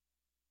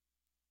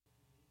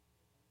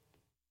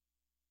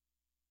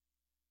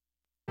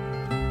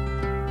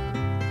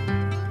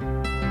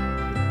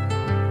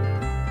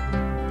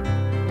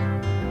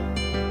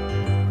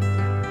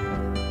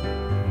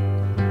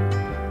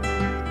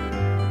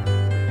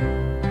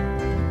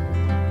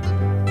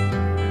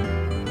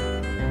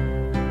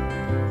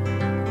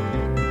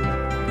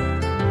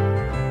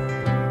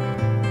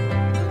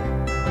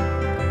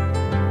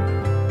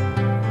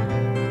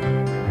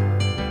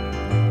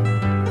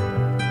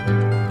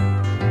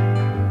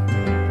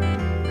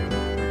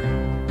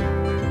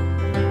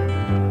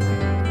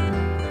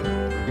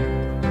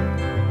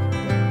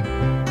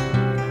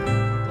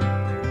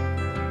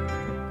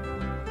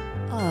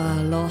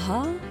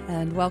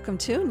welcome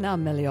to Na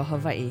Melio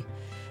Hawaii.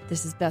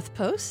 This is Beth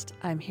Post.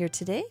 I'm here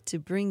today to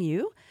bring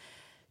you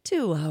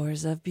 2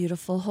 hours of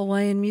beautiful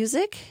Hawaiian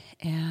music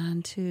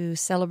and to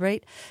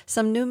celebrate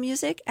some new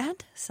music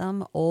and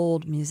some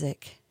old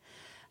music.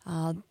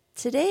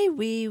 Today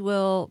we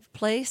will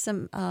play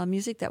some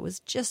music that was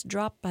just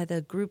dropped by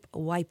the group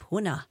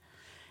Waipuna.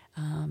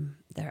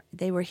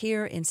 They were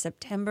here in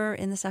September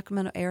in the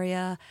Sacramento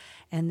area,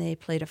 and they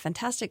played a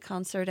fantastic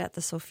concert at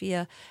the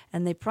Sophia,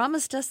 and they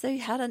promised us they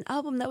had an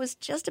album that was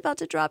just about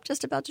to drop.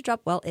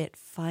 Well, it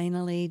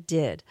finally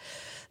did.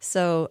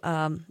 So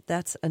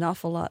that's an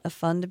awful lot of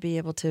fun to be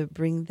able to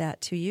bring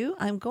that to you.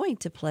 I'm going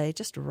to play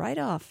just right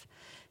off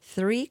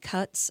 3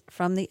 cuts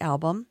from the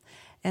album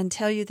and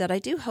tell you that I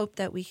do hope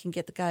that we can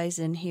get the guys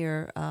in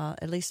here,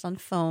 at least on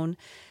phone,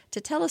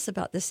 to tell us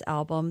about this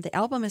album. The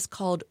album is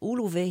called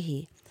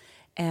Uluwehi.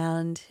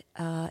 And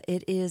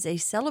it is a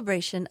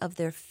celebration of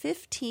their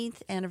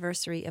 15th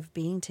anniversary of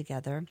being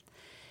together.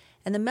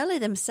 And the mele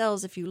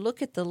themselves, if you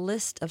look at the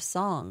list of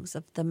songs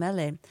of the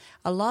mele,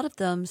 a lot of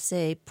them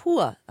say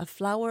pua, a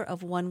flower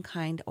of one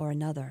kind or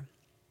another.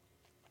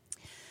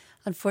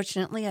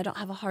 Unfortunately, I don't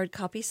have a hard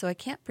copy, so I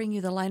can't bring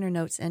you the liner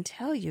notes and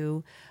tell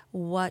you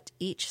what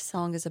each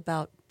song is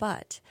about.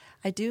 But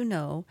I do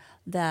know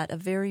that a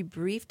very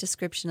brief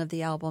description of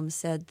the album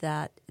said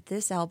that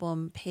this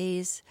album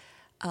pays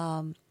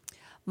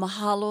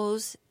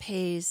mahalos,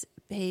 pays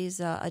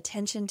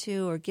attention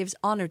to, or gives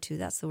honor to,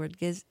 that's the word,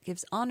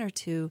 gives honor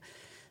to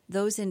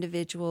those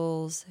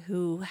individuals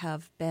who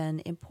have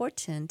been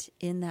important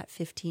in that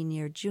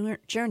 15-year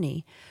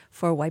journey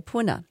for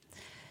Waipuna.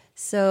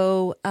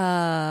 So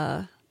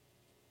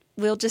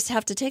we'll just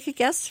have to take a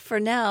guess for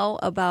now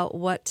about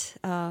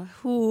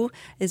who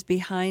is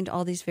behind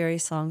all these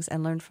various songs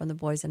and learn from the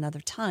boys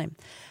another time.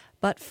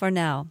 But for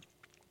now,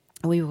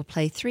 we will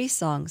play 3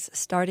 songs,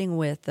 starting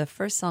with the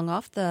first song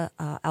off the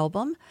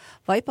album,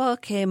 Vaipa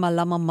ke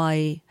malama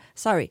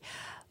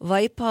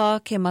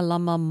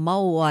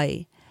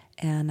mauai.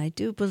 And I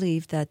do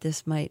believe that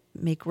this might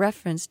make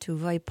reference to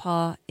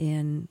Vaipa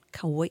in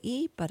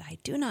Kauai, but I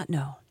do not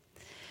know.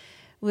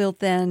 We'll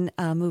then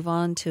move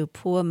on to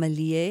Pua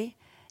Malie,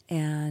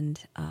 and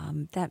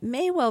that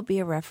may well be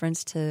a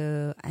reference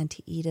to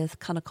Auntie Edith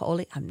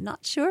Kanakaole. I'm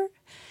not sure.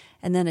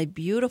 And then a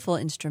beautiful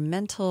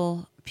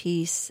instrumental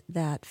piece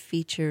that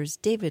features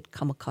David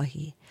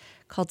Kamakahi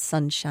called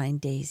Sunshine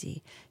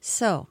Daisy.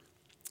 So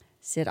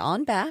sit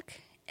on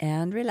back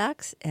and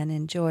relax and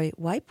enjoy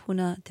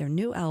Waipuna, their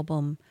new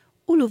album,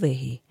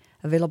 Uluwehi,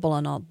 available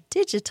on all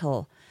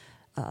digital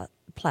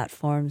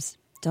platforms.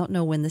 Don't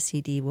know when the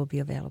CD will be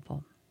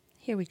available.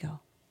 Here we go.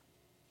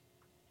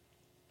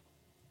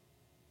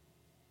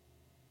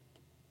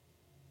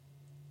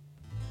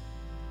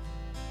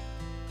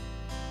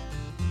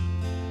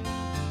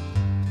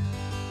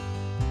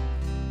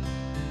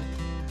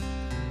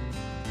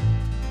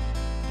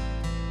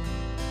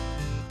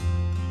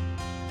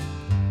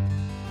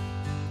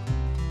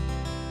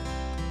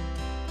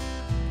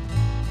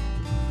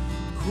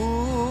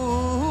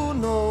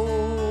 Kuno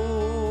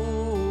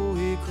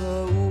I ka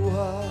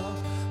ua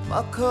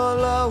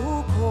makalau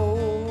ko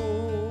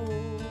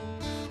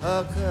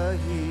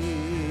akahi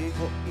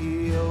ho'i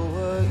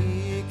aua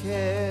I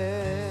ke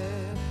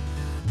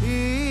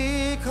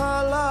I ka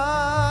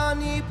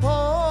lani po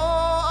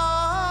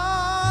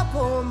a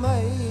po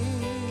mai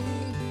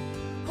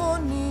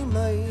honi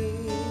mai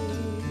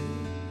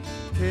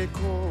ke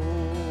ko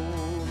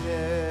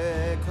me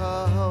ka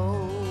hau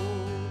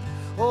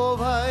o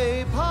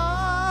vai pa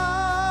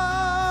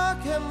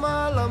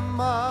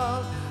malama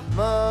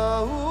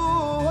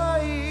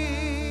mauai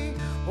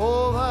o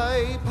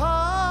vai pa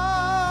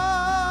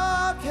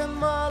ke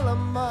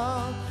malama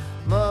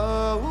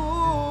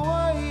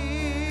mauai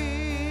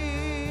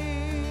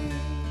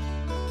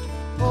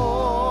o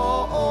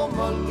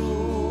malu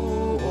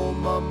o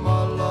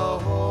mamala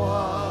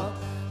hoa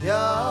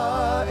ya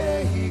e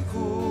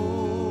hiku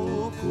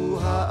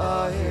kuha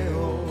e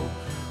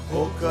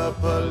o ka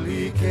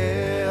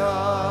palikea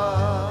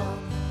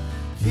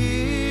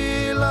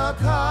la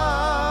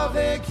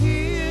kave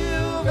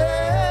kiuve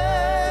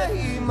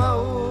I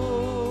mau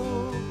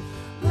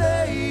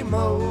lei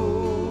mau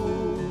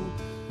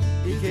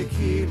I ke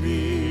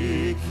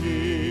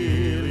kili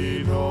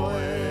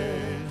noe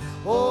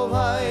o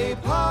vai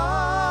pa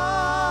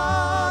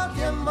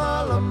ke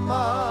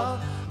malama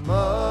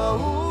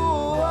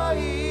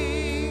mauai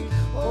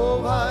o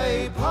vai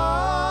pa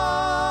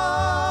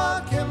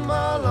ke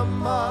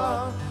malama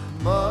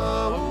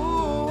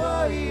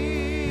mauai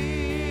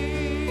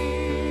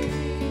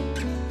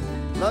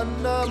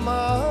Lana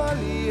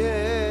mali e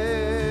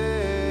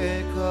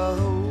ka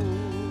hau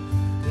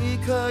I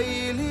ka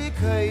ili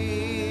kai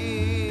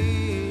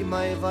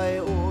mai vai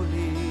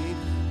oli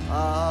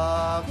a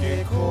ke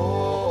ko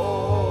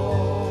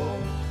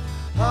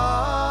a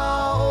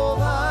o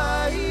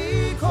vai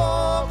ko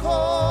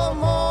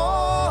mo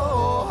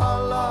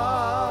hala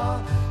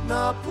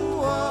na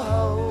pua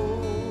hau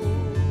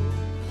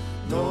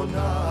no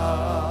na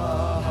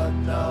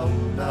hana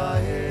una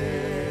e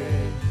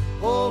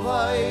o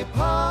vai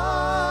pa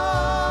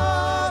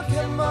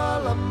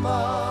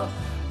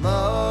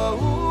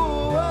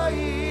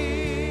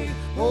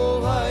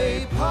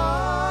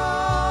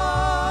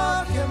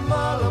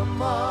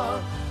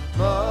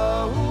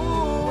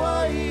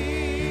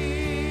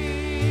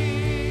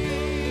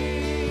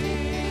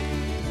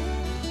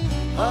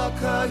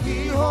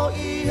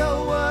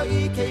aua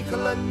I ke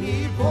kalani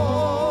po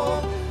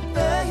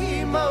Lehi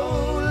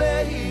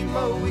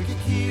mau I ke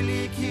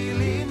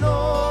kili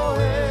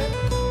noe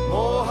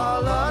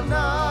Mohala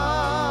na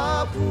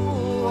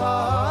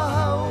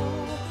puahau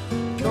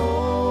No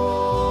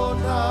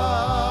na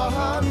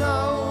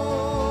hanau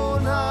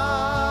na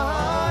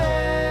e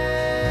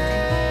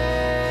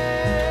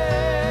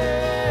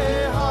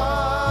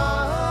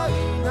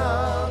Haina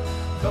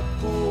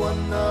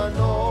kapuana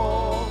no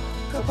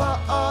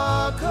Kapa'a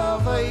ka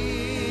vai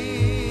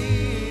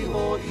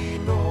ho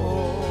ino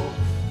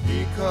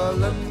I ka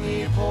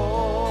lani po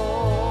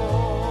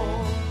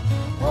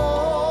O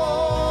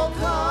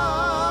ka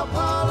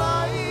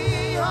palai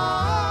a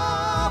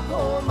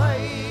po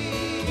mai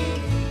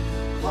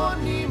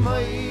Honi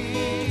mai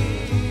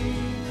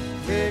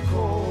ke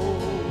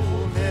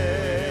kone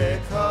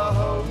ka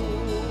hau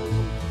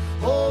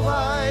O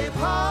vai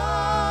pa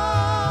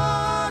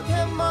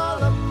ke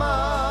malama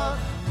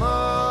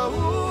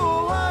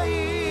Mauai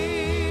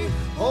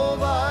O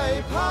vai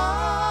pa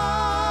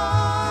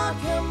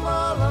ke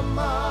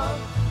malama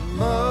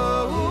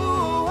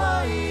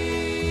Mauai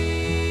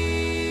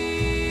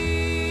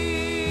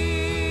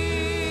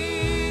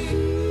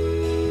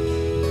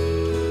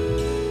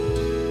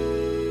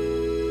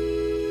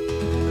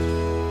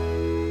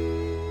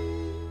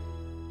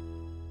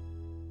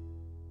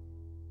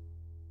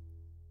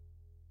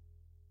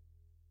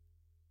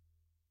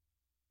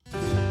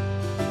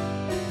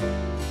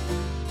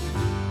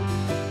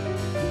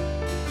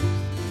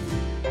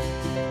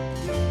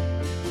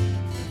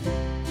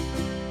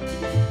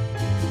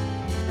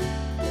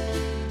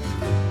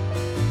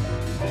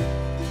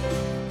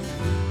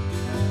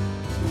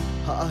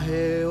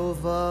Ha'ahe o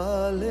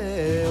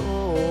vale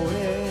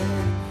oe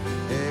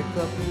E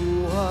ka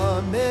puha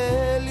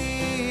meli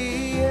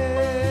e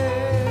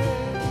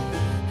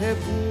He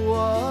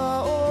pua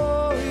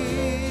oi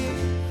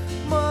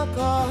Ma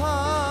ka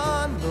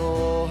hano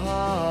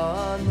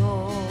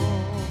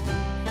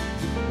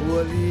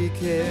Ua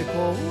like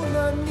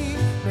koulani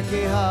Me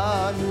ke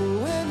hanu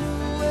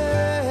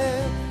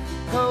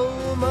Kau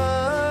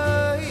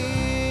mai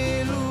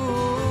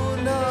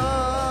luna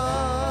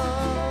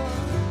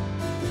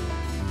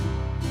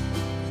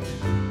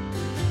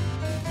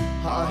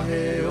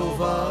Hahe o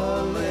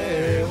vale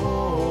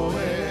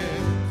oe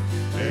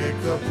E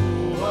ka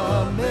pua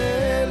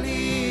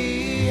meli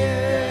e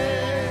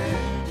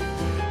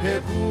He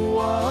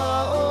pua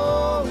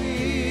oi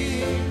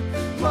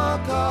Ma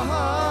ka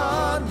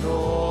hano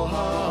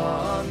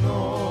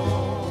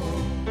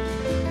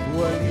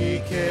Ua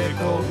like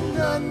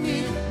koulani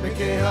Me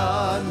ke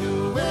hanu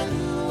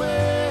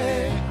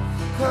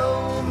Kau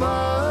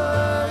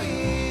mai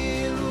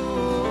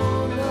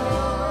luna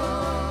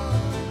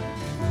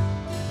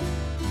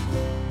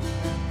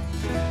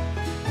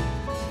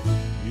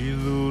I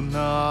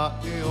luna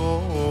e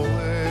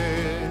oe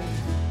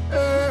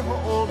E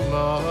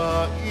ho'ola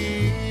I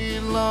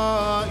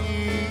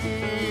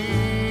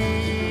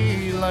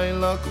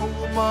Laila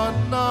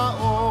kumana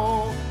o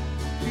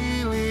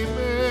Pili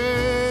me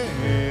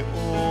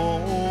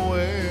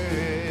oe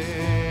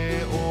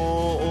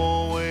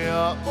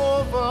a o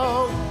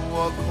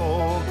wau ko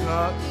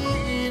ka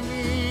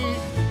ini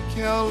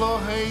Ke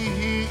alohei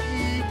hi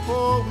I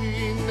pohi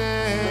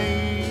nei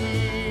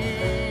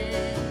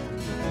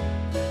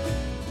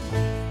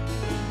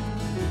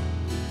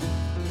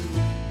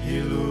I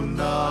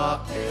luna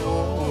e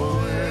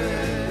oe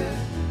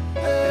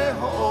E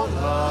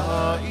ho'ola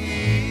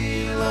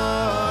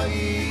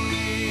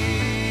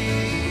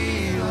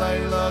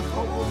Laila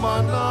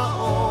koumana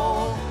o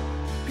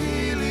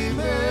Pili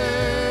me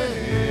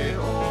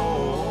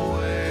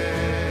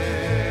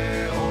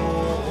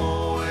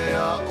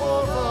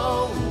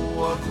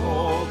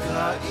ko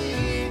ka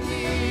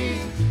ini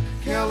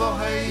Ke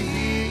alohei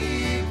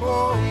I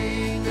pohi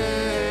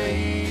nei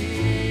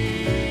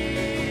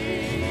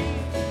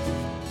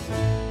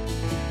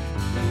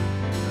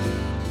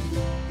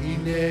I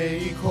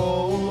nei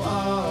kou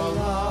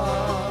ala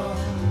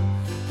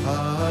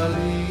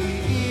Hali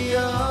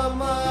ia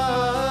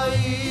mai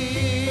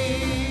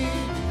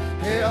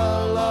He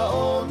ala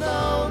o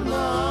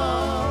nauna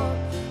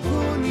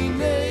Huni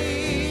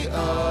nei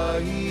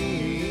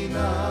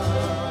aina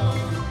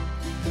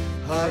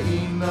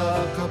Haina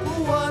ka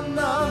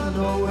puana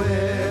no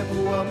e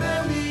pua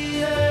meli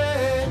e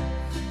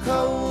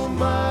Kau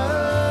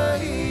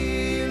mai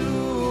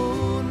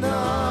luna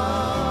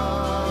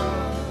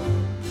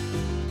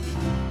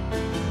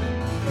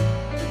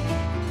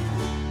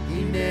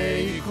I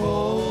nei ko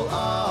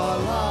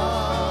ala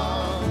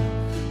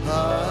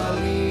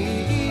Hali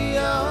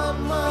ia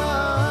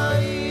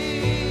mai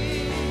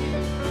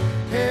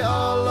He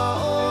ala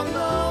o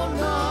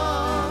nauna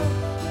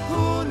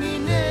Huni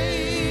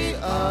nei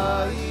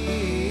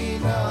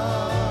aina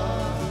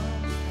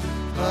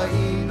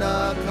Haina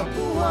ka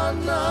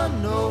puana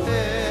no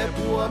e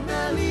pua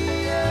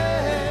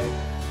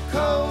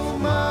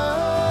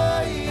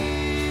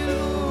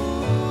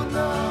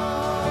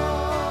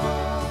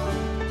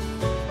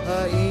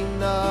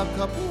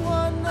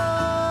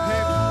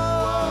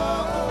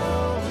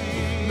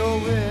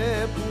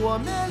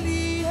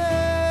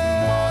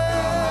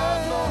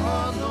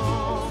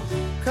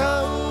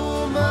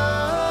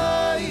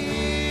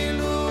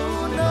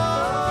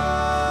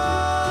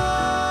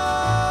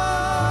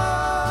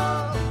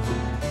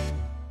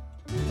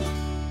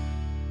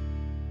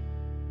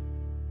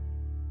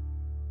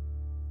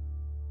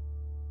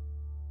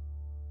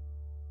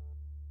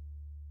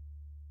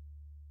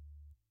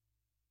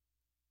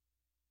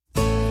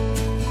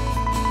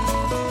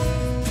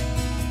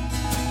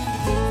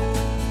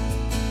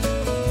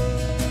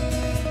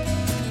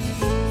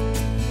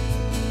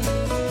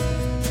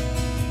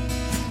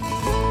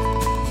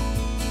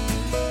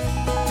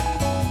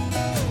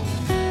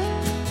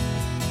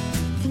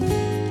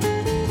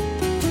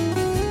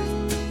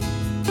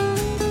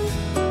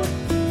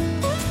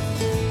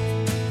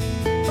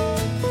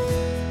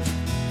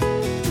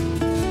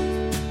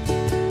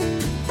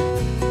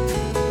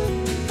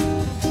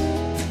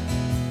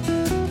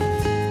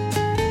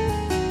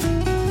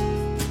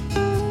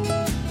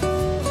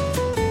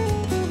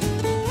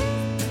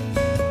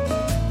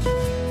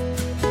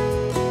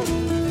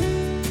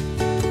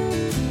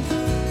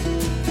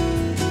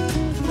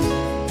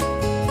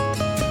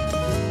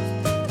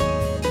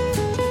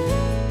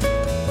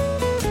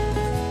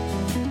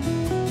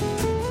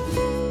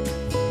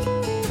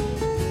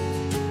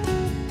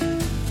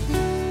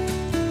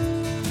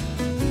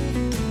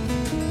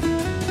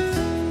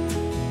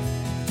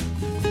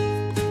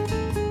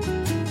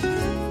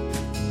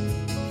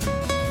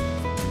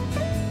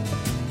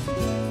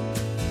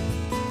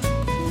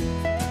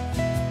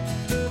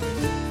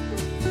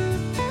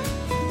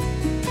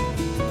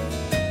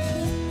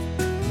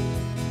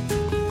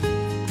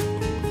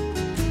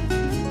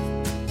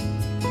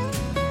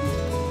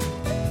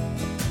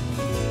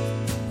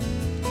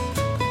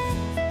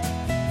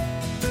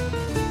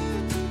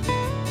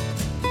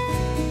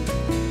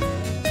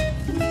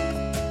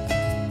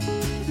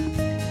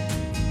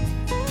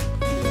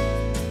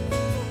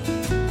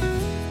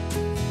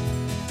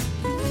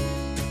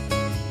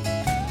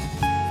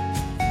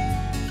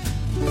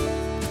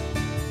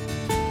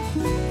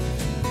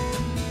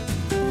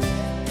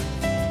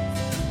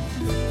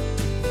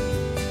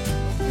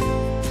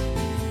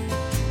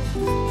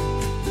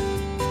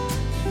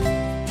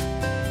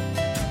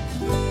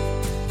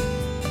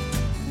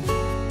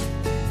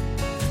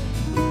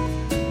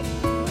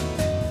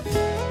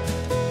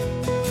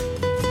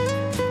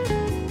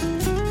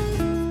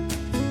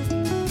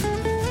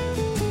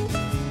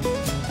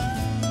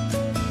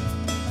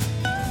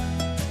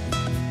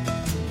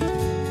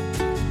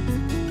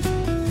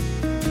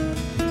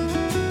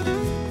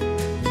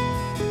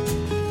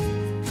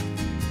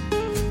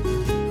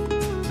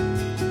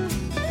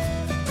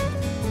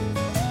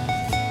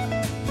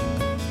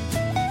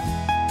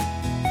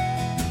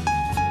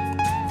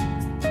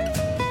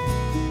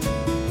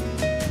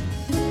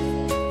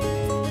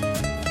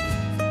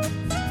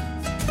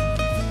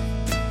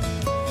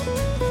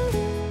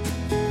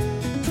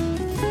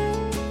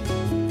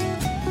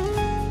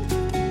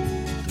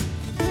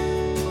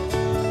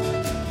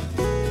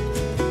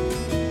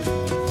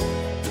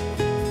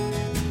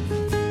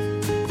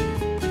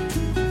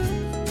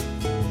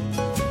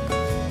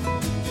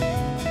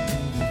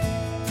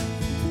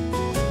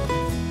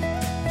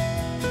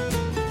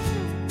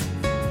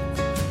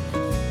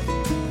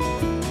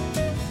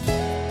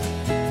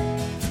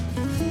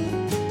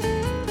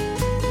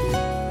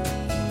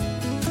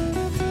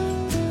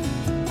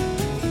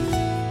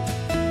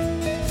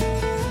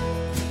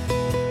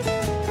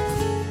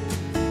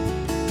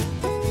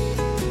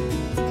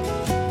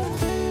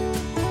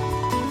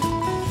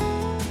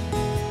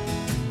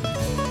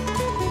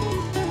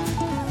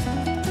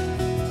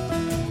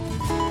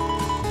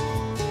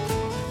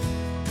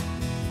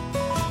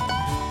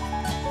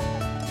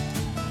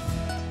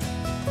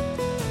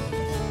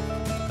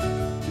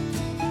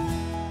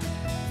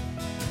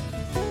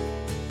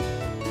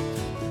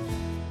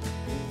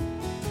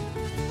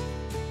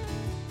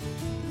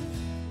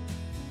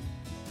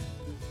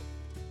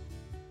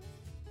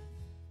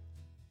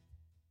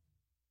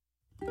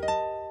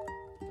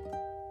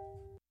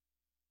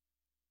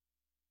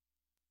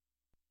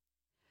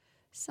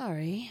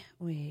Sorry,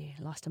 we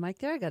lost a mic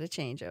there. I got to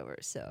change over.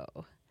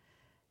 So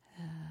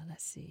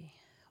let's see.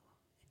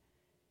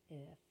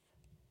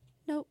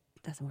 Nope,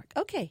 doesn't work.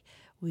 Okay,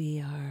 we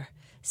are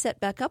set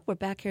back up. We're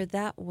back here.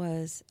 That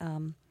was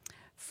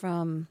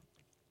from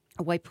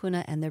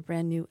Waipuna and their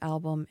brand new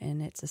album,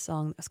 and it's a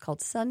song that's called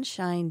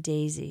Sunshine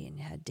Daisy. And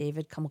you had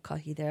David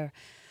Kamukahi there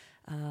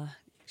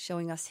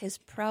showing us his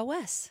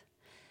prowess.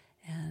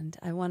 And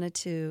I wanted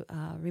to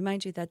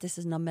remind you that this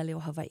is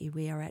Namelio Hawaii.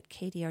 We are at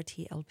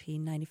KDRT LP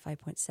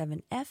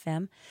 95.7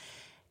 FM,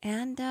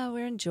 and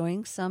we're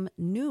enjoying some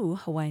new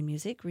Hawaiian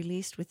music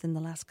released within the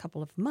last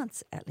couple of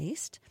months, at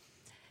least.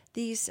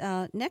 These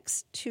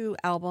next two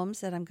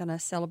albums that I'm going to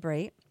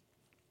celebrate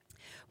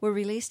were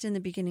released in the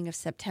beginning of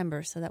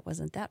September, so that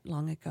wasn't that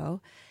long ago.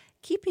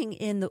 Keeping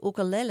in the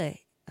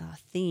ukulele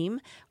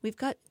theme, we've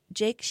got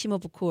Jake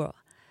Shimabukuro,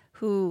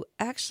 who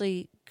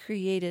actually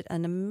created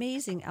an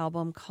amazing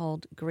album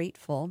called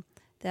Grateful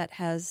that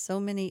has so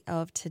many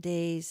of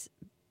today's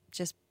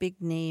just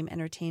big name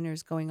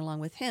entertainers going along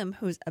with him,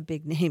 who's a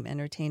big name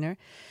entertainer.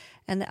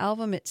 And the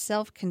album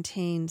itself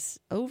contains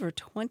over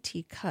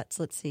 20 cuts.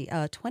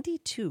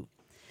 22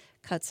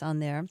 cuts on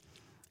there.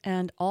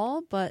 And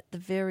all but the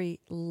very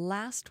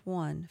last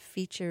one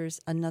features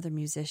another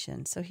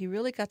musician. So he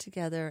really got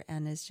together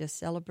and is just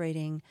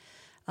celebrating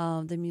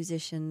the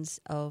musicians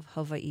of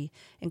Hawaii,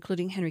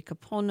 including Henry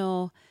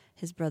Kapono,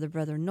 his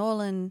brother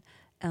Nolan,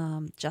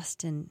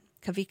 Justin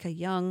Kavika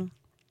Young,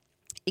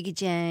 Iggy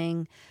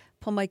Jang,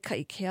 Pomai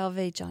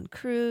Kaikeawe, John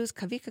Cruz,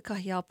 Kavika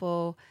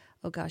Kahiapo.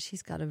 Oh gosh,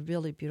 he's got a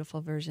really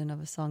beautiful version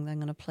of a song that I'm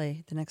going to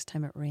play the next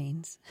time it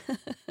rains.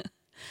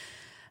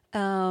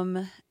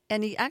 And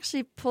he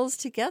actually pulls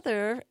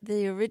together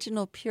the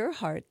original Pure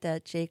Heart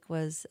that Jake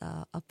was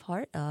a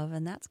part of,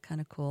 and that's kind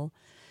of cool.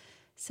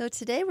 So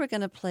today we're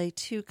going to play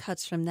two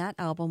cuts from that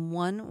album,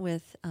 one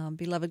with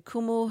beloved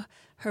Kumu,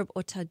 Herb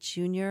Ota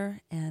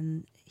Jr.,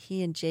 and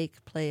he and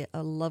Jake play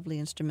a lovely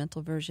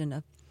instrumental version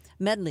of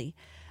medley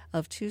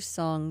of two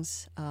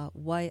songs,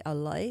 Wai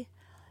Alai,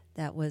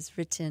 that was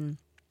written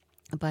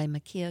by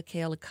Makia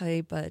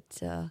Kealakai,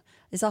 but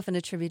is often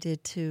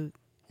attributed to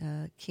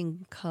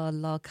King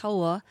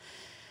Kalakaua.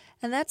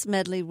 And that's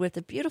medley with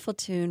a beautiful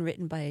tune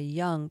written by a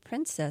young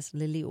princess,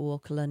 Lili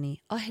Uokalani,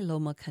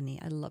 Ahiloma Kani.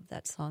 I love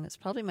that song. It's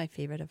probably my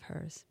favorite of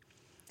hers.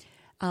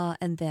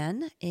 And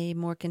then a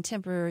more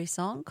contemporary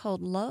song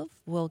called Love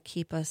Will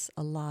Keep Us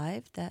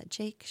Alive that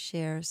Jake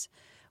shares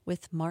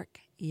with Mark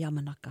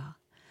Yamanaka.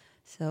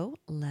 So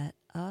let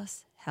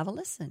us have a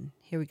listen.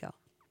 Here we go.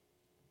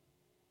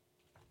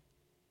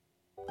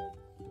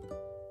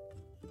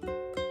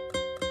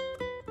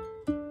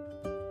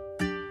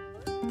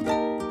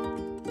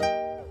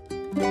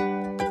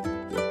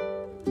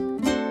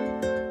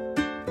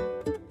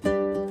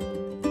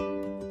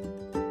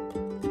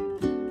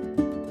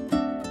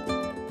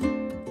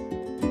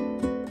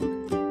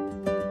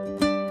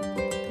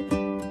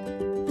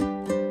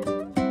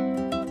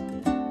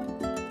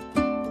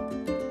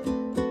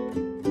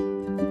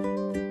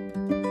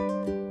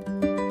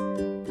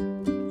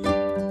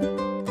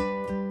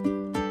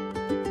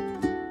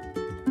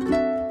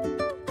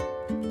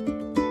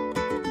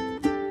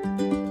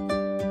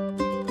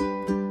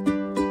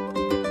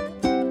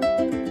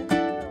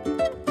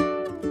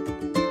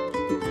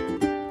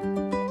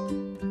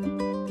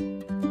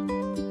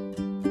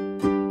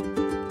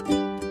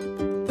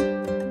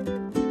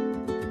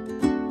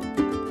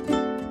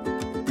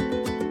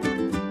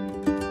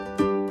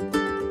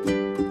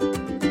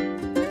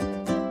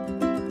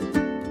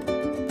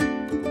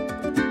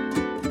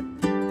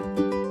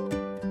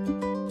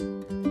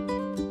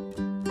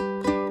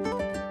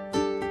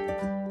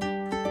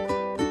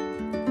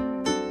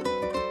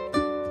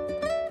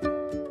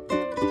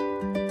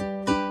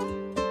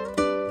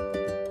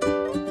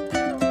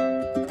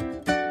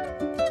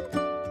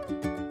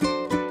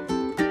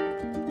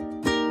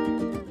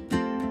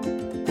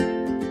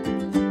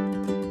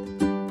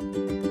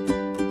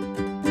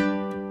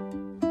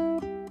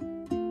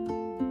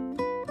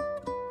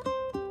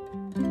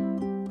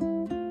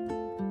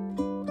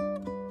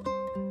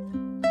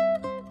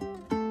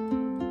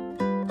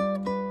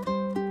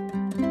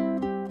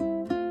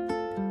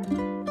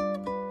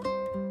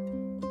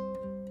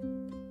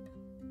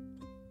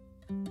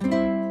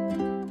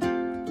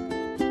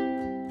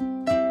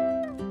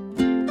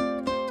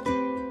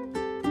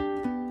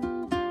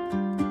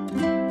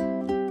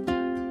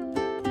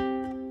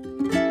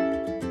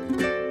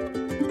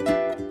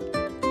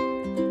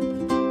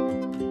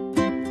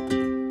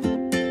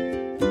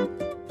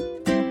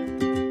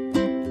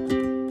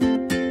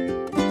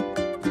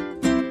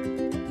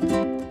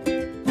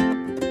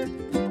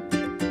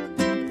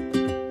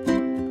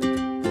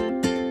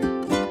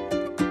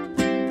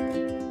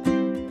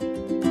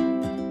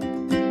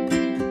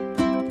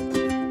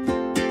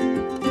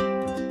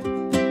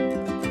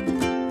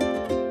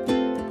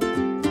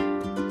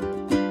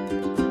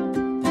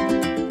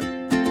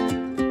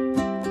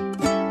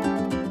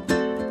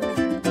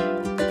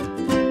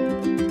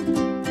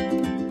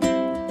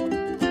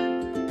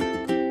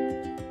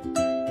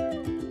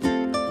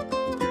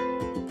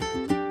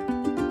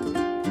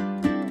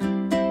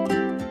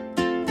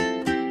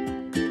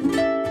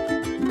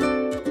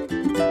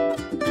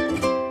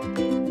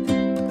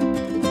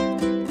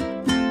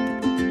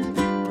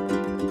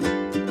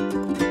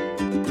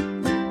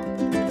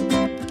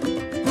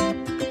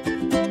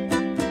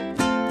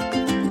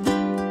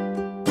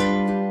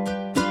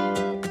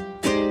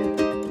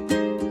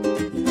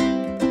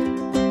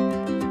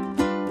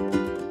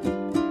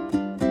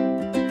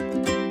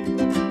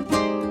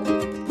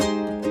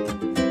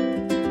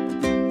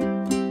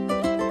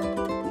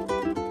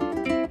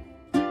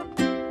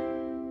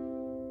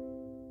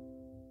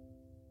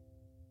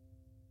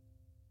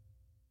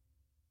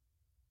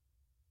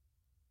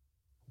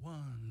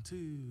 One,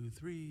 two,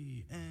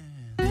 three, and...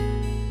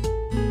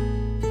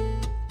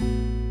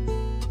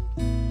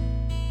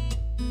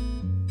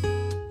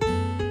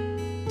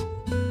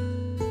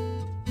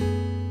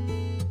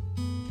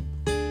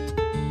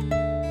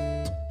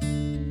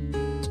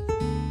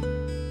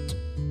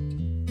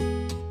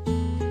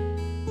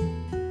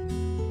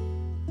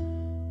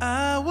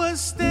 was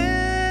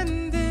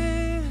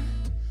standing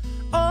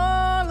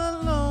all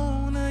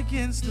alone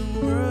against the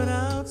world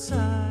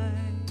outside.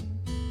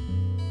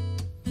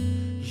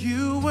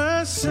 You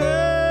were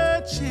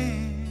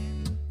searching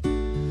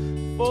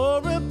for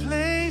a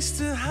place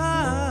to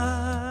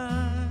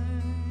hide.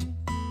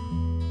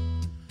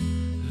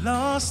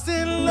 Lost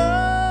and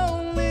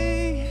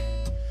lonely,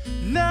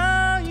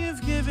 now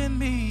you've given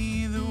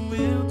me the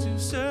will to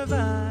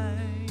survive.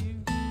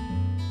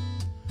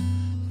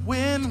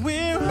 When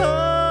we're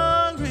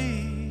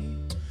hungry,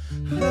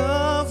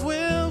 love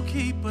will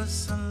keep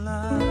us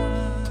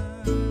alive.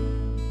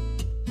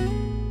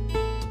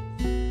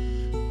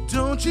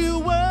 Don't you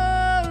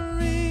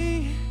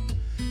worry,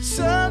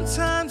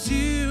 sometimes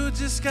you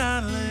just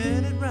gotta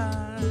let it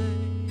ride.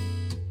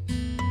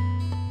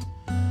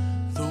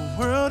 The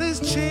world is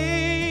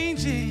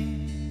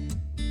changing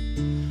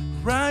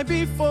right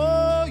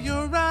before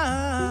your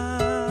eyes.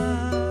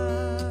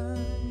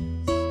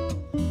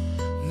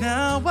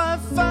 Now I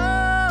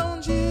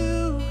found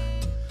you,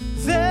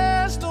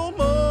 there's no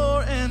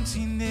more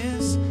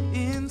emptiness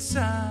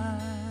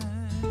inside.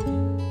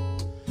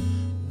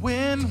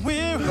 When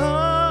we're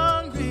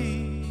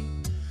hungry,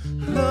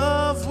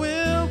 love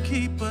will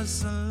keep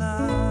us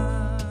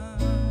alive.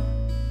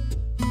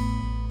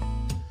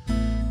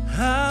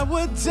 I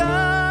would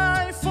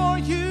die for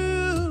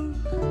you,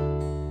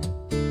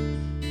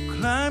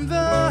 climb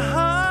the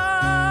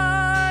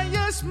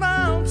highest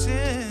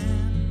mountain.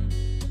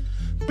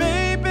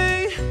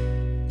 Baby,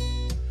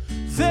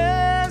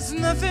 there's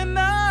nothing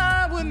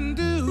I wouldn't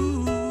do.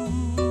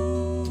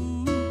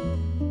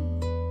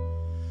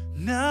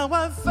 Now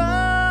I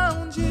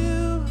found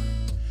you,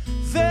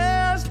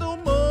 there's no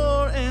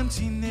more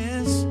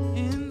emptiness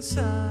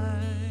inside.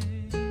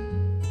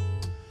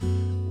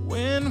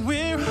 When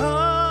we're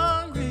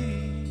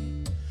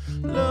hungry,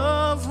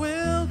 love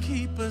will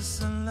keep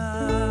us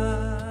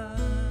alive.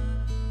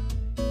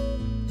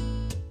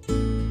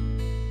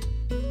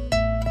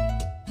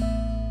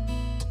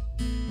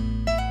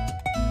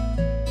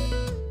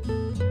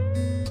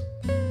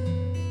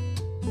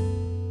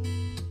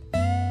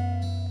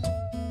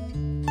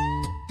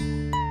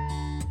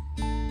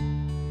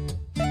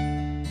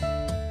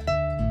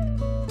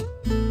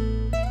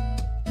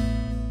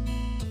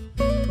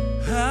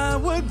 I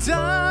would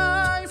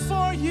die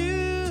for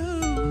you,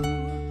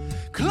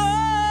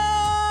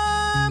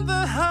 climb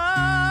the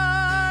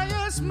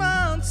highest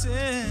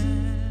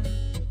mountain.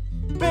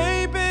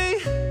 Baby,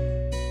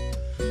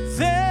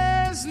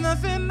 there's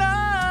nothing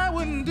I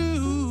wouldn't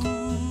do.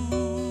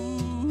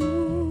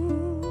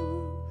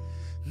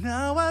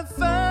 Now I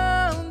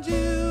found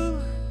you,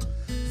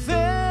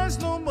 there's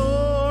no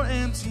more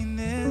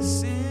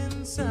emptiness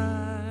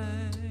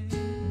inside.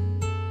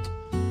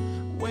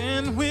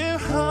 When we're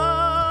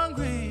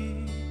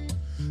hungry,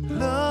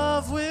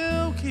 love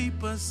will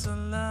keep us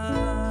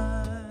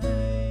alive.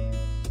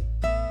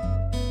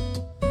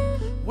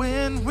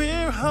 When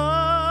we're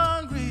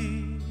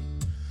hungry,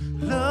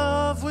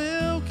 love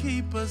will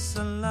keep us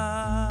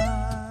alive.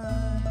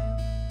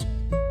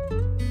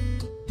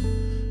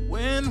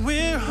 When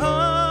we're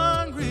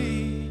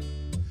hungry,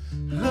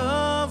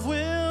 love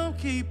will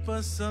keep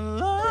us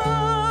alive.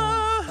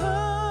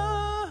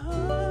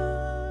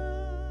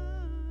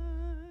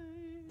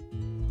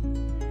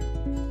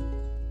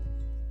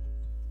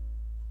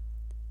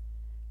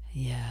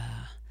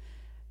 Yeah,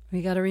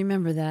 we got to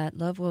remember that.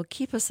 Love will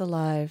keep us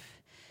alive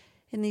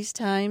in these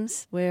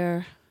times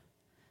where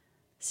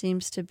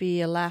seems to be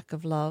a lack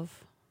of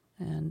love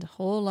and a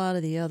whole lot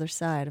of the other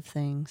side of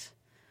things.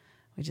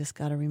 We just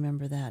got to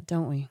remember that,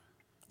 don't we?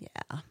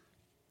 Yeah.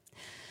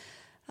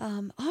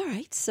 All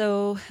right,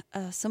 so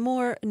some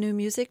more new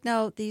music.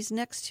 Now, these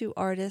next two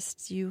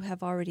artists you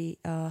have already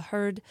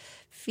heard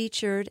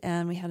featured,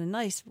 and we had a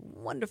nice,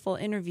 wonderful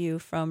interview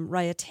from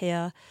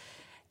Raiatea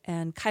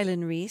and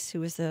Kylan Reese,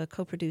 who is the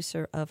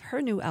co-producer of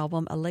her new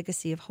album, A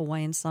Legacy of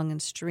Hawaiian Song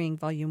and String,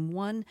 Volume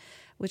 1,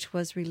 which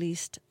was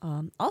released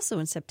also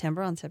in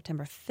September, on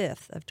September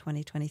 5th of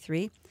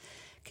 2023.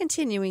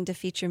 Continuing to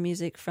feature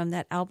music from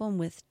that album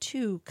with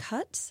two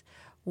cuts.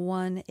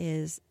 One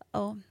is,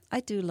 I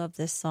do love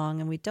this song,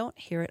 and we don't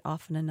hear it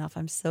often enough.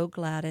 I'm so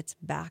glad it's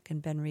back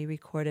and been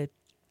re-recorded.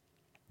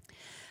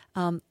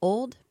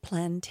 Old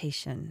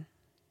Plantation.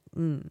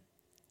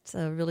 It's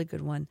a really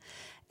good one.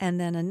 And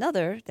then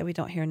another that we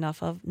don't hear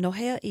enough of,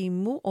 Nohea I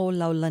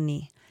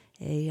Mu'olaulani,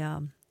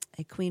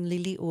 a Queen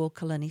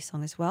Liliuokalani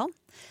song as well.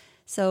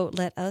 So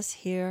let us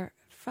hear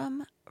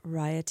from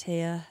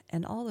Raiatea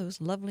and all those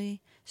lovely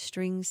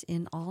strings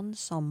in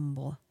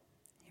ensemble.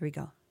 Here we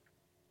go.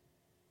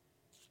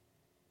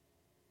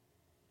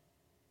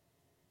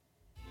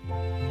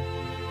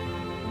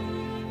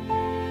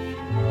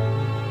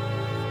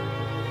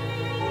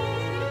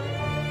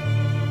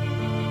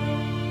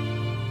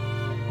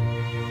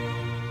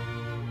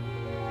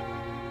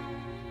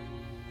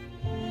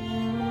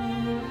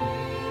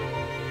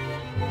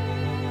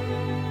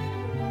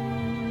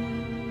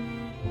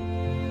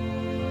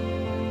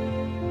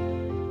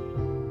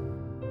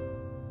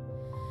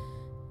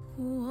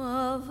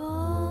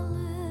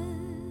 Uavale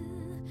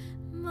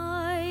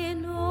mai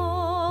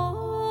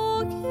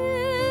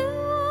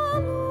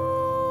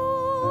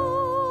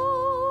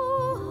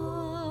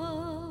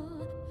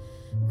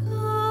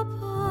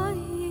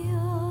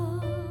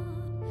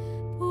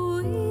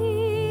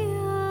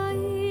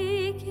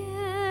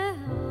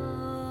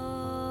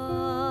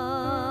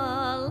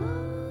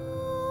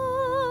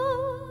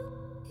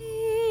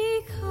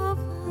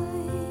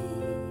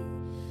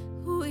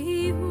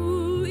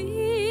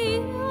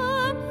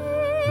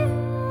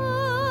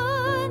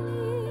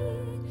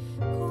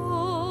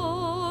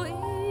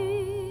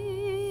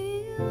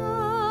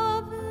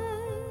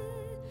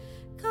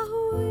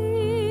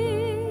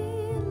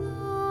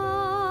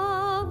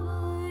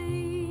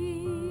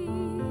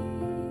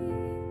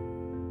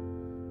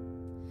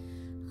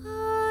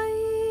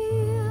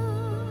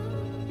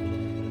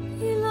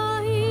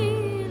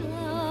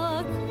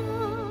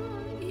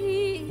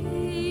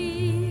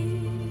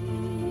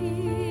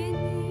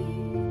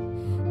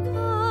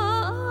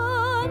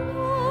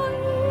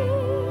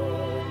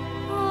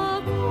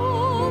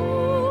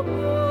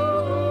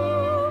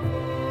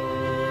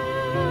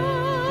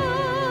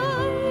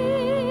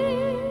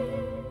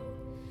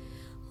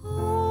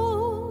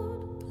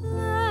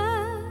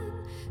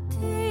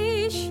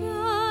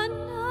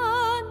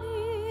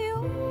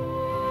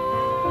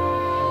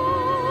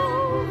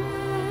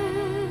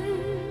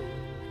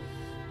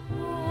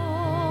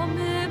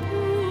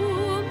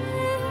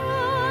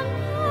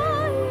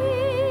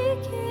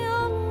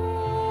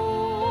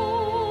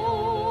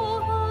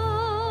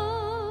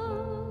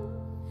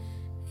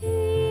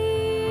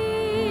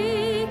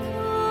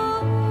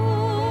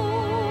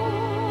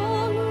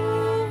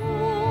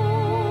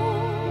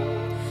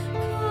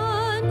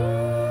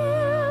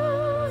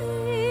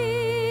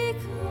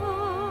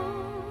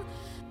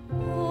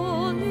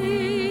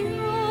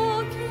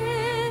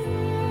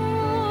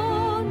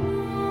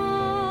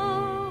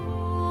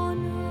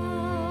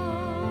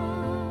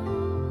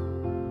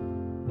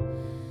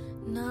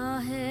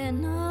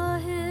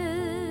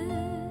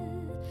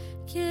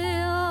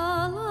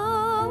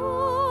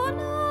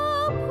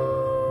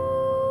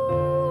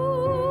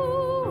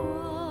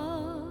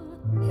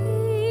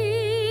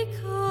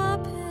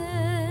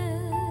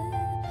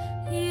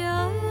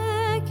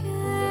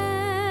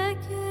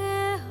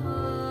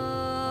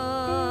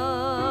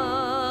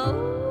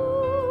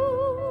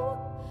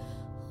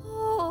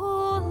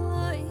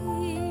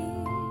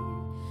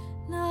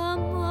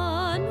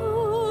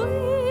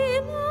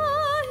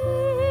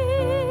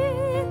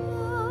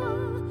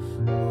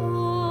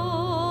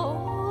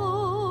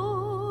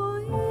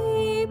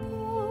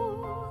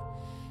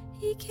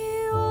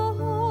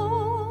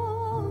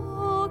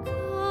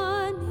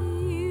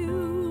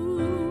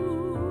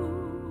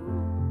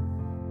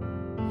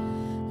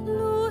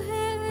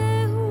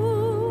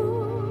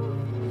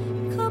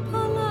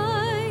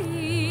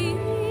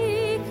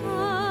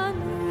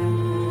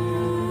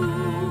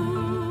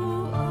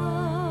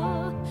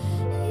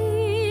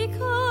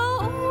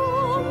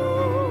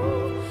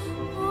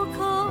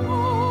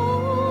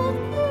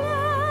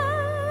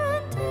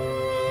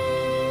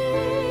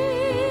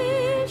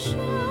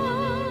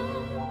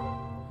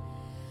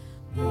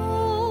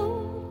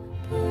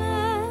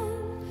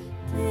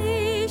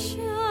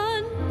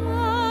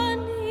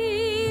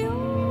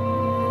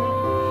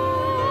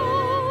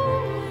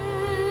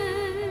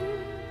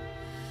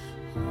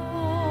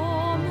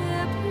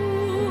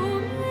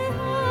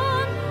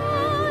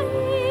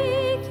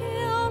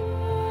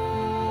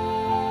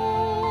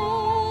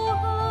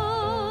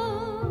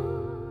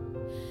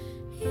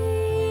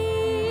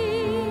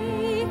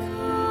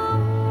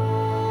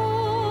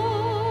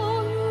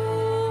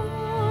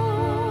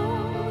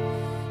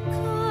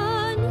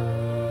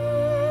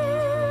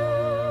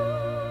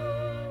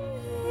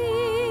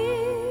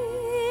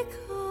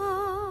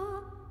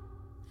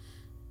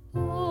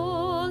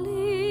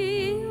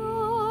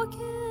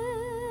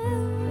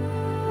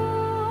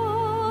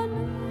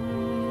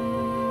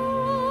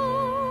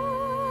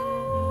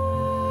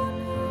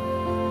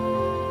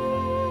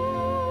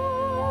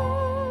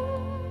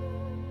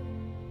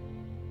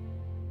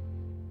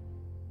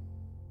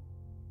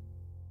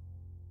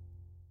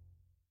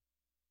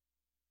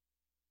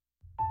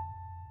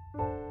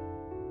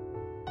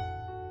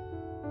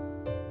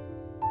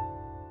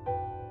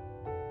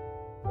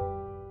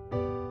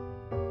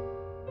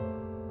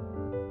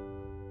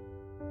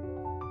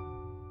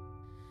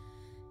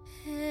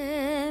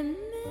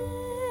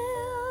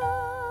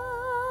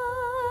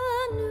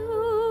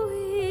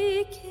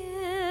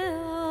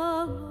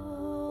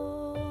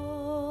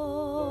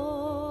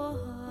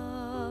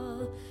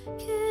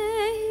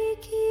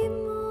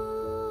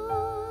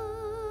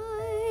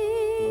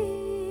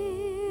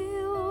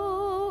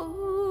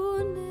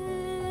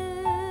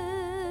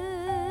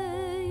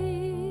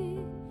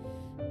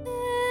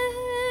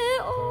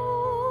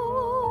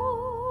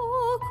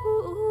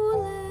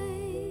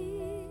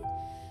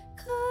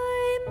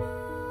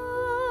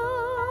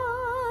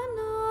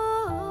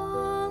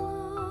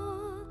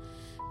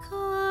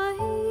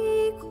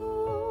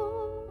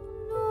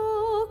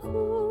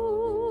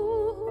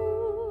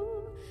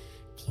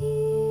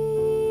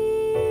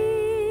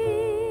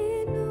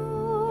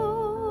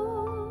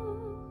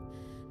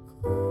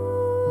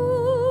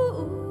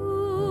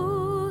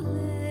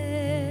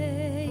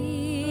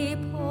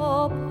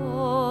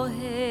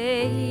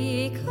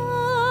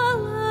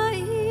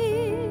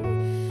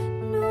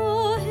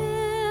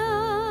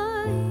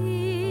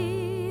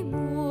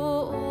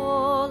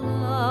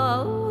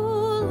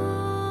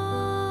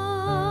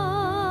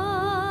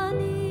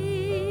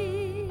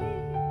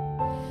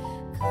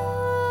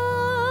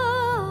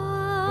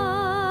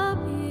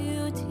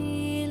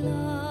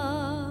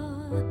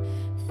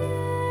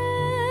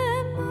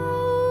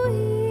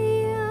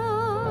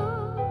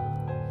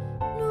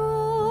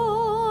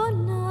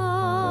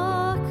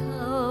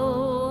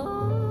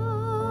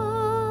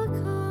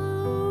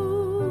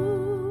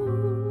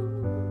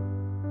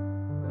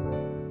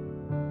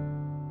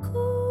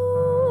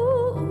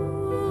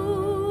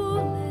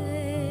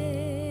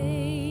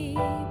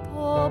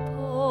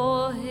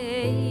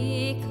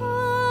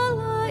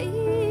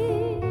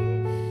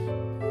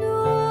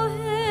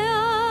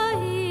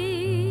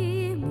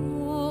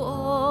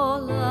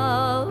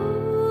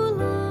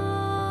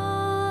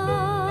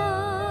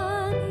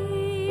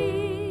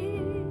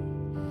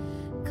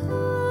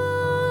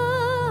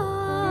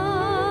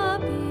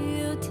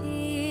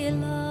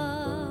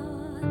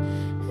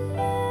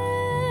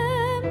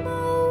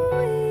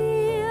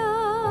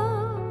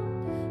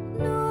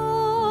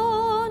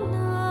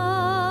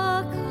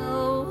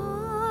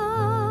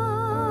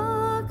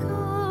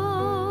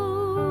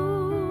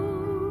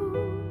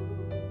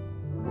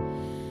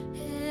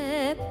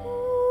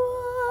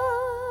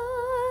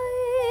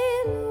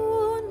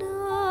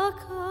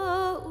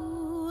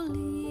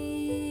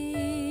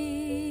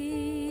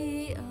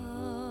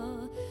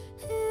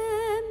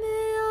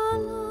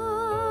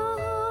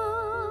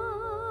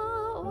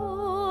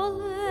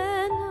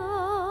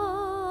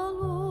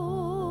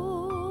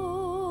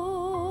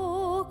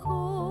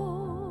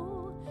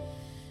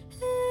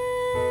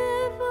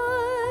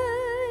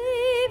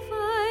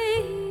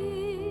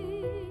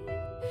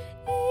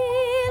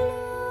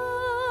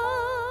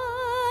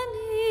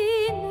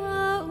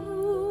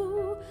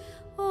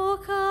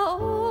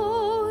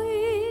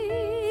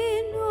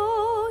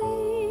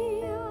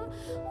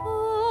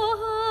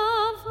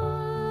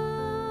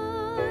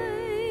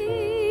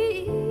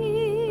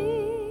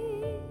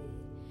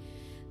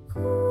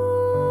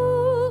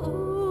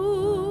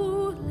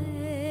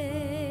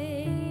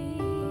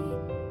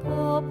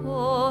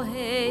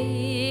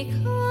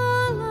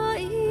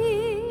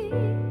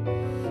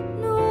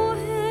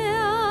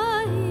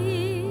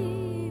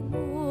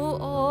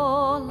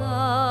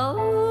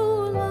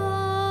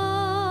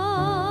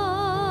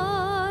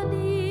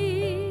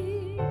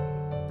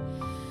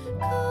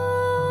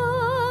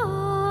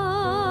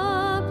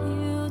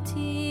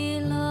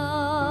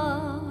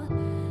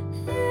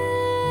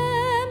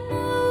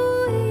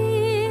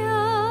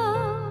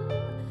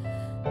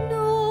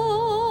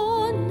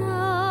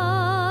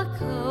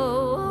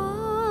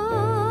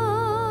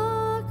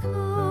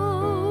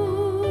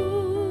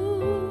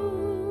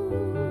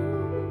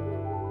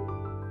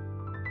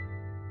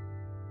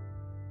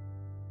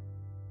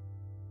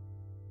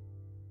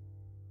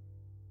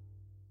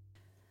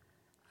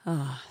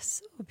Ah,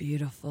 so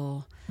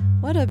beautiful.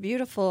 What a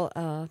beautiful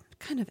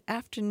kind of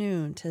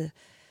afternoon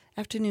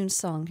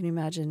song. Can you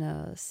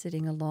imagine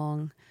sitting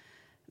along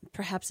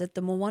perhaps at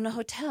the Moana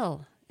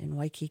Hotel in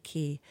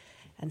Waikiki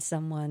and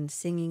someone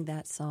singing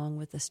that song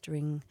with a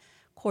string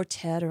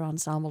quartet or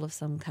ensemble of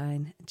some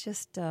kind,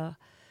 just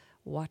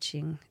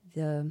watching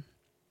the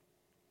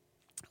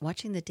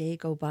day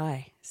go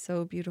by.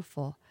 So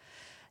beautiful.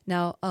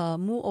 Now,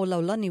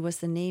 Mu'olaulani was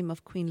the name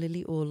of Queen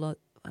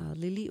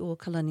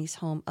Liliuokalani's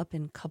home up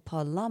in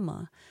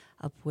Kapalama,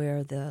 up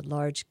where the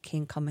large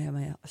King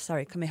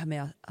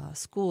Kamehameha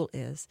school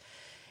is.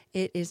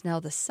 It is now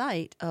the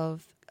site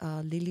of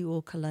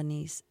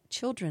Liliuokalani's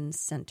Children's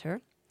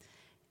Center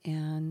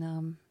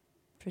and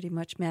pretty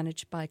much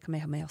managed by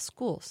Kamehameha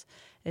Schools.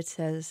 It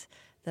says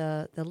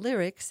the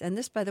lyrics, and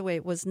this, by the way,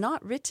 was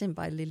not written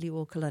by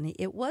Liliuokalani.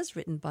 It was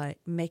written by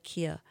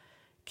Mekia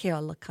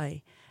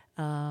Kealakai,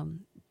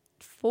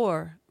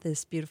 for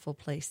this beautiful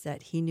place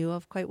that he knew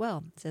of quite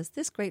well. It says,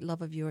 "This great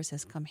love of yours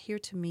has come here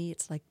to me.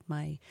 It's like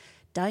my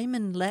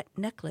diamond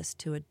necklace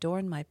to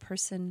adorn my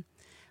person,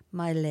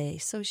 my lei,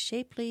 so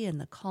shapely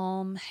and the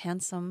calm,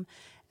 handsome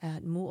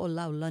at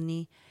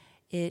Mu'olaulani.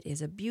 It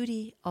is a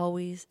beauty,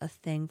 always a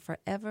thing,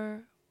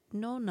 forever,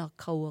 no na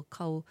kau,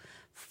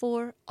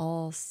 for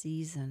all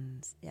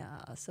seasons."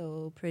 Yeah,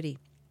 so pretty.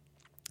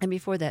 And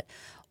before that,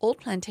 Old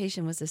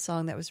Plantation was a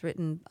song that was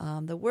written,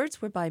 the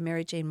words were by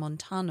Mary Jane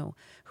Montano,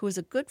 who was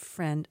a good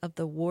friend of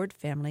the Ward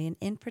family, and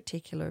in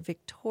particular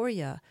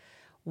Victoria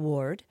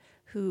Ward,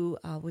 who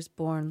was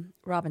born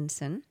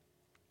Robinson.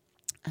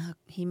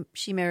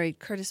 She married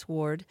Curtis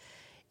Ward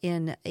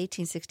in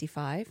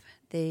 1865.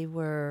 They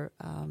were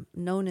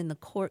known in the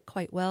court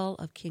quite well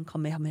of King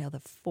Kamehameha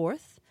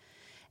IV.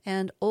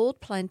 And Old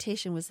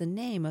Plantation was the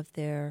name of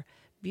their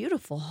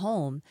beautiful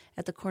home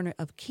at the corner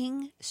of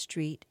King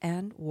Street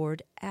and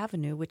Ward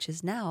Avenue, which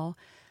is now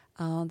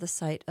the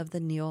site of the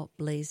Neil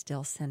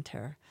Blaisdell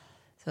Center.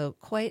 So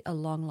quite a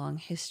long, long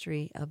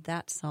history of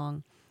that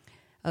song,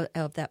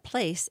 of that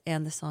place,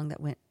 and the song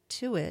that went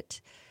to it.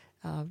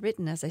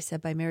 Written, as I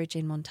said, by Mary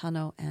Jane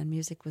Montano, and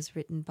music was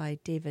written by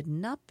David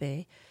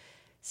Nape.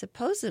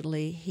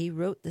 Supposedly, he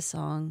wrote the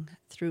song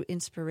through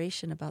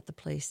inspiration about the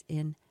place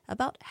in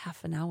about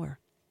half an hour.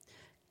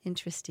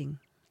 Interesting.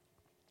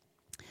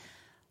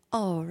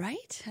 All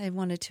right. I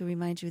wanted to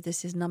remind you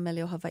this is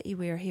Namelio Hawaii.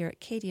 We are here at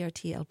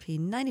KDRT LP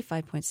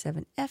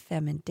 95.7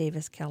 FM in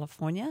Davis,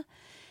 California.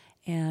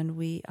 And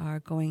we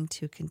are going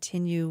to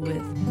continue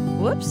with,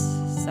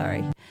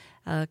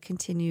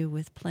 continue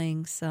with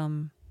playing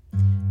some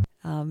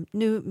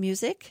new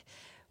music.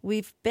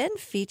 We've been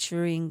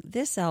featuring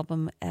this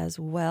album as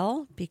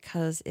well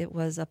because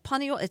it's a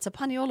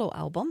Paniolo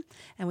album,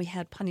 and we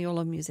had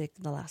Paniolo music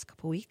the last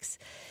couple weeks.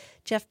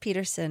 Jeff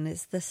Peterson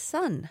is the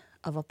son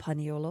of a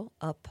Paniolo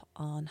up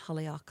on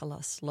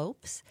Haleakala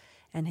Slopes,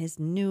 and his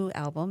new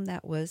album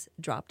that was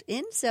dropped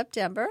in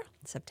September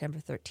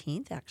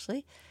 13th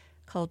actually,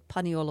 called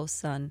Paniolo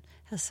Son,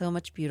 has so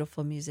much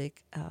beautiful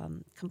music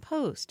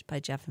composed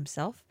by Jeff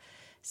himself.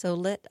 So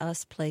let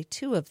us play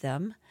two of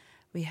them.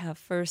 We have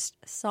first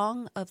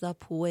Song of the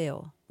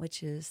Pueo,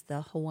 which is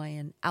the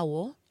Hawaiian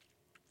owl,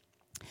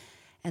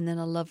 and then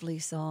a lovely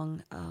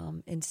song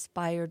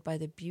inspired by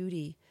the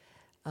beauty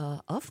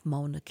of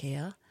Mauna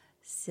Kea,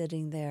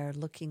 sitting there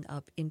looking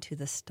up into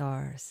the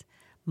stars.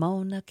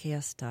 Mauna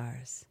Kea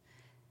stars.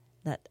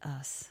 Let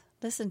us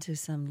listen to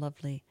some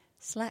lovely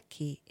slack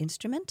key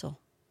instrumental.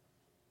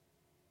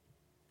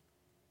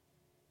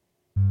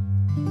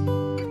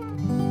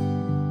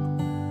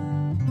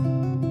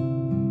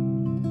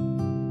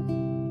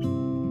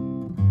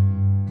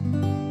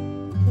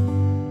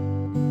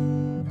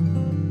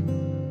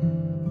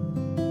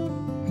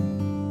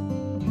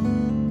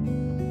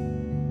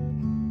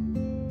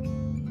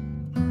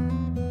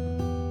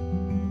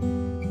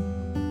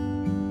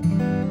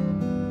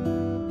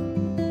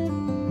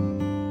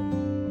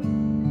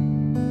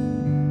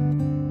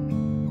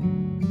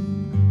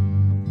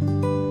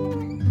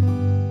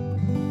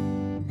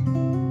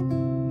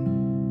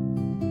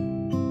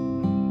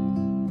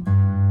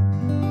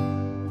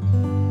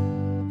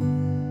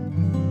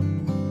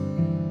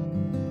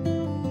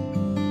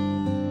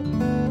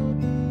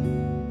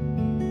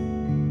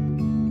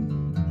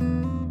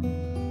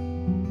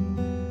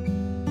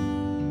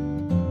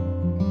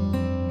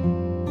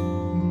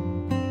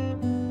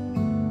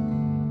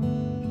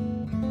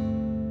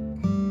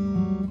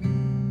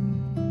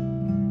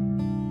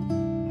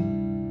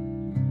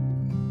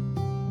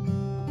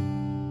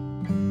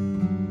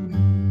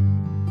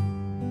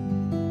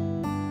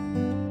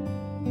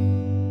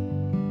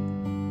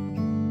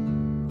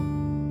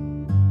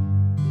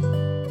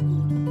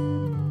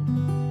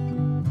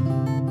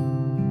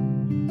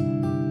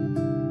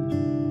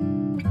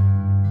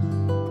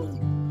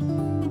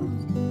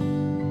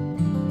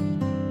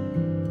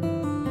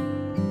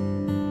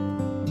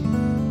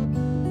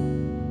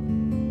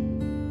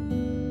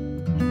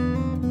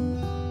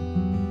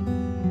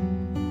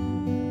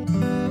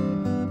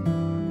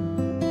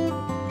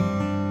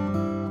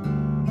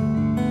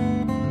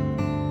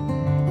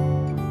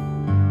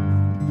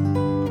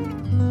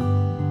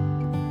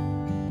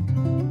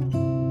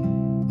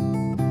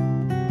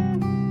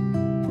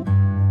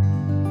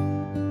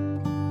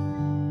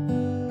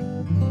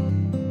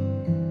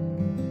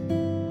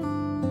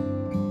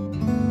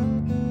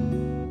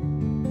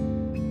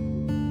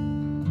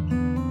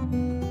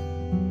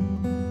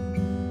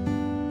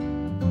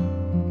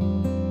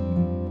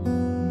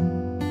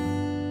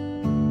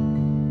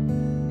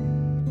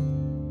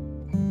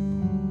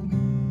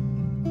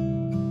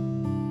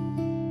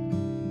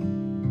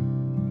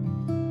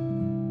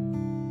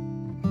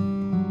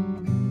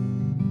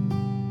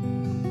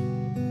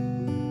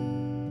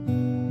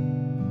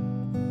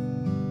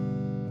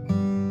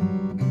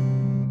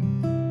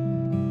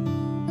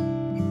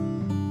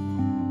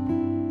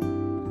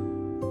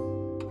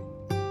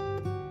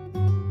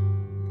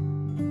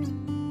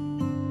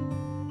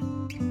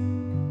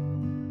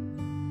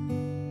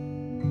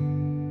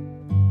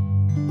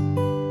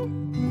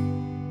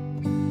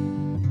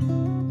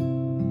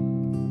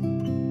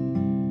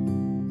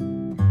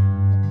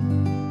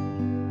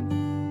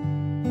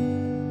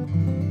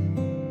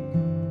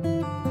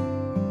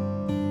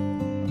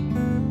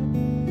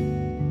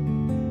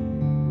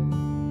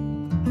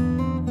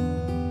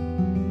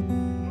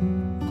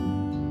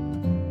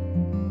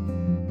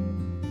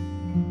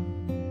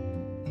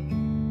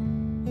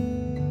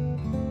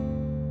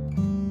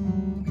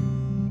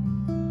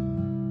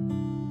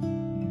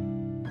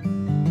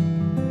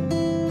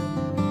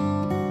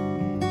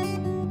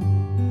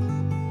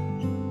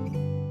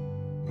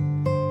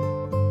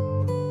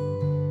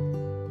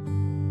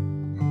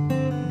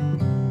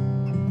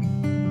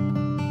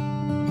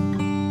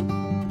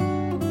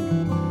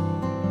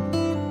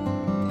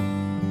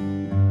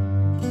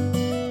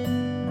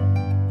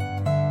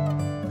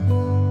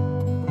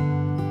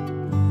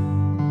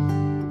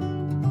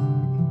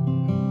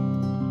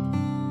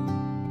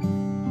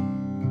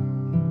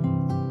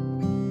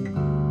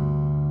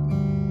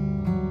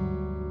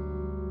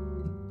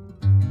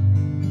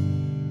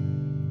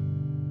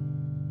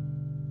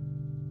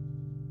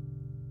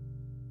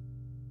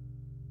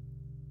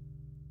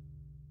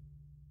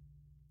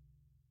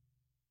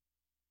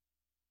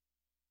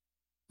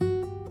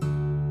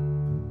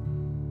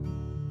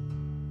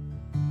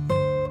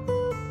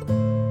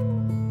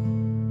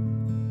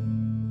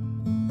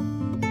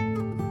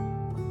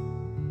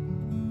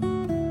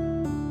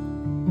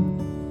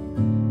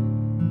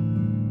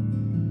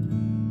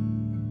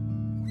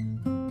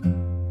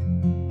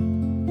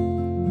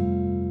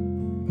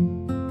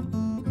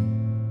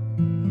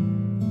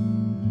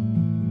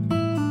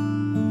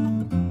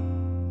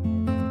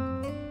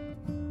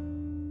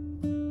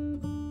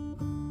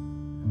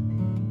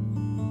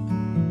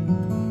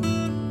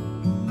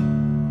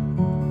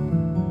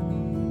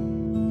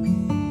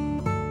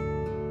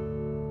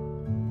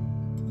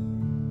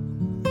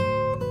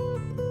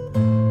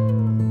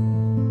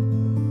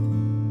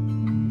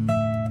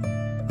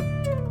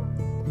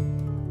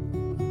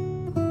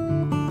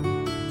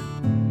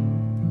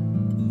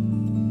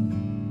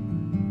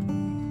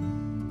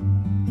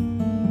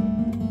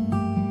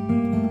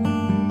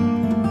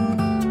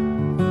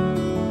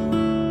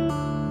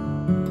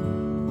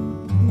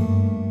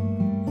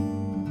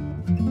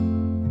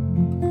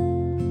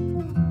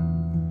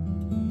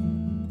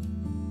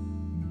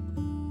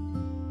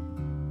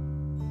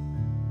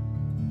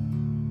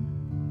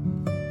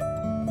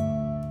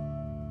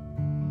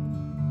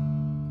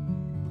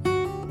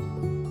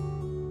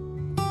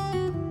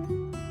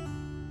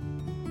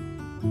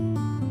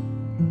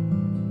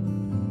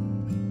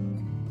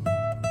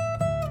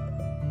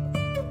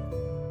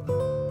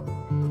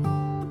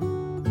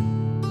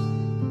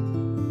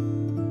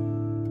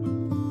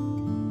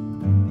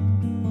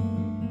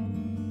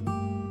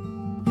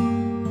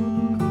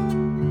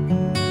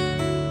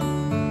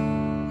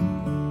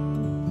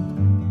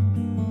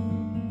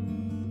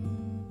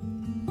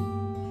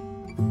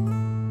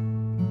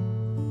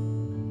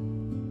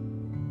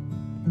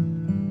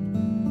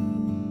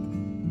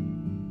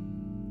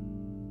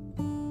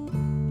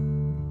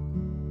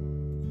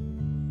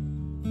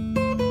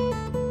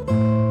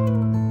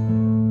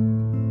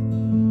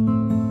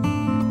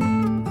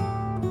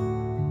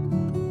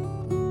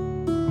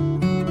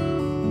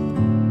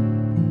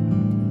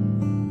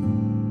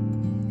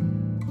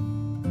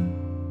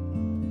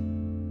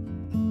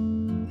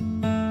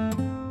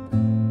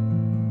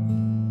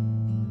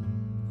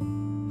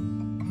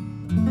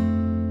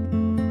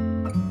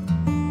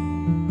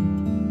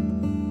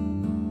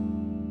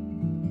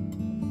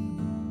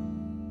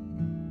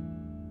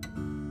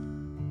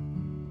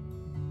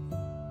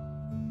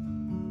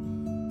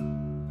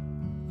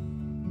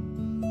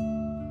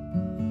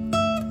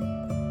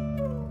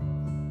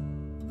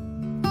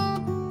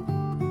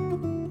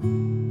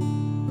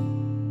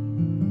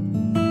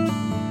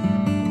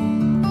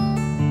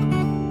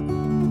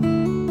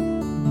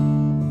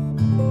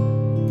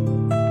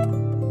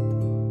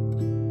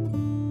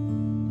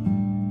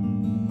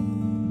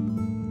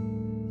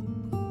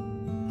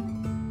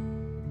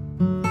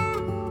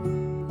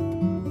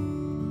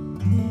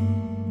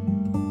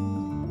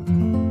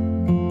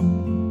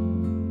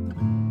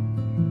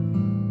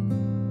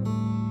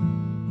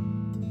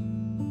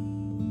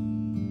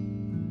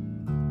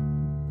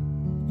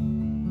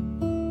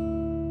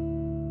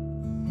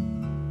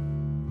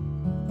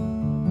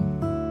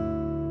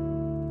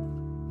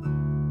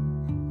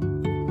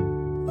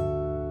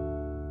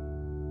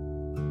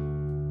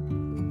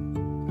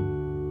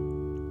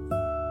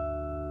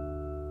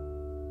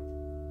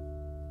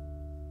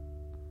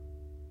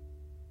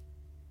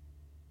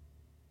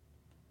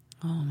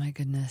 my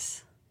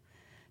goodness.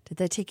 Did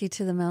that take you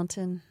to the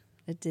mountain?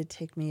 It did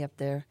take me up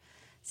there.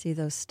 See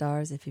those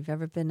stars. If you've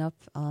ever been up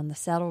on the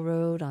Saddle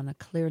Road on a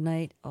clear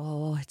night,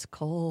 oh, it's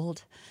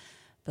cold.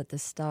 But the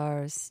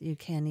stars, you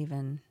can't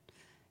even,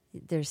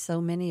 there's so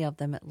many of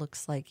them, it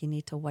looks like you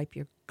need to wipe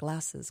your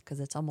glasses because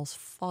it's almost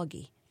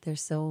foggy.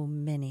 There's so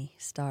many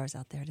stars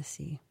out there to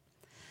see.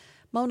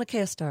 Mauna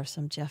Kea Stars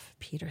from Jeff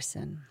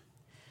Peterson.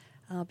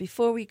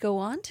 Before we go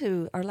on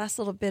to our last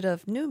little bit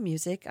of new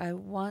music, I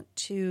want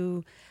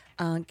to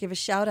give a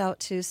shout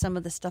out to some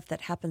of the stuff that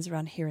happens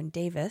around here in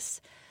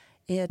Davis.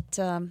 We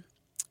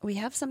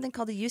have something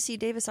called the UC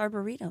Davis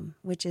Arboretum,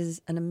 which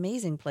is an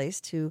amazing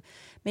place to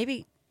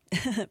maybe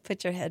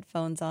put your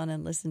headphones on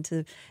and listen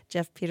to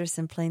Jeff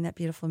Peterson playing that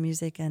beautiful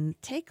music and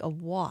take a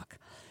walk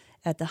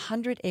at the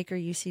 100-acre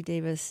UC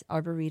Davis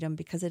Arboretum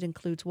because it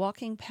includes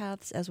walking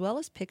paths as well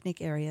as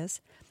picnic areas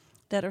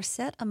that are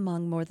set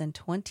among more than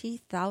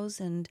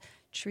 20,000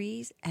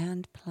 trees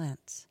and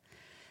plants.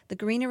 The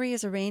greenery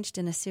is arranged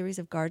in a series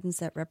of gardens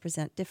that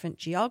represent different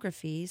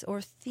geographies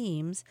or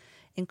themes,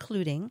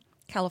 including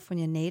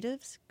California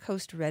natives,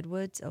 coast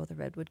redwoods, oh, the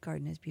redwood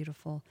garden is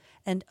beautiful,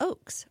 and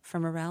oaks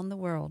from around the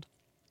world.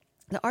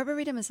 The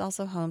Arboretum is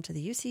also home to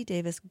the UC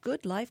Davis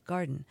Good Life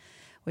Garden,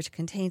 which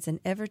contains an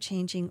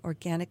ever-changing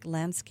organic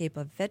landscape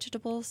of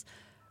vegetables,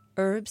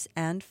 herbs,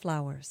 and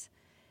flowers.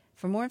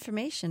 For more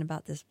information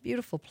about this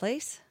beautiful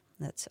place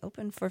that's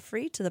open for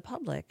free to the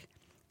public,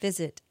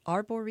 visit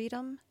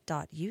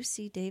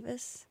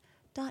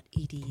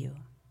arboretum.ucdavis.edu.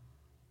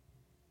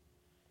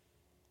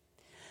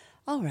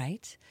 All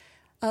right.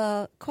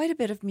 Quite a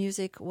bit of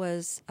music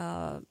was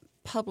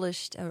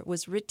published, or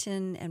was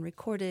written and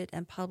recorded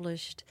and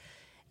published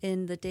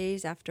in the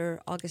days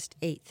after August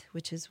 8th,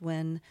 which is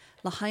when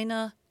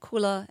Lahaina,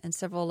 Kula, and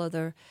several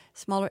other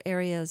smaller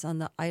areas on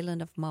the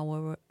island of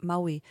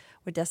Maui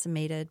were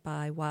decimated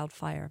by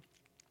wildfire.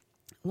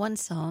 One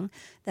song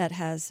that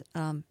has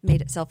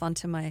made itself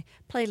onto my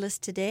playlist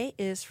today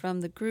is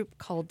from the group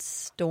called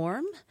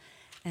Storm,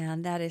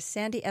 and that is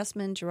Sandy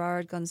Esmond,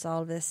 Gerard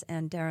Gonzalez,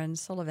 and Darren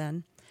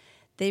Sullivan.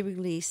 They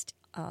released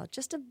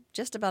just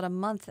about a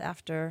month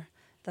after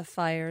the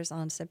fires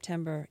on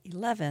September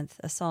 11th,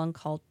 a song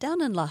called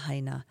Down in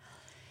Lahaina.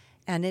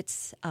 And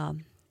it's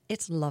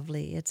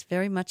lovely. It's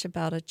very much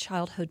about a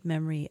childhood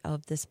memory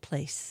of this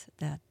place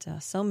that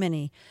so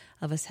many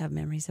of us have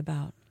memories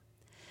about.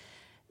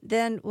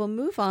 Then we'll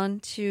move on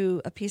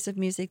to a piece of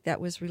music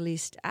that was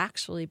released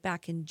actually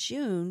back in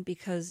June,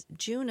 because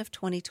June of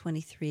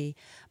 2023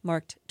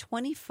 marked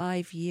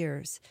 25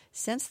 years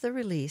since the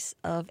release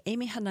of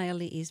Amy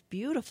Hanaiali'i's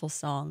beautiful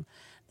song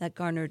that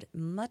garnered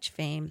much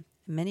fame,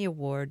 many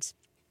awards,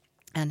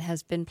 and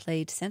has been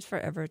played since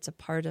forever. It's a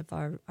part of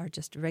our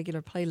just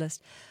regular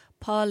playlist,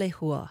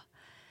 Pālehua.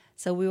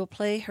 So we will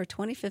play her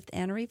 25th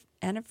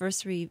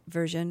anniversary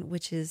version,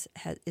 which is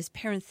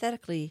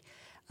parenthetically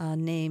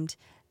named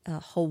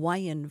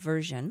Hawaiian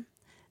version.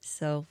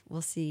 So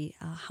we'll see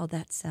how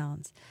that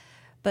sounds.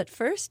 But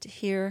first,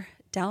 here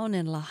down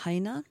in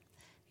Lahaina,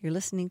 you're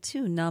listening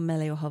to Na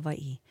Meleo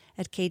Hawaii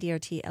at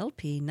KDRT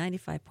LP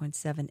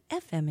 95.7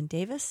 FM in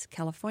Davis,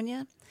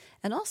 California,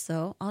 and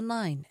also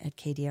online at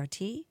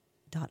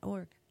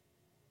kdrt.org.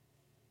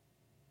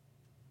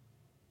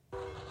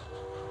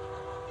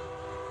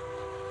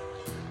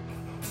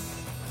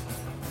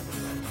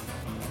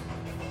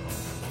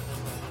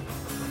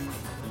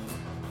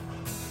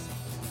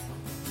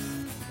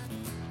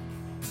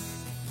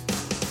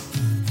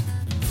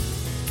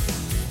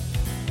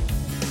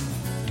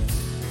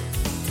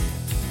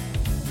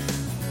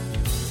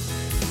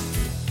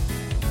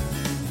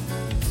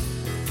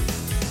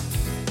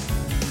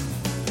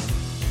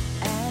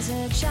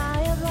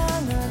 Child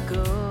long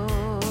ago,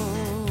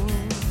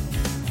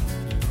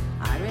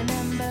 I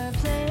remember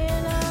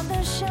playing on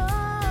the shore,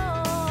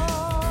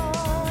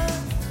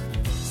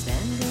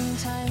 spending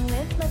time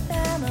with my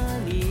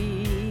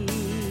family.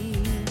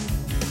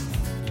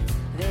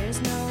 There's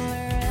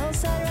nowhere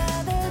else I'd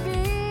rather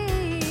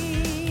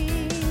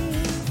be.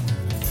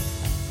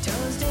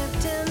 Toes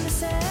dipped in the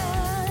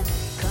sand,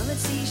 colored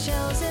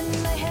seashells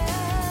in my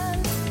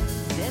hand.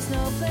 There's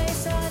no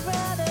place I'd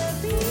rather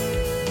be.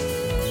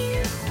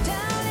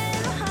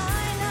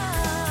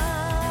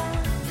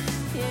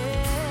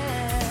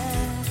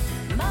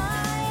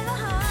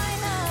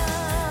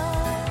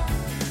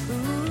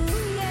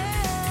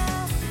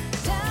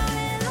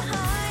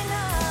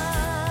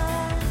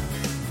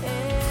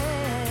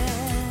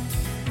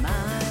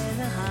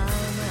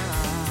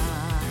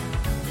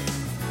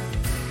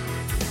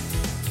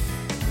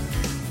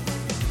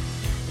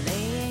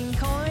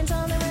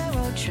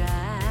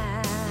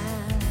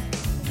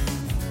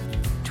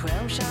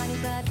 Shiny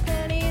flat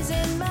pennies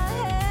in my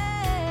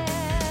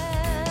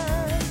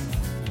hand,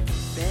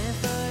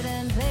 barefoot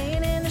and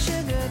playing in the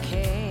sugar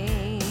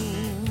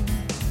cane.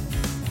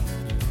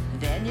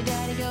 Then your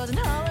daddy goes and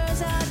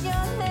hollers out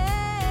your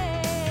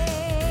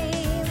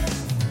name.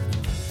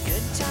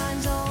 Good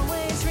times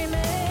always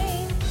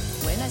remain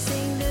when I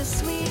sing this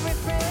sweet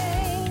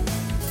refrain.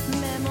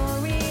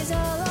 Memories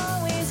I'll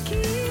always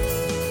keep.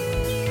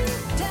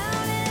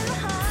 Down in the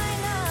high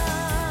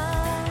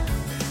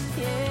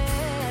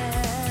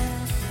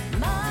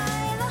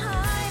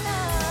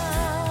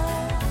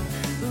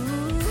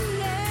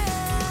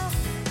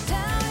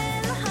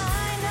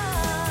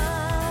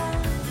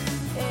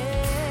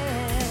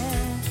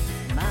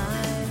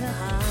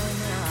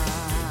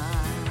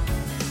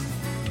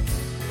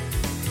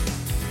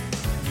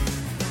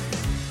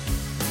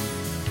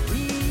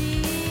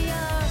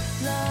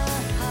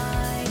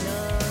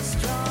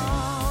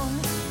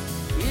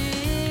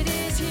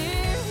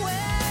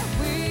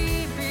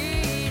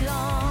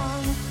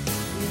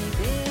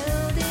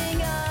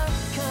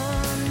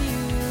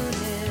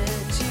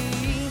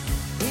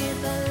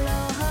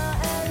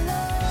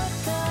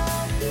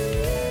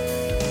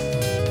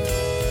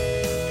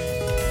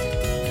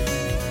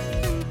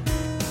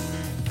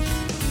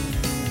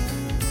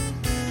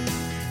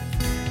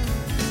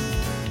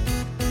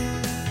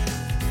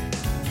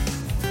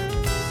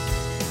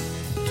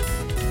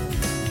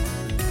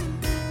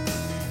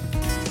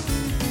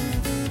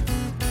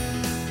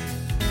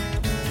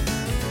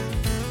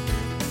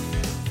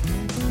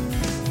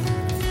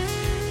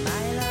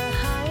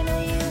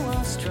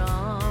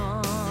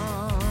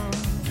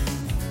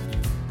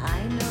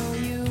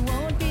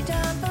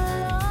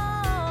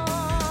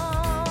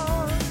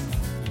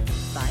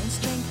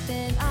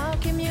within our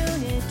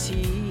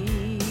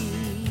community.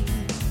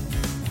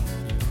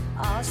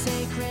 Our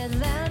sacred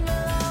land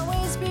will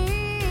always be.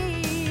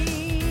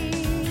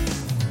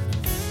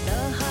 The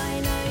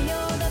Haina,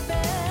 you're the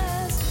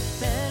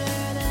best,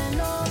 better than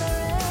all the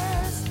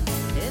rest.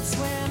 It's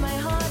where my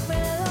heart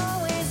will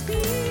always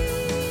be.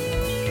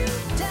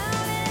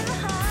 Down in the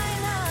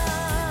Haina,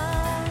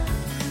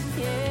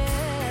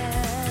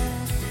 yeah.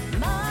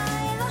 My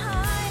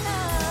Lahaina,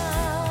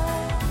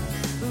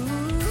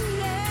 ooh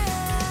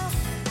yeah.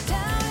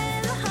 Down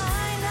in the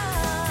Haina,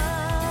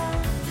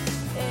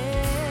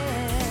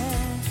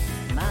 yeah.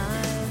 My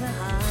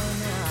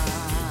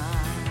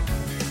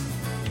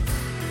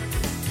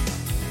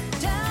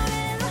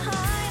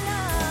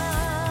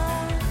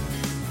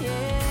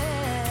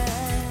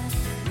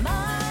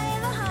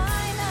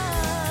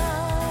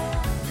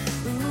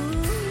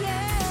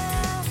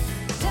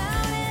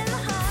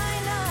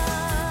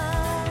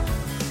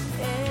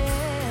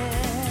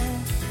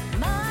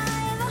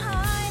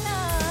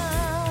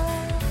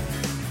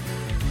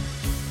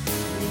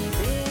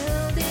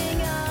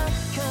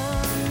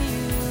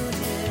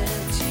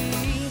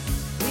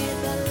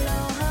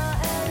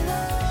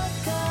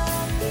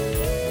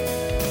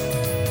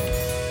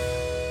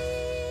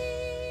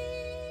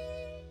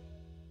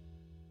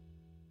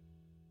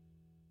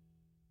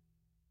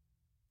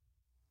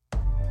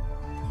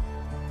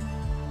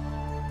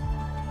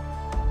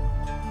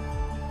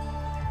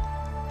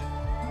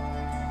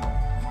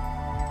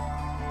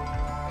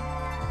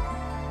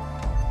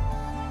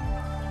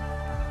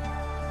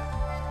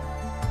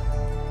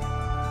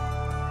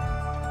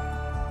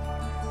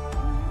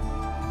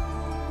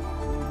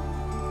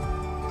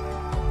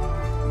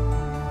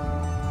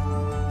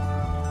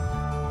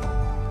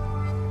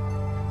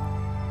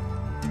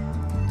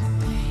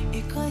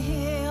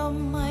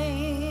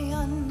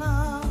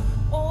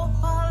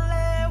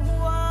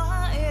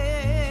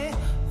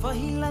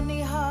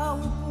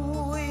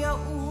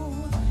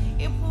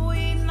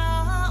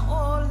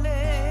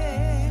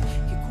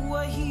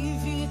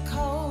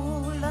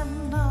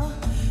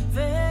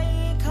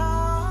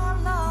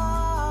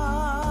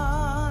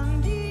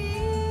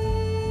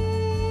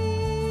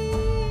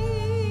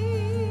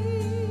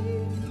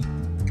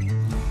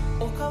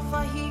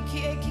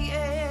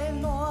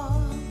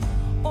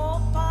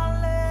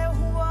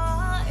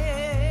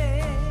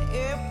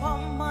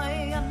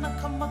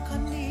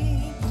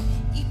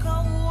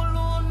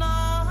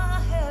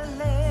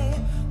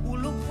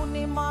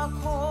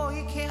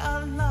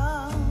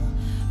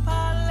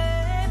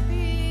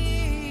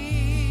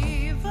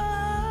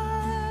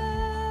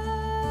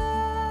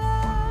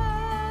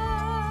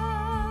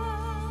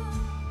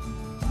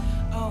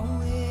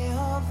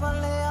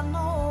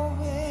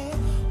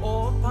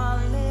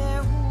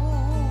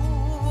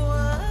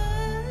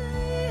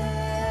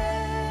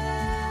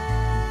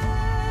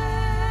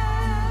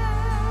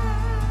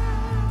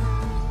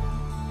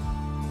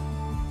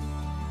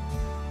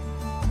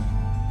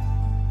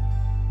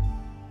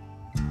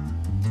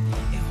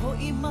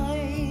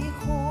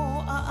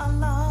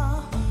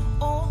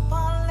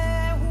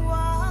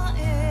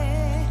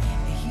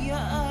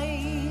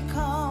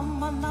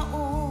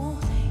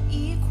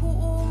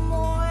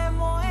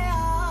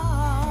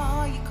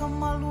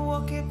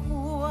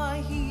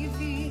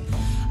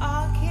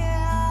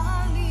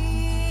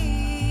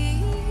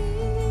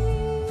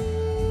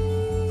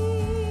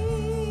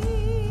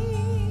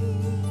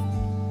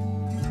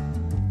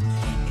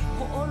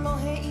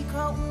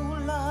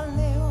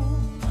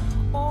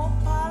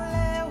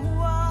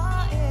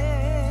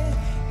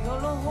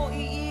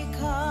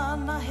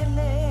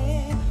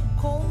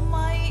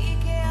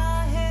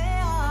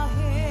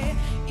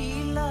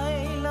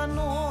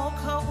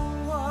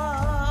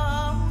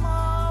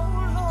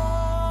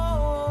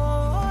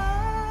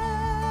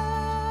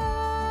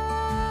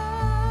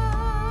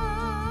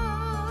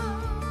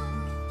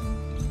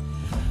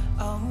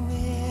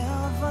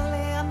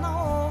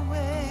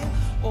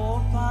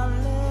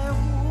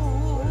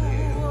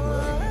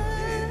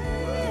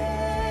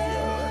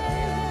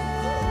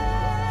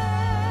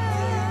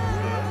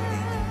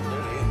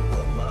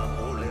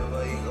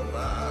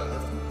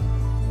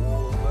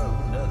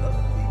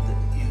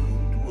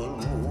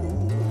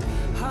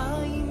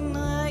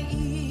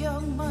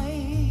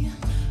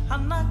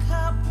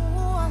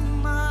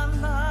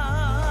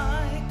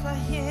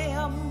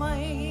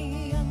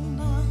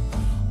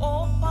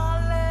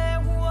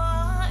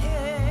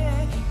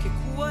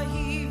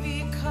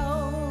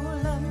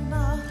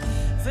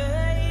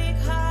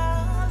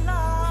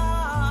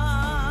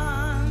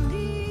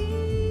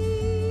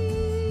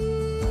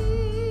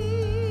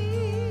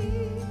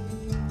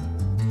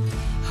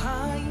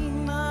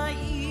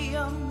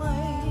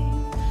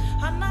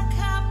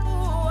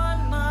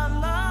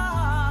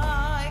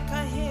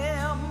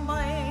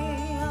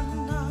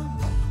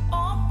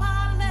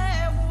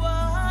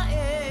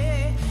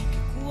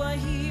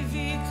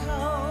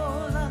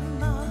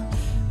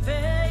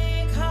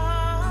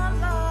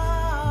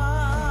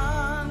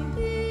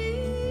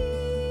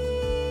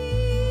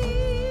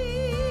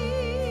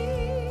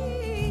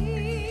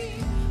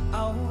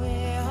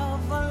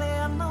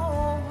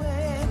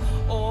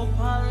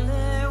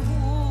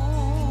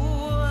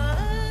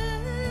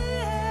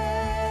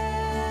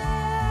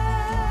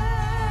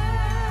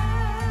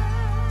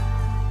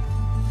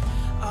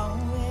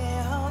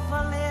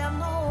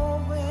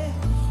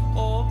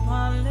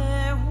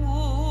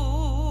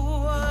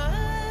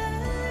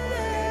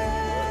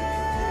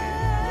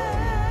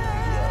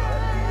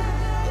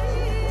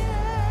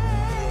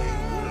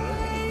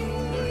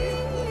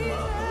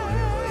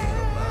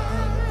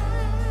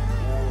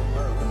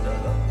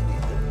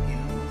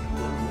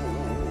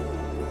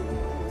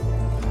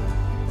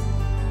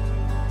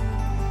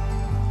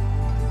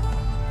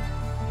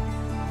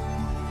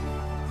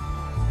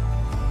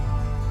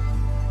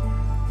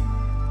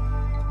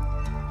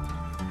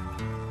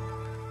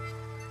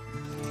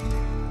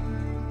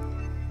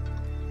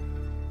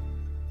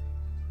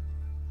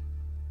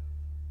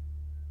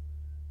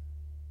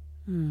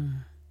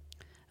A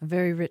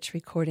very rich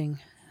recording,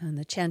 and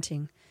the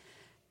chanting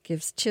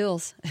gives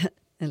chills,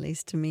 at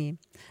least to me.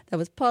 That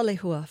was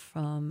Palehua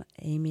from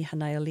Amy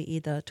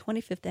Hanaiali'i, the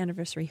 25th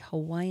anniversary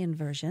Hawaiian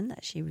version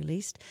that she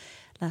released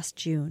last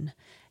June.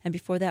 And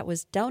before that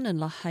was Down in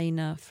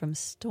Lahaina from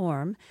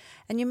Storm.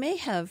 And you may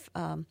have,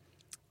 of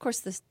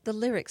course, the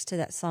lyrics to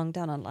that song,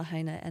 Down on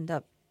Lahaina, end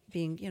up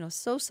being,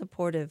 so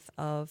supportive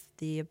of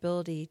the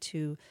ability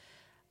to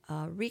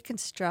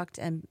reconstruct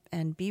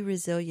and be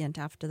resilient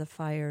after the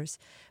fires.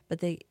 But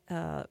they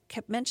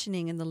kept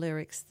mentioning in the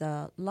lyrics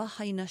the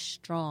Lahaina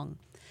Strong.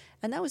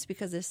 And that was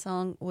because this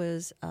song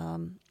was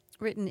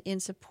written in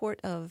support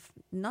of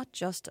not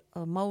just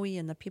Maui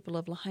and the people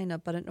of Lahaina,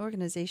 but an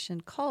organization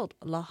called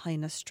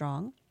Lahaina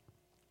Strong.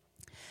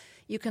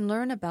 You can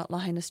learn about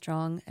Lahaina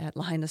Strong at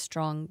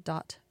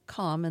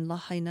lahainastrong.com, and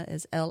Lahaina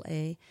is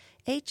Lahaina.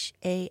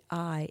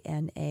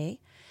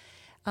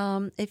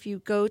 If you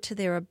go to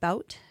their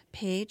About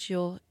page,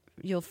 you'll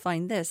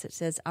find this. It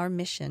says, our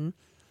mission.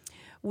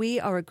 We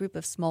are a group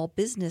of small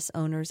business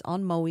owners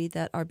on Maui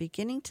that are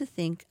beginning to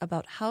think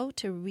about how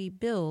to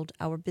rebuild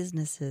our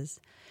businesses.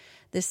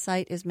 This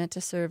site is meant to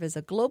serve as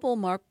a global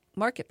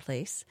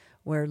marketplace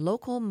where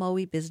local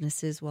Maui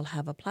businesses will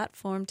have a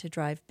platform to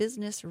drive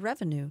business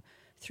revenue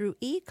through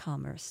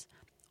e-commerce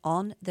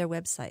on their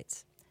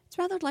websites. It's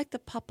rather like the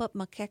pop-up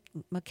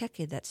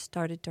makeke that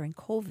started during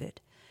COVID.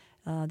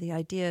 The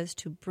idea is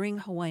to bring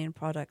Hawaiian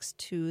products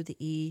to the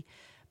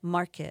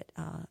e-market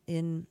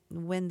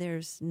when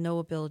there's no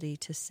ability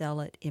to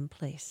sell it in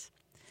place.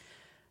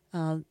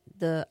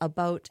 The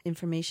about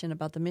information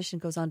about the mission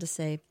goes on to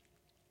say,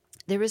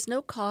 there is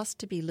no cost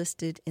to be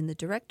listed in the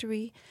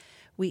directory.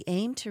 We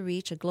aim to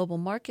reach a global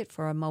market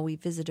for our Maui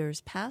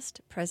visitors,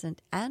 past,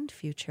 present, and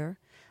future,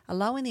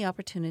 allowing the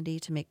opportunity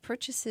to make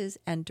purchases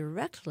and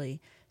directly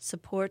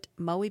support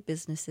Maui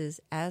businesses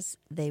as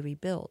they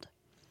rebuild.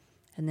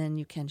 And then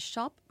you can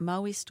shop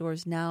Maui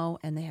stores now,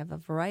 and they have a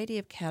variety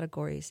of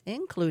categories,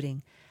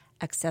 including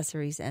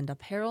accessories and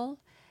apparel,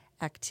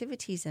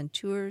 activities and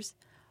tours,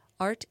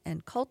 art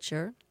and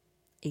culture,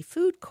 a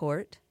food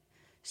court,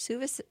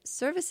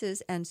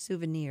 services and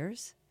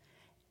souvenirs,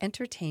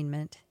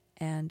 entertainment,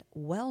 and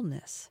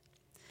wellness.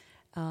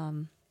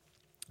 One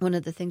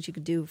of the things you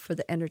could do for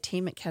the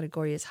entertainment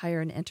category is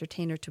hire an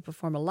entertainer to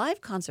perform a live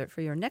concert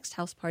for your next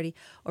house party,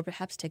 or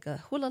perhaps take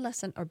a hula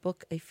lesson or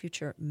book a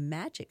future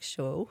magic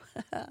show.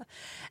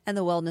 And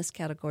the wellness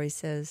category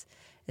says,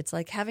 it's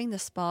like having the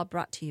spa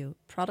brought to you.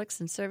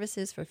 Products and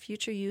services for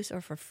future use or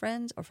for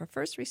friends or for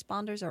first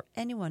responders or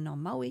anyone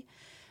on Maui.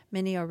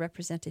 Many are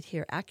represented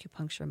here: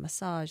 acupuncture,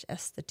 massage,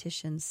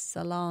 estheticians,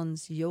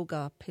 salons,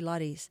 yoga,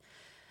 Pilates,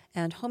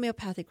 and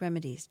homeopathic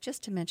remedies,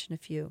 just to mention a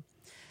few.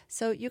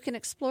 So you can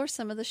explore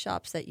some of the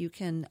shops that you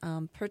can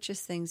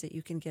purchase things that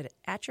you can get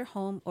at your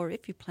home, or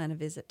if you plan a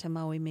visit to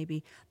Maui,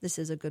 maybe this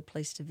is a good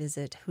place to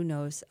visit. Who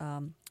knows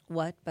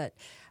what, but I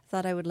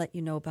thought I would let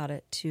you know about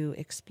it to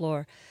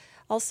explore.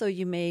 Also,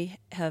 you may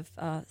have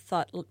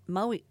thought,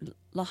 Maui,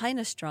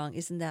 Lahaina Strong,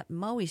 isn't that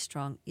Maui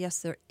Strong? Yes,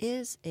 there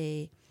is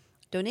a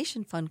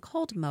donation fund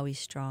called Maui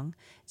Strong.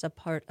 It's a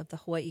part of the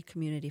Hawaii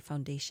Community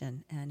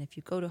Foundation. And if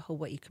you go to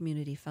Hawaii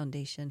Community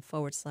Foundation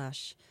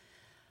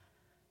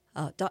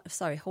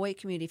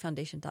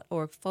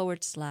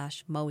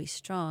hawaiicommunityfoundation.org/Maui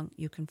Strong,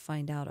 you can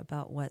find out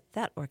about what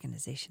that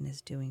organization is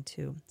doing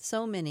too.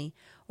 So many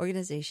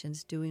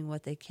organizations doing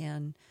what they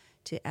can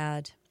to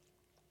add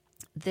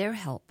their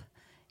help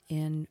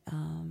in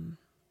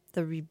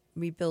the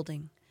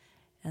rebuilding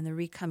and the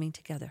recoming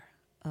together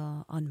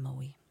on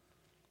Maui.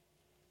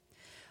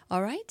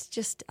 All right,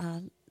 just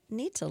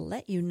need to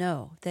let you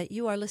know that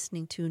you are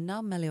listening to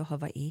Na Meleo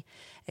Hawaii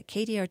at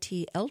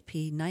KDRT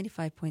LP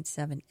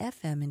 95.7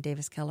 FM in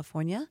Davis,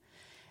 California.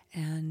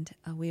 And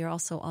we are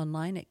also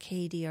online at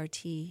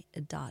kdrt.org.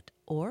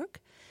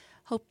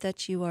 Hope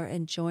that you are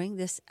enjoying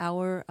this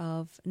hour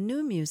of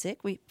new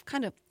music. We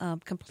kind of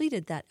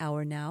completed that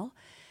hour now.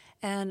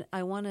 And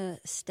I want to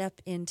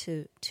step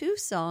into two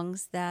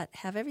songs that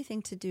have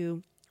everything to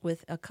do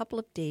with a couple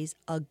of days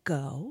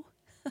ago.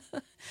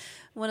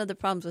 One of the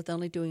problems with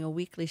only doing a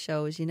weekly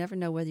show is you never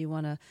know whether you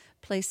want to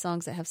play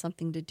songs that have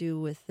something to do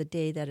with the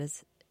day that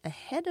is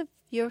ahead of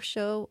your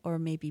show or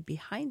maybe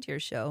behind your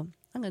show.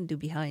 I'm going to do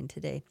behind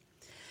today.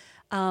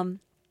 I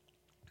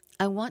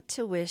want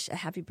to wish a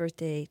happy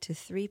birthday to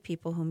three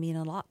people who mean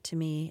a lot to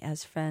me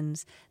as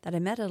friends that I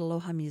met at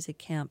Aloha Music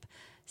Camp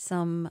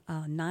some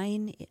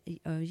 10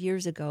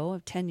 years ago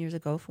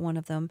for one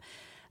of them.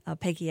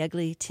 Peggy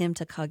Egley, Tim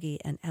Takagi,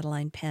 and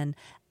Adeline Penn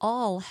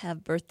all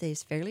have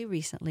birthdays fairly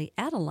recently.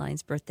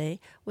 Adeline's birthday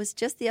was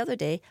just the other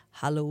day,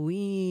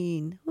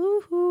 Halloween.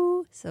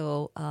 Woohoo!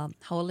 So,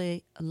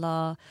 haole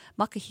la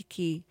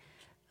makahiki,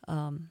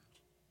 piha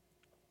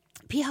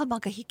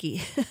makahiki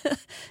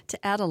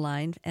to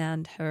Adeline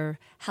and her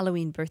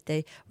Halloween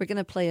birthday. We're going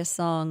to play a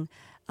song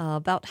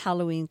about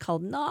Halloween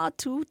called Na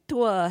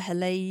Tutua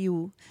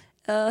Heleiu.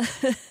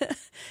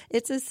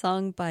 It's a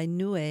song by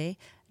Nue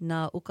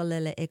Na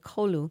Ukulele e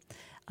Kolu.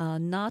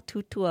 Na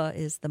Tutua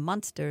is the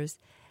monsters.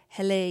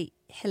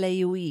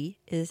 Heleiui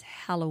is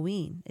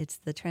Halloween. It's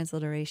the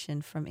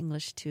transliteration from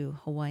English to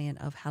Hawaiian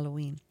of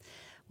Halloween.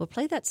 We'll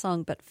play that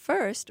song, but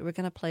first we're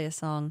going to play a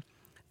song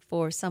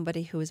for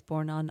somebody who was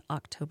born on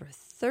October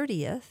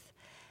 30th,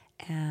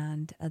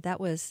 and that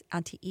was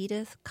Auntie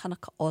Edith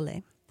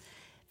Kanakaole.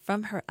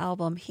 From her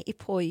album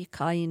Hi'ipoi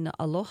Kaina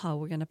Aloha,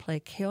 we're going to play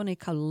Keone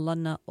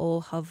Kalana o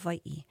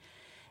Hawaii.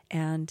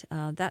 And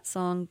that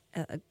song,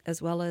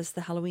 as well as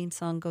the Halloween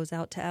song, goes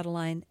out to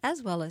Adeline,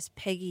 as well as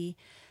Peggy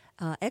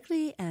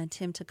Egley and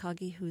Tim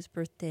Takagi, whose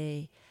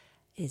birthday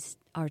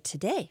are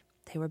today.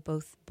 They were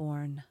both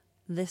born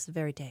this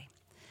very day.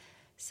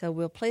 So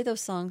we'll play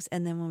those songs,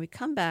 and then when we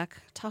come back,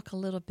 talk a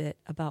little bit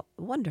about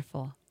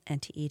wonderful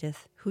Auntie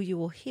Edith, who you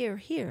will hear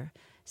here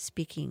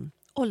speaking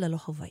Olelo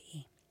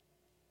Hawaii.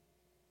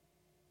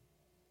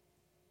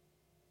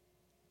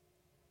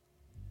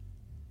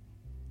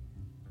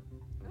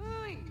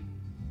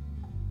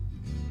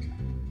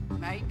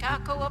 Mai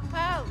kākou a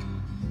pau.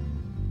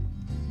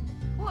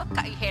 Hua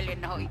kai hele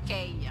na hoi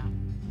keia.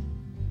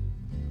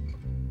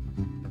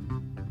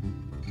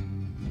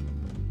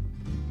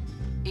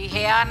 I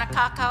he ana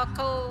kākau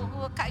ko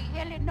hua kai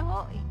hele na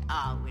hoi.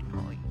 Awen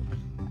hoi.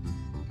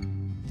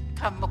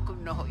 Ka moku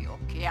na hoi o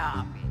ke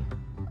ame.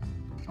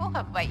 O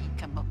Hawaii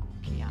ka moku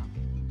ke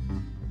ame.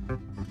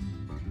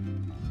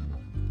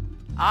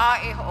 A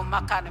e ho o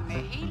makana me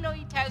hilo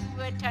I tau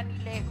ua tani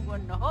le hua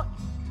na hoi.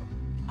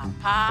 A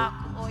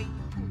pāku oi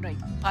punai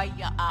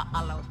paia a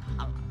alau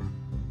hala.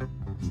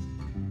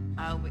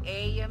 Au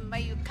e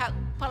mai u ka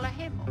upala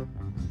hemo.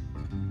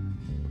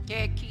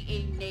 Ke ki e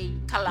nei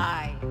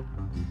kalai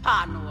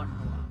pānoa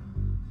noa.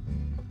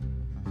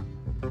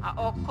 A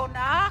o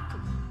kona aku.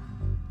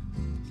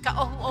 Ka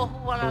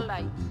ohu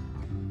alalai.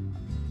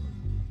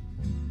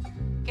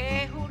 Ke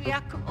huri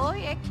aku oi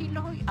e ki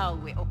nohoi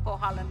au e o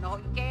kohala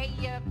nohoi ke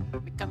ia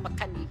me ka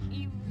makani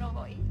hiu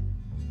nohoi.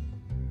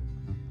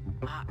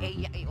 A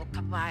eia e o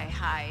ka vai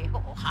hai ho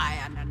o hai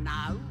ana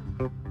nau.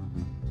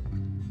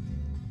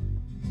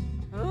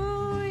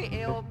 Ui,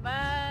 e o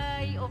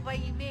mai o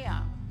vai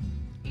mea.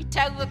 I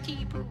taua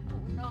ki pupu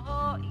no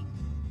hoi.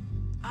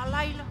 A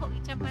laila hoi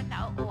te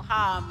mana o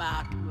hā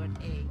mātua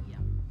eia.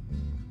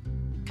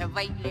 Ka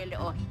vai lele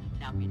o hi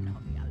lawe no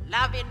hoi. A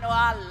lawe no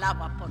a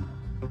lawa pono.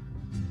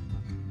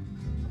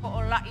 Ho o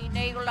lai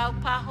nei o lau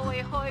paho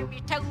e hoi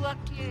mi taua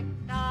ki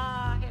nā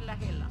hela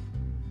hela.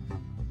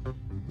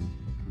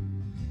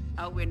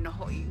 Au e no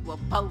hoi ua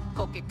pau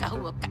ko ke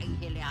kahua kai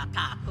hele a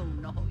kākou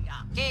no hoi a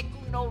ke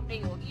kuno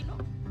nei o ilo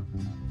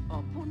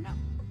o puna.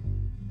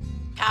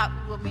 Ka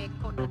ua me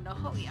kona no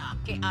hoi a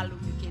ke alu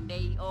ke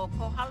nei o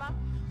kohala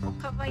o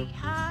ka vai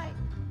hai,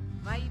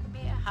 vai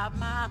mea ha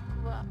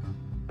mākua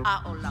a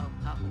o lau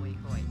pa hoi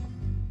hoi.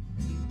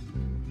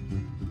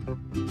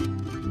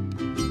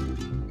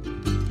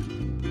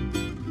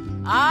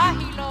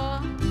 Ahilo,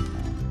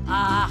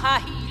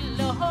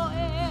 ahilo e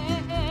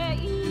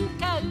I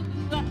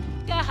kaua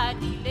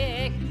kahani le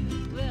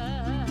hua.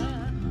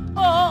 O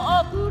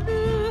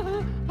puru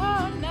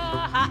ana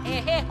ha e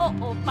he ho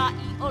o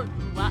pai o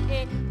lua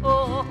e o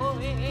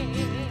e.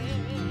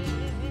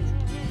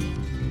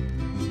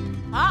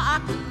 A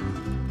aku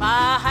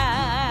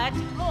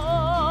pahati o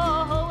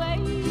e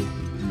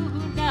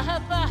una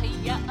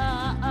pahia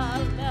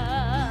ala.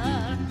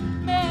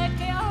 Me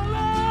ke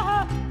ala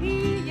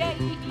ia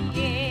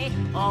ie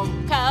o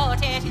kau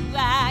te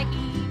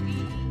tuahi.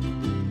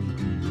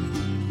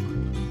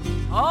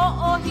 O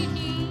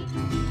hihi,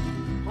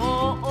 o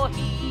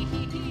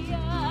hihi a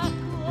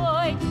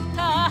koi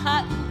kaha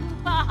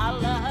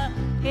upahala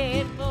he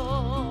mo.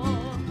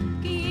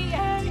 Ki e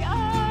a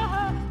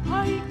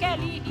hoi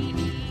kelihi,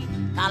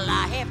 kala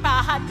he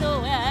pahato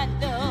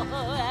ando.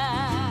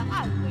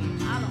 Awe,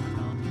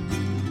 alono.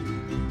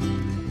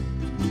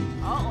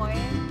 O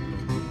oe.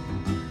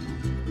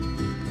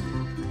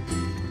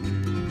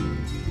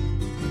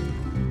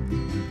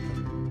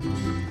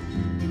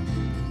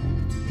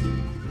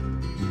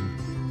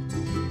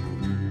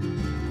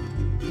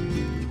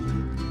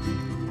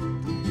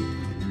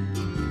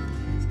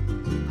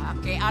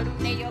 Ke alu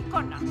nei o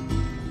kona.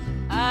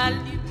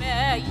 Ali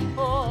mei o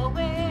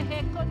e he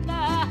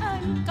kona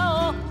ka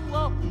o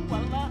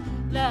wala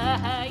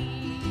lai.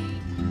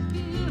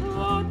 O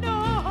no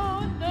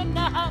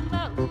na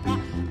maura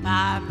ma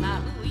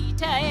maui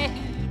tai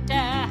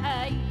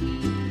tai.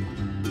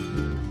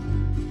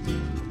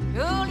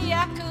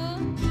 Uliaku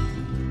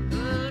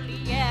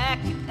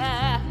a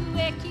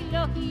hue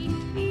kilohi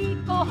I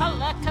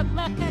kohala ka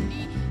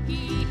makani I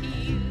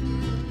hiu.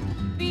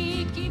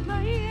 Biki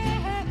mai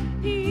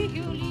I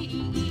huli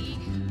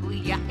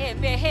Uia e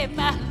mehe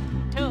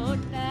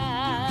mahutona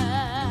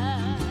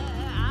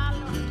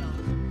Aloto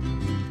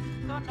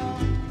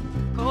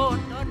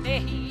Kono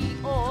nehi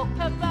o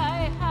ka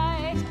vai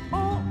hai O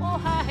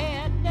hahe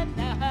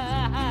anana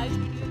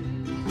hauru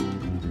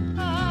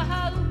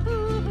Ahau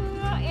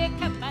e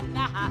ka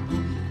manaha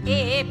E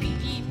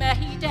piki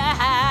mahita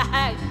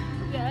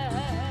haura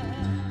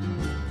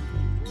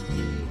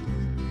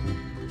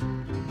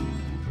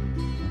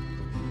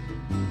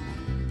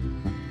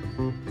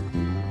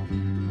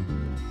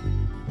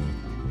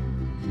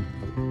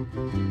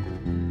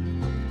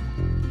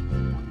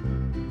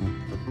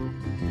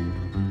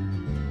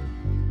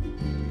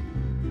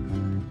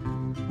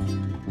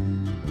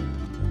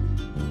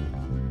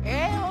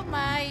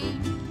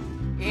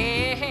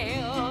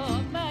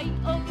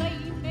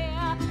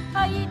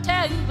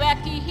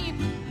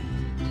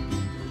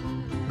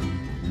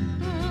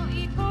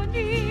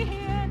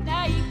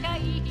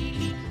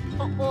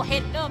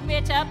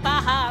ta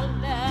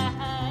pahala.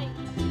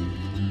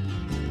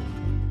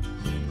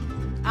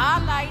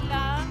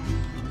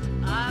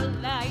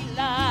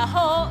 Alaila,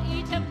 ho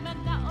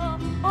itamana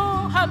o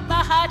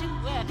hamahadu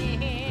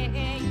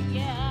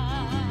ya.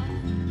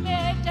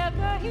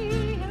 Metabahi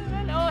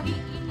Elohi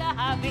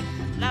ilahame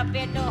la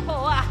beno ho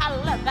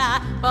halaba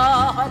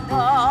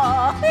bono.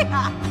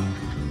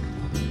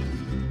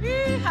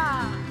 Iha.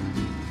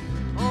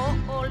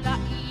 O la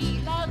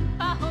ilang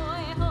pa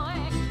hoy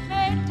hoy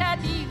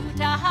metadi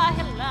uta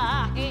hela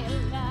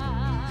hela.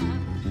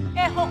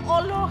 E ho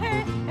olohe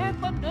e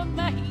pono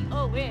mahi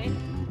owe.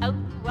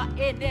 Wa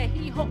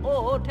enehi ho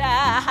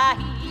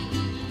otahi.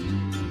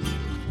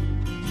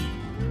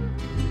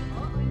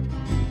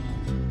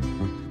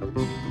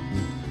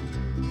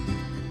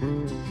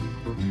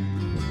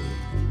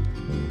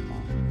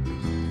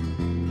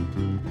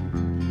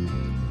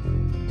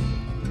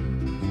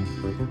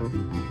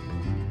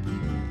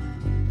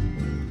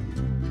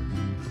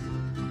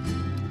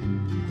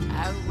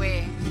 Awe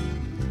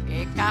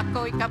e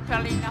kako I ka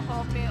palinga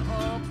hope o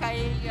kai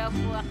ia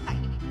hua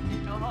kai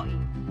no hoi.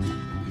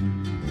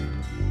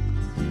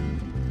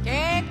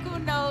 Ke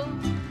kuno,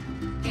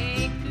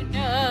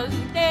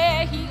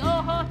 nehi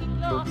oho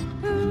hilo,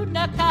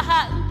 una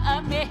kaha a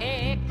mehe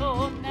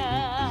kona.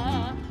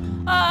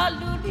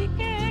 Aluli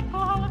ke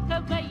koha ka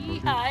mai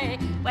hai,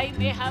 wai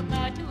me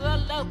hama tu a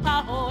lau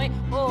pahoe,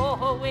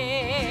 ohoe.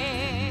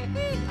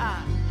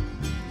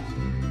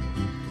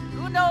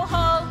 Kuno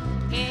ho,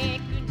 ke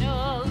kuno,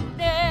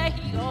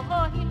 nehi oho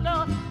hilo,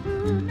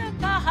 una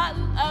kaha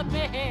a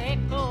mehe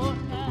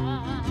kona.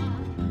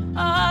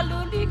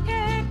 Aluli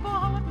ke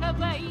koha ka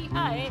mai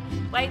hai,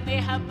 wai me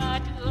hama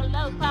tu a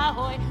lau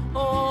pahoe,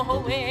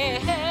 ohoe.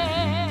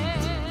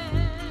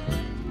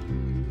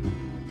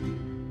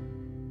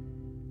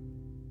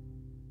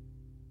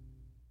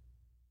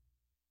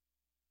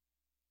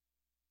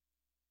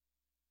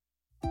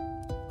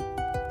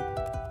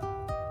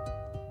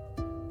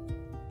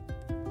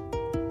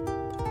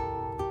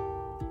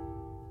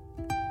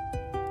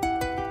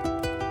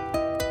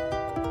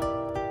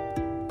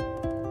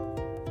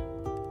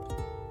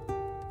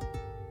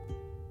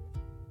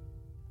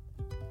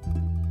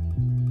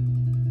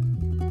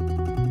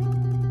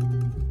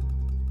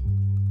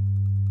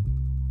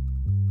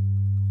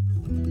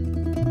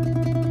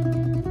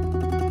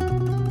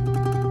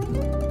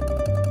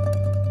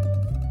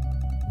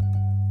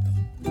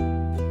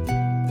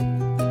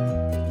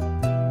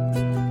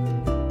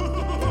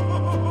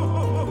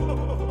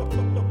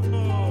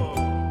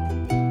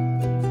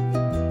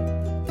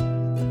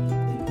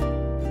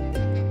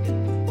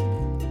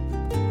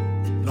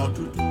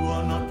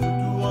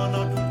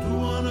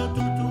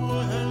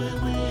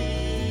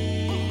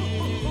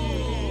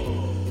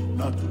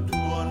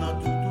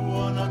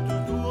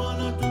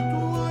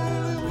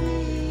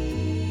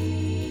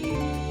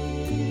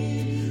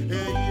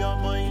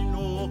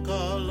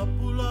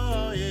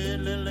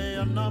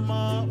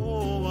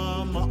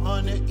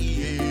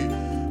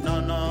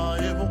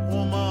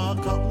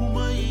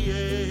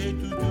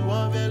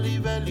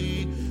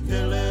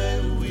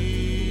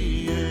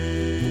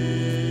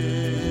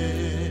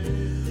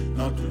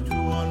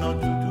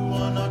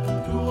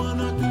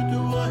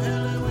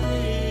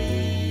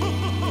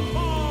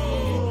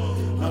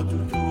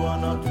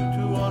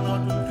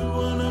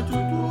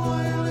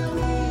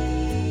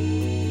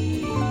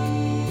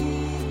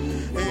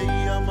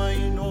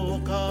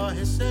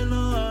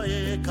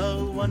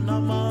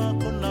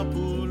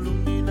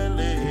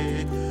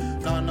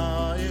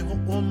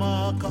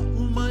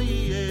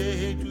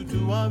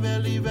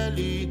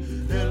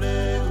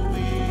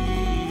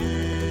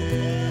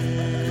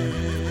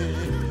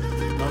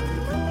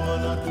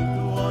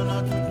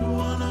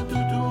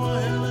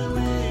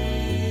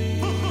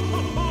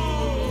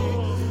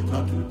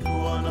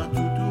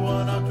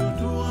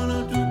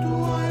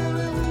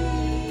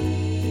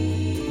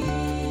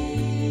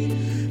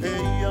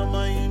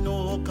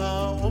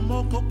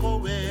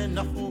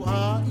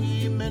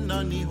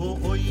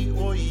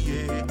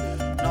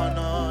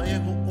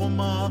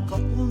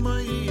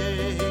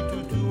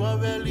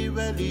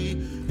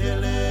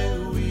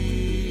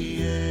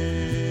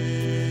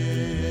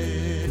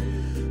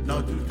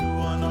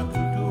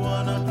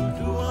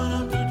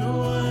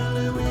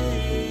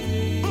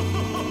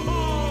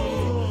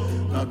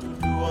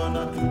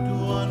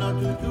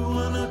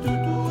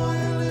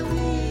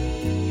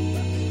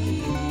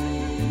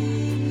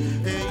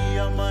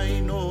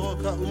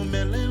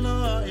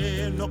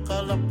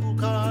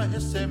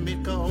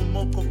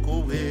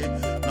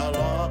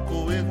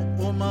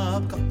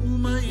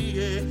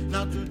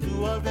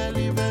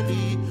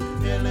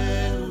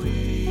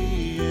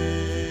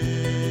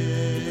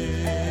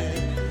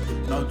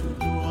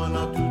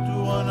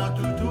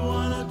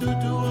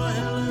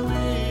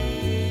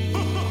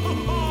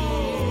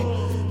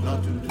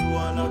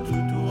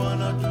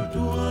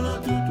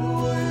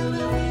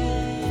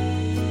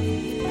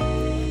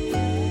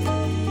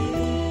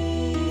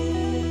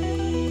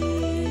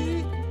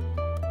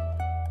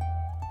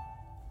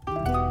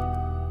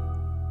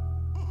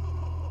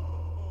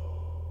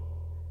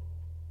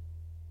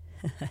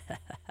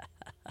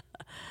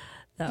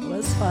 That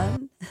was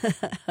fun.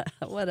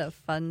 What a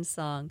fun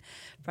song.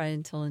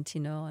 Brian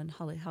Tolentino and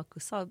Holly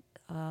Haku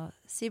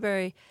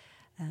Seabury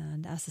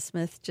and Asa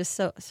Smith.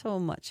 Just so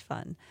much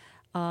fun.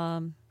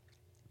 All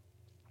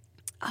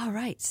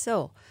right,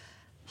 so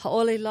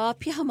ha'ole la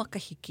piha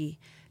makahiki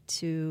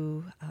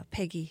to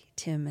Peggy,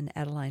 Tim, and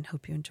Adeline.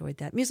 Hope you enjoyed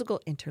that musical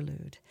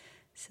interlude.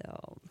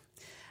 So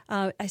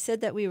I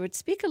said that we would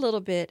speak a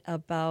little bit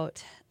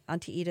about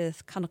Auntie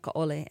Edith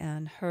Kanakaole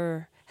and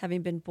her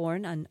having been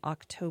born on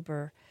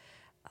October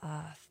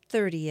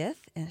 30th.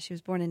 And she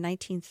was born in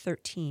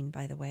 1913,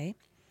 by the way.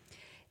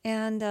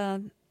 And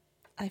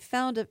I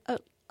found a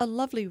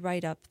lovely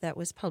write-up that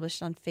was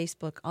published on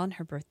Facebook on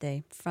her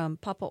birthday from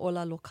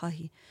Papaola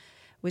Lokahi,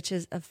 which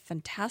is a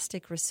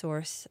fantastic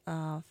resource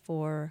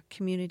for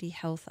community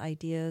health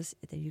ideas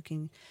that you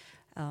can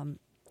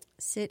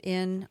sit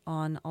in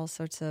on all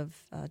sorts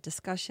of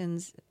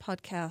discussions,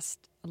 podcasts,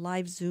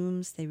 live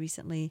Zooms. They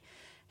recently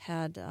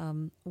had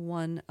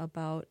one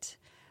about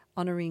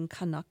honoring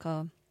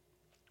Kanaka,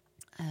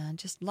 and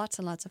just lots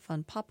and lots of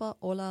fun.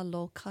 Papaola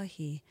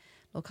Lokahi.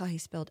 Lokahi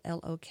spelled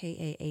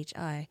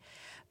Lokahi.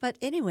 But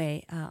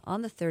anyway,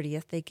 on the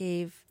 30th, they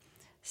gave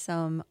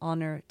some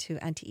honor to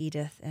Auntie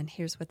Edith, and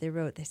here's what they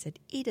wrote. They said,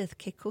 Edith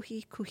ke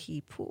kuhi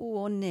kuhi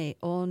pu'uone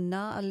o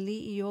na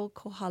ali o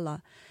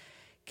kohala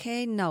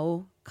ke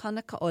nau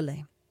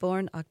Kanakaole,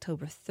 born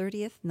October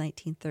 30th,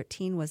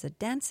 1913, was a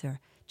dancer,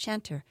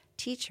 chanter,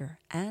 teacher,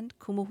 and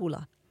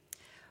kumuhula.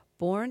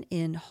 Born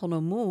in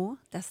Honomu,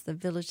 that's the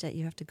village that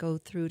you have to go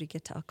through to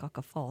get to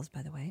Akaka Falls,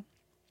 by the way.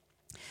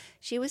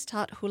 She was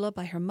taught hula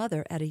by her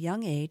mother at a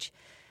young age,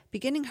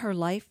 beginning her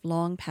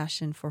lifelong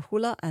passion for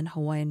hula and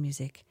Hawaiian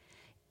music.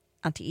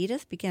 Auntie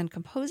Edith began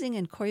composing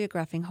and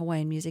choreographing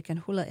Hawaiian music and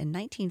hula in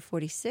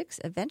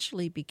 1946,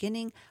 eventually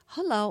beginning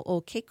Halau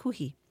o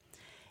Kekuhi.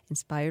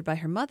 Inspired by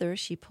her mother,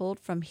 she pulled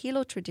from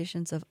hilo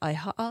traditions of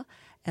Aiha'a,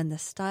 and the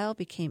style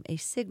became a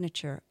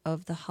signature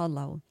of the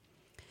halau.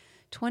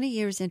 20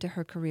 years into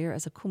her career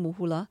as a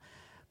kumuhula,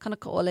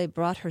 Kanakaole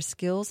brought her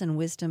skills and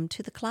wisdom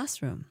to the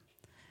classroom.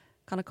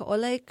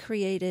 Kanakaole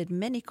created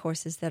many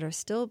courses that are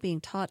still being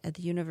taught at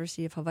the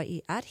University of Hawaii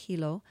at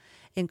Hilo,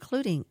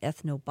 including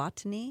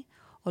ethnobotany,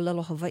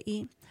 Olelo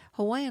Hawaii,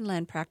 Hawaiian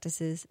land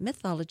practices,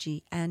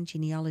 mythology, and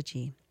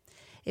genealogy.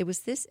 It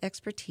was this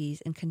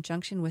expertise in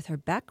conjunction with her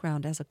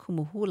background as a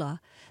kumuhula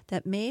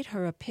that made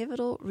her a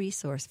pivotal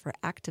resource for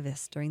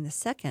activists during the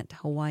Second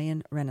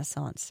Hawaiian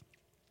Renaissance.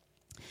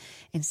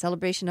 In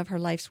celebration of her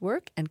life's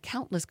work and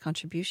countless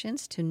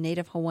contributions to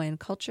Native Hawaiian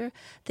culture,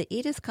 the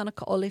Edith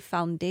Kanakaole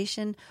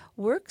Foundation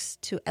works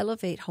to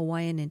elevate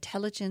Hawaiian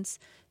intelligence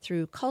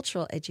through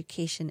cultural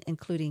education,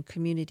 including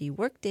community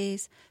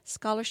workdays,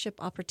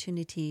 scholarship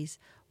opportunities,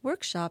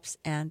 workshops,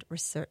 and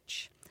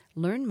research.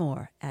 Learn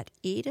more at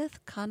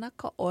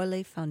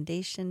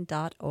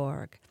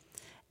edithkanakaolefoundation.org.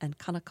 And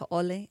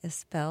Kanakaole is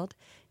spelled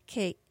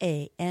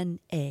Kanakaole.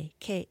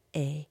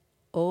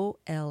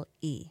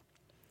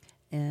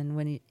 And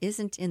when it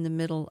isn't in the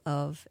middle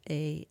of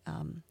a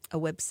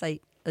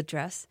website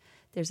address,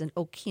 there's an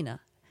okina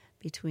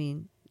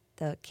between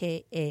the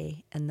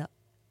K-A and the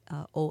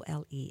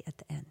O-L-E at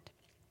the end.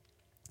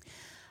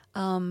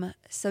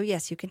 So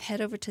yes, you can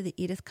head over to the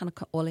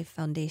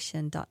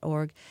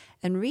edithkanakaolefoundation.org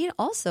and read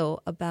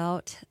also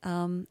about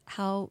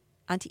how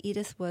Auntie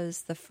Edith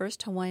was the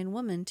first Hawaiian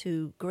woman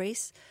to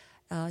grace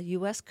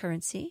U.S.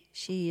 currency.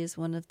 She is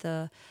one of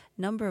the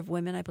number of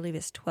women, I believe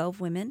it's 12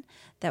 women,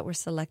 that were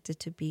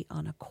selected to be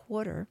on a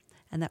quarter.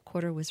 And that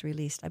quarter was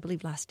released, I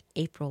believe, last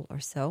April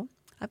or so.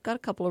 I've got a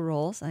couple of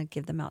rolls. I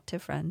give them out to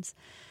friends.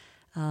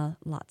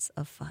 Lots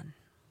of fun.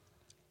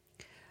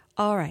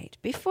 All right.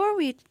 Before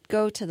we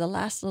go to the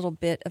last little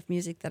bit of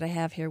music that I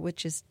have here,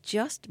 which is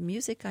just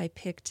music I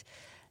picked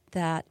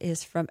that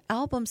is from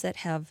albums that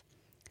have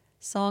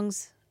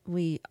songs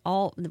we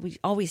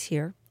always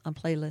hear on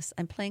playlists.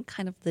 I'm playing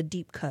kind of the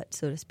deep cut,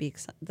 so to speak,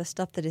 the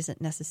stuff that isn't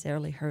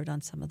necessarily heard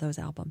on some of those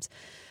albums.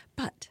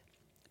 But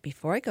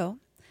before I go,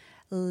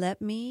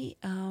 let me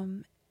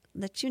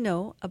let you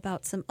know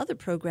about some other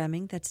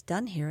programming that's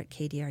done here at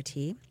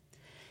KDRT.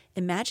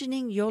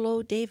 Imagining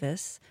Yolo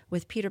Davis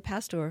with Peter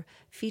Pastor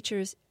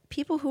features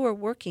people who are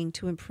working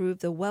to improve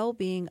the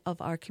well-being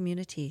of our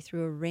community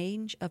through a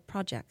range of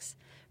projects,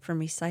 from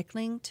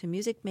recycling to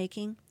music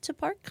making to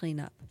park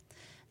cleanup.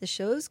 The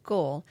show's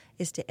goal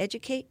is to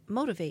educate,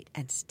 motivate,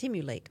 and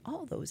stimulate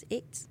all those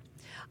eights.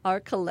 Our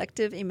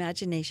collective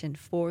imagination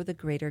for the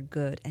greater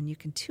good. And you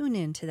can tune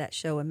in to that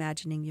show,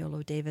 Imagining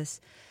Yolo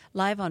Davis,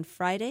 live on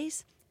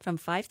Fridays from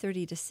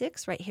 5:30 to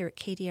 6 right here at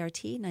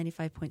KDRT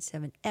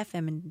 95.7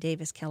 FM in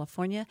Davis,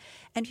 California.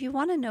 And if you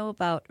want to know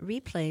about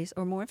replays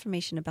or more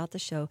information about the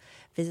show,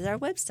 visit our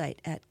website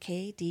at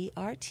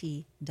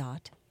kdrt.org.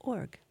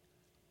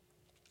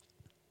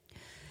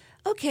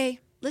 Okay,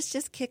 let's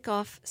just kick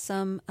off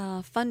some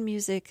fun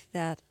music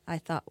that I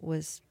thought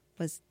was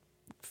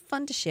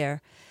fun to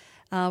share.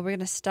 We're going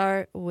to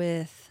start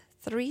with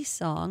 3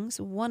 songs.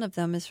 One of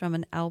them is from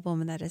an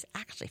album that is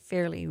actually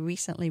fairly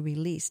recently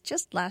released.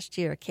 Just last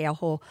year,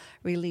 Keaho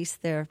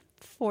released their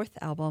 4th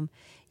album,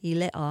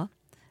 Ilea,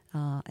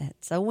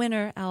 It's a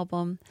winter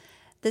album.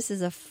 This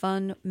is a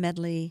fun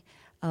medley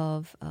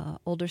of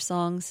older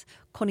songs,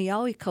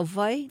 Koniaui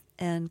Kawai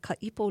and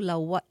Ka'ipo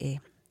Lauae.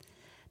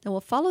 Now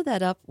we'll follow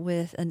that up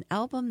with an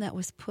album that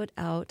was put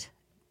out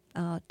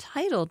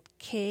titled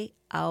Ke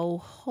Au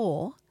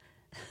Ho.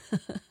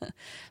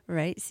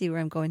 Right? See where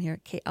I'm going here?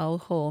 Ke Au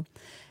Ho,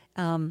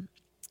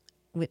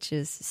 which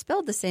is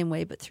spelled the same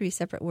way but three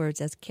separate words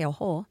as Ke Au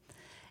Ho.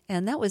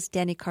 And that was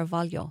Danny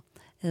Carvalho.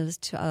 It was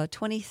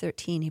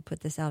 2013 he put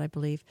this out, I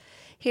believe.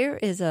 Here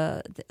is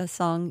a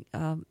song.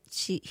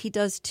 He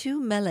does two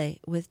mele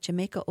with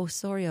Jamaica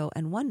Osorio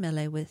and one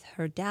mele with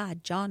her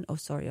dad, John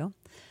Osorio.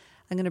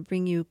 I'm going to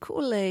bring you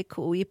Ku'ule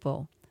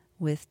Ku'ipo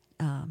with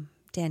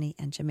Danny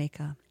and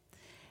Jamaica.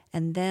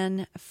 And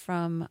then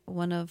from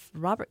one of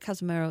Robert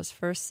Casimero's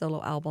first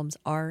solo albums,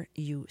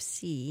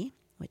 RUC,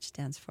 which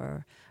stands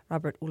for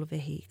Robert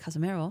Uluvehi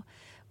Casimero,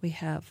 we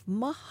have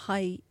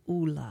Mahai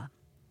Ula.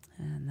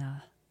 And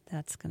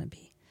that's going to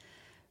be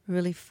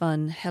really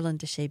fun Helen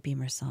Deshay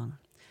Beamer song.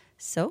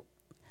 So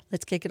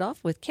let's kick it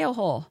off with Ke Au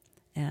Ho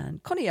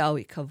and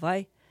Koniaui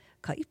Kawai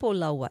Ka'ipo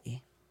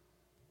Lauae.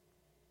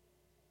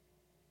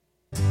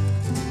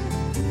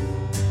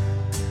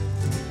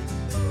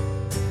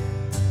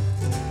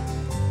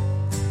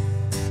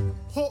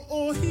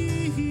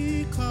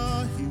 Ho'ohihi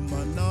ka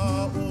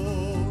himana'o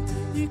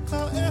I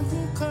ka ehu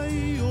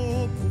kai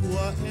o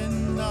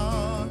pua'ena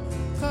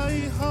Kai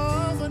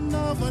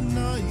hawanawani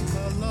I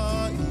ka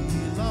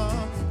la'ila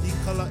I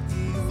ka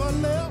la'iwa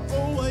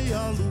leo ai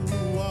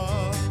alua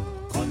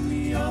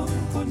Koniau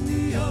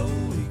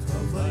I ka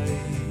vai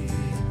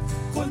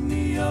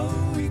Koniau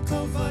I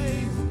ka vai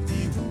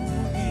hui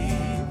hui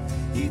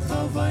I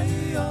ka vai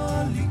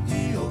a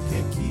li'i o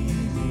ke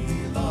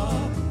kinila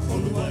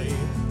Oluai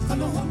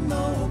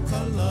Kanohona o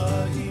ka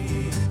lai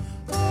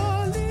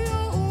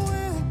Alia o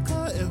e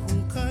ka e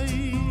hukai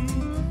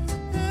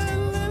E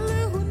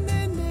lele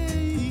hunene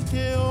I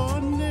ke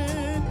one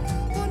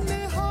One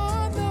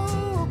hana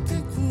o ke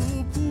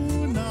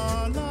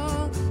kupunala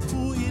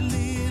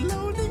Huili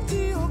launi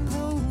I o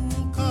ka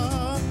uka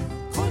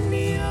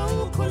Koniau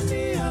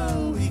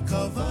I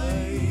ka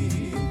vai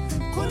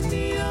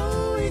Koniau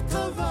I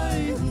ka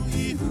vai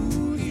hui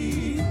hui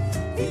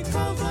I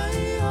ka vai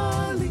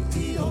ali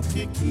I o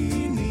ke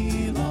kini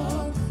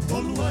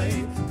Oluai,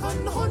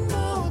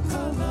 kanhona o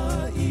ka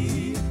lai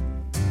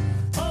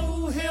Au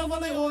hea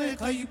wale o e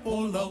kaipo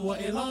laua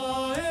e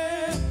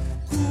lae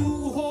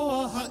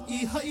Kuhoa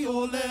hai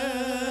o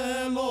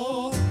lelo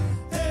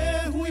E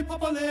hui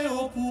papa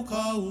leo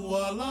puka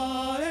ua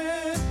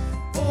lae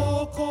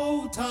O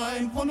kou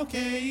time pono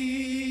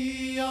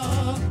keia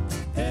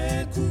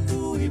E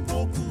kuku I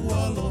poku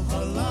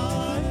aloha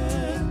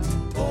lae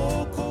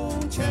O kou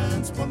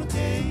chance pono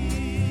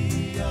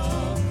keia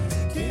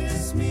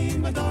Kiss me,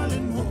 my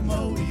darling, ho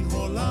maui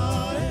ho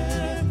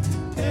lae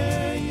E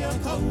ia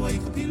kaua I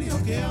ka pili o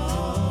ke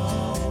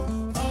ao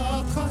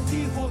A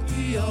kahi ho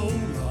I au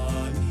la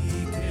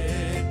I ke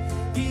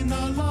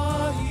Ina la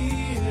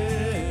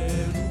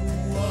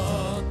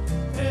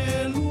E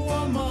lua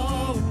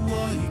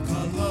maua I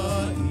ka la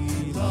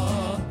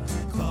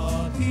Ka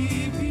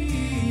hipi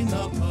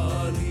na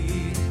pali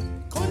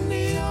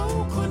Koniau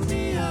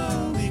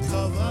I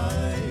ka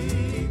vai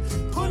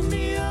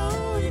Koniau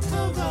I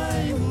ka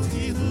vai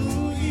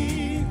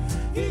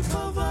I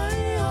ka vai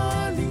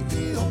ali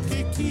I o ke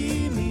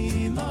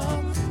kinina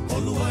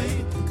Oluai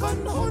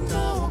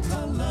kanhona o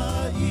ka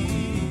lai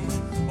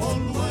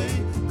Oluai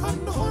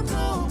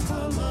kanhona o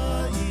ka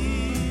lai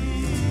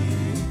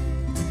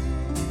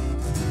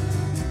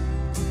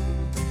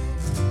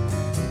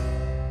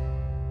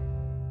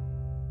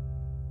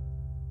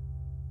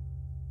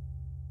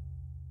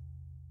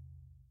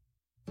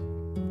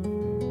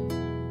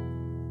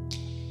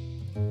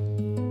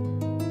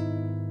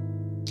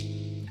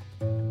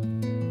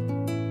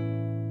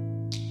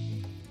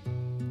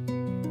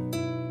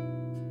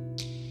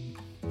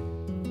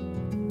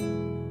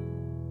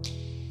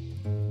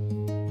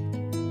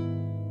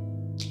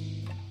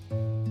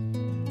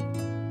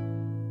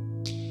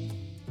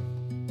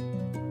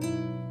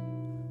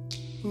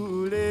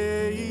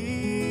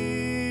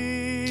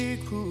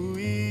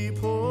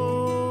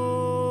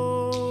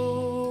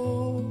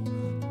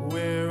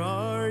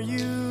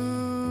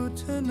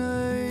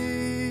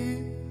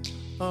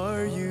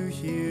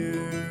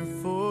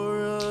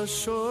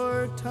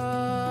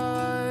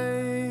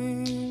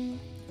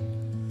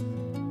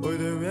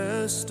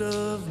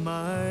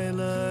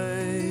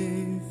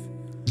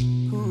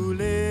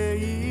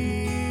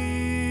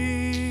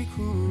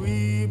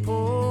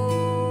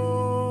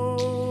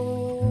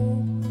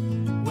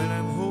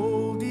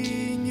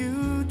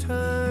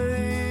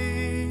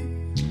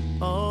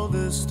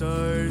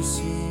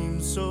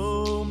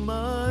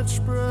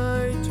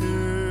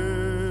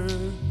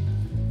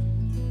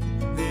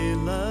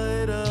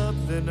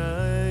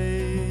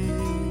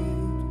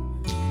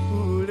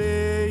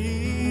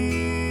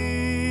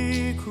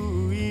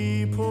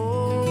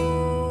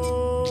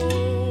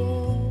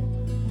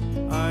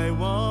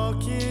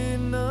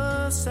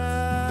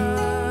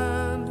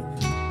sand.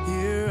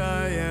 Here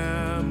I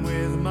am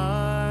with my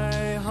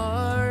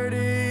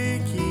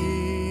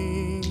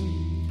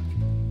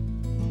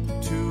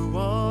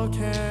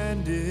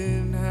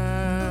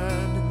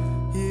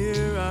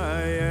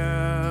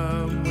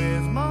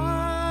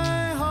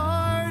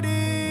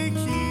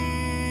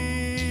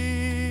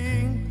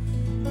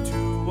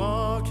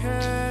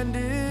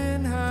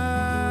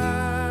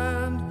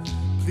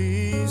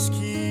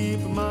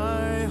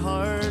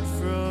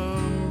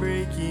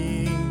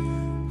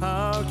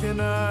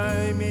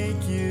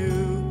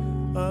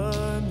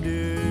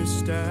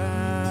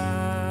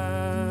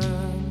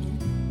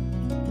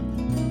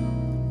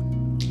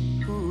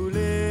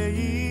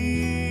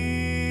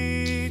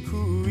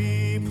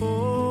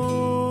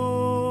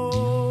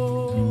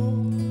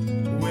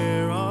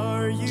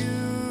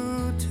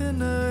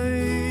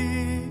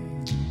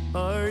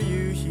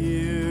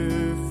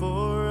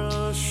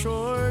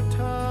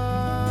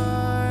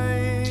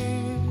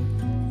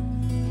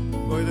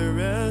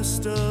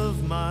rest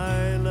of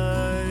my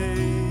life.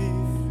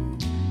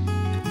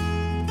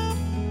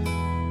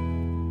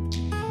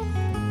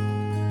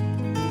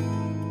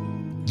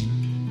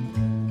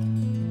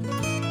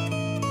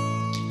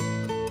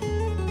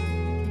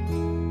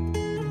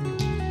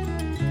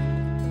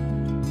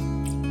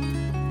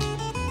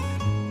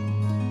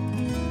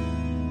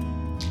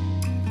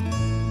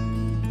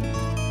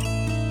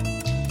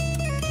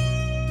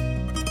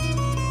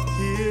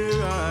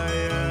 Here I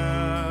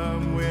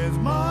am with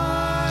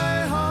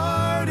my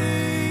heart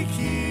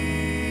aching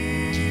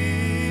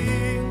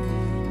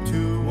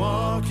to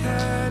walk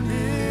hand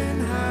in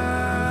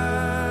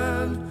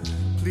hand.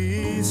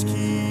 Please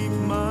keep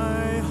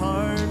my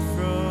heart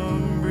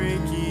from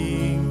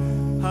breaking.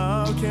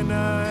 How can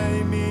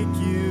I make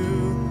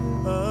you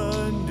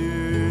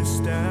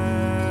understand?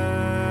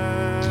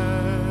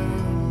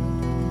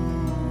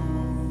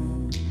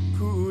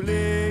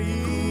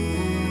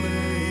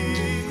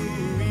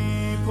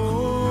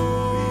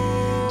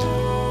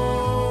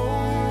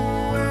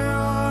 Where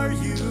are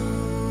you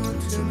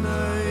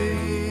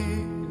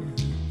tonight?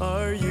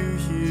 Are you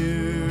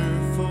here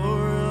for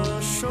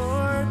a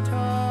short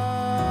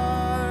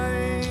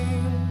time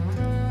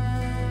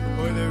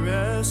or the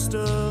rest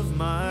of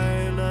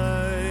my life?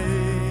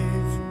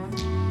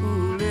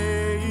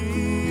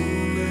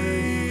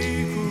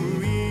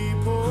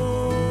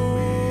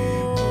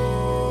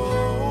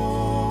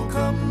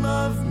 Come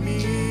love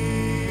me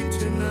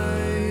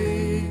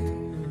tonight.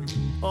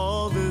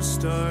 All the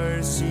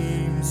stars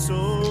seem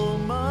so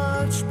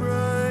much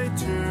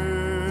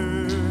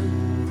brighter.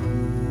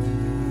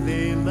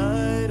 They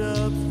light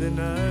up the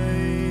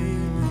night.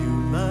 You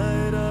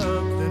light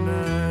up the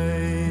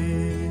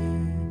night.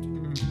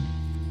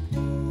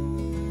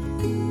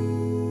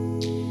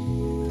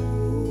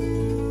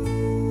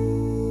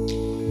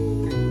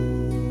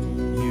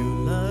 You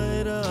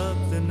light up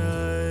the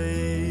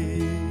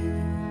night.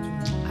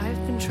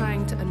 I've been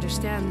trying to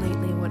understand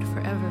lately what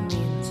forever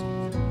means,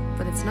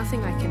 but it's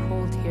nothing I can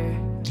hold here.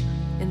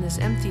 In this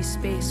empty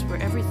space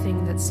where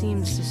everything that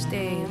seems to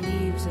stay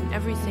leaves and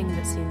everything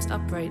that seems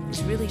upright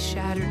is really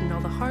shattered and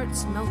all the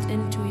hearts melt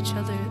into each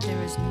other,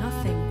 there is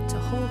nothing to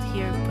hold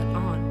here but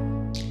on.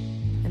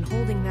 And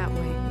holding that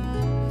way,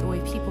 the way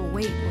people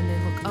wait when they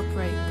look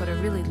upright but are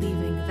really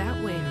leaving, that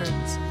way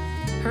hurts.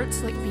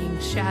 Hurts like being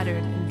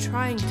shattered and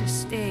trying to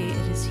stay.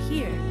 It is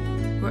here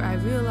where I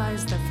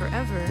realize that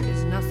forever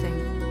is nothing,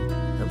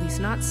 at least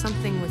not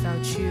something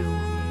without you.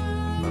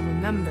 But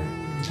remember,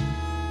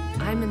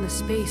 I'm in the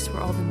space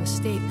where all the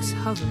mistakes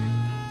hover,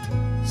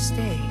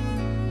 stay,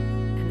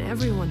 and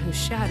everyone who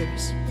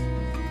shatters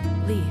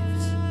leaves.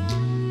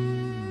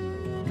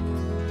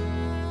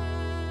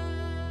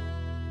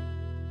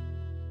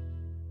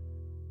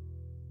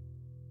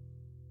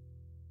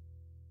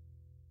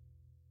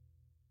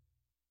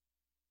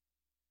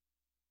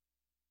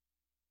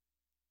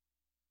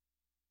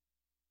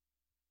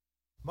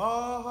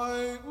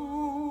 Mahai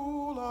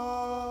ula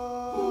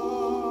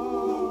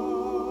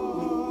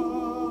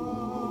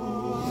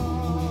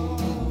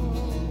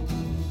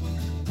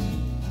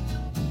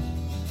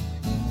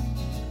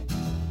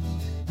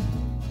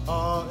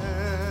a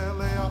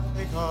elea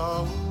e ka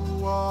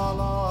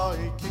uala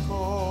i ki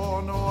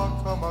kono a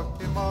ka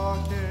make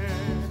make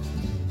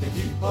e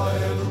hipa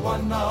e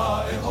luana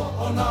e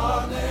ho'ona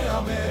ne a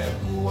me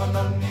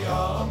puanani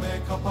a me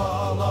ka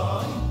pala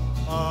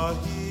a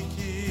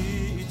hiki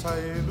i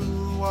tai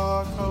lua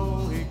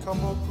kau i ka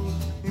moku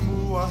i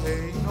mua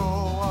hei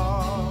noa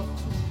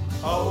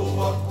au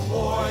aku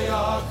oi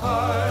a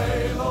kai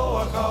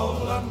loa kau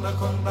lana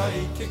kona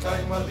i ke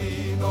kai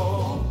malino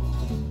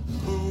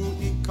ku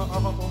i ka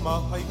awa o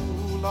mahai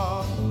ula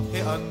e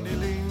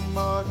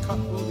anilima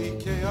kau i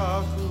ke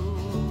aku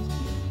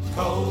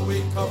kau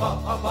i ka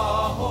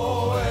wa'awaho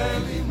e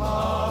lima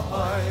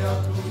pai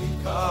aku i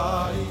ka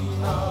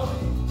aina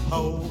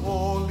hau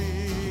oli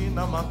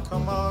na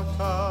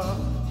makamaka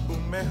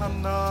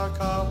mehana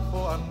ka po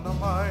ana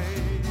mai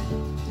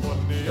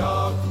Honi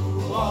aku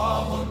a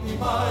honi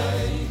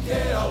mai ke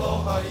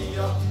aloha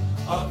ia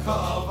a ka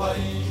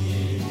awai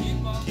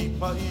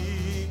Kipa i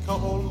ka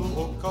olu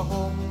o ka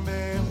home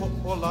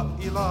ho'ola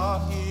ila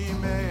i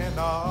me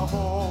nā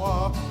hoa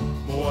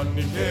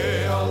Moani ke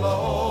ala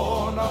o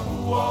na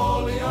hua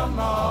oli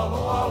ana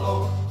alo alo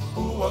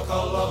Hua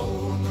kala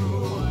unu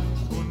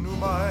Unu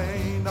mai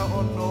na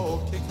ono o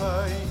ke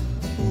kai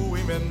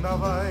Hui me na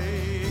vai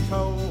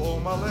kau o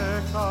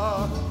maleka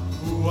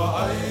Ua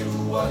ai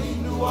ua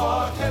inua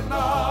ke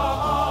nā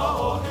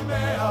o he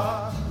mea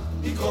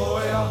I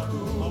koe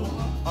aku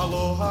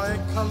Aloha e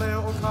ka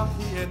leo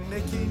kahi e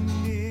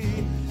nekini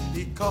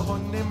I ka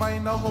hone mai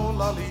na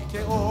holali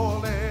ke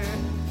ole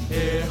E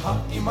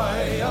ha'i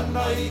mai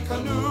ana I ka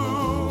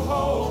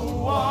nuho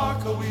Ua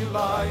ka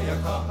wilai a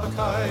ka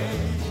hakai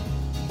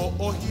Ho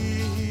o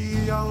hihi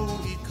au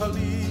I ka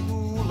liu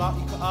La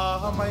I ka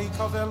aha mai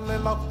ka vele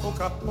lau o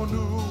ka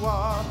honua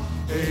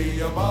E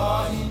ia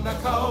mahi na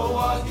kau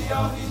ahi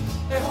ahi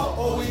E ho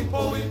o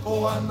ipo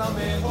ana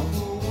me ho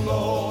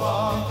kuloa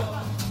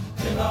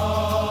He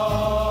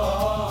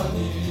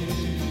nani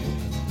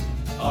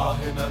A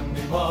he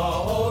nani mai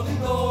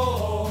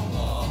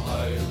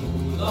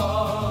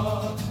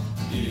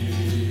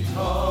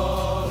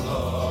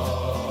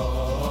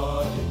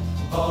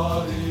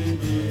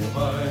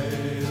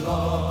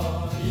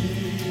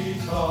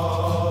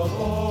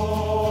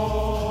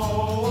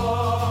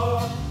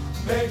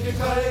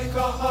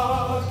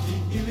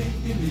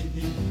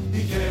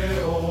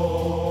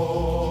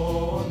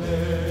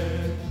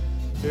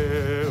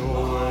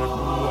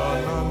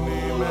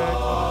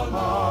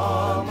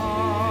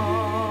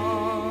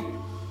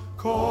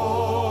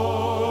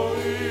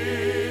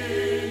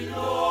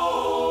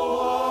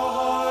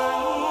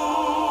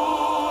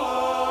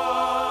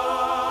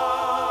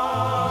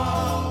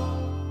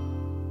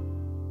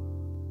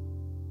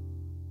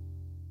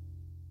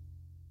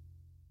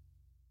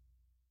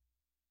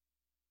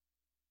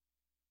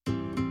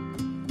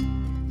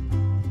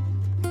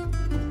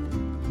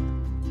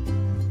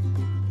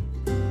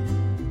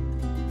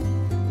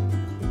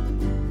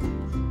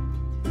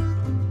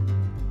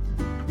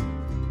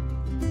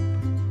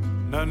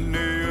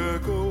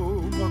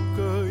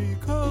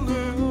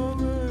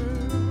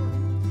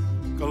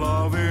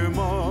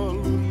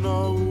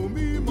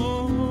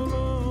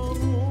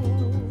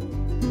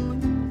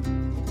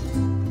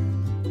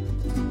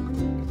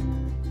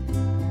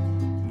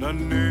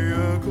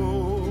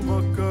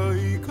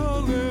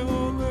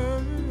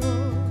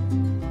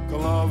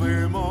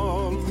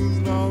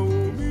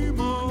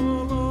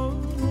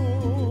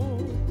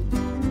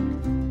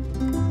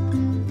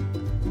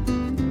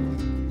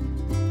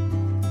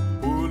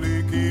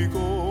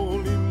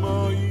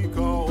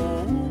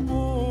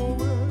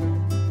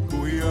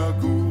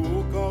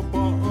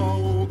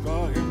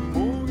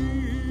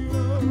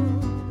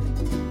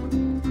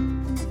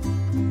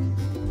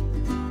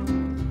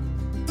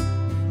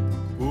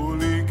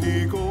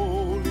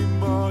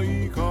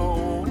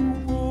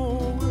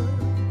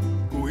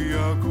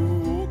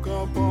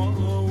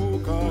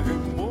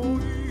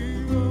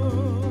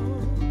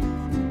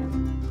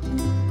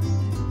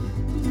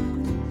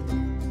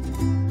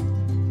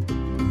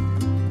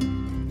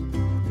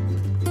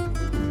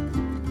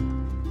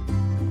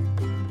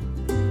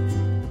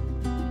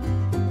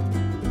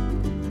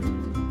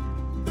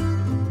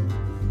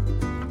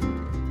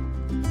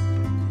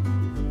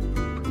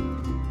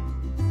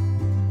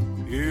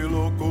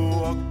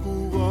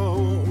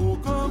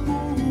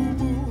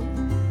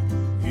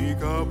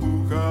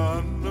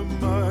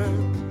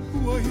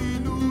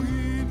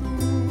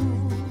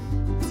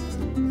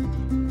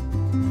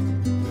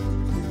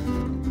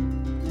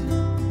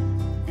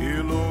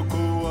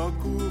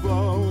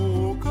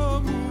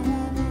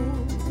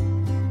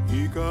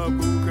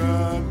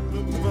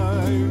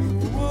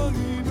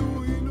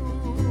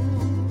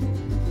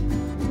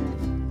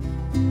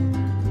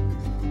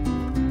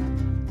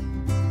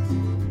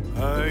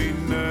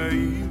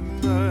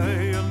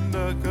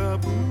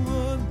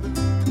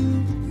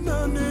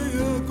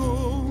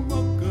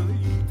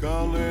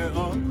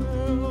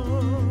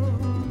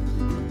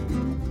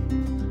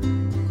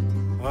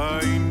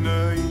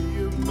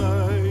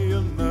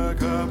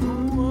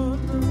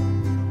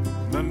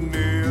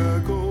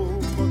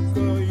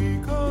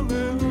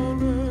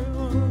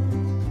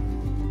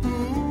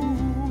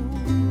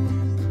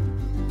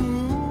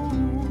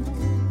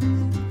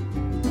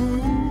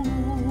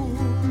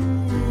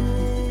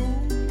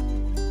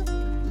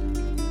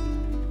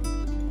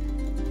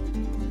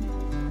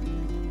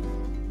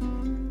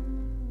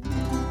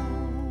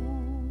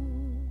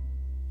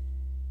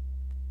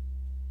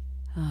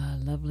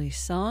Lovely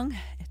song.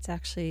 It's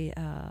actually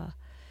a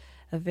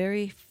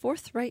very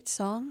forthright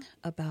song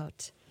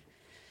about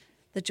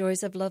the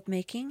joys of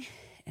lovemaking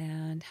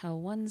and how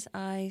one's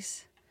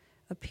eyes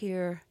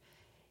appear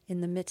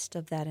in the midst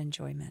of that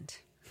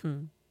enjoyment.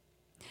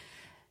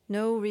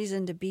 No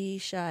reason to be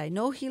shy.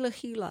 No hila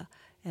hila.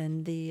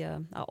 And the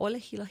ole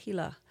hila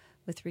hila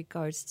with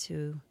regards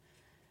to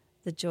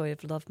the joy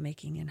of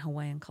lovemaking in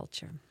Hawaiian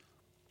culture.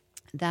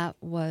 The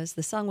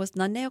song was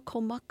Naneo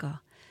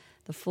Komaka.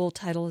 The full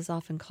title is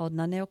often called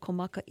Naneo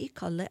Komaka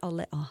Ika Le'a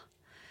Le'a.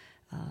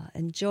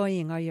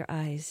 Enjoying are your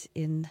eyes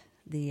in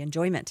the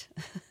enjoyment.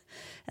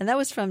 And that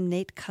was from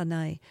Nate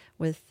Kanai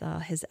with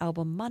his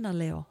album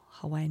Manaleo,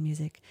 Hawaiian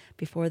music.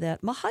 Before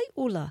that, Mahai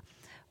Ula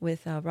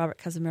with Robert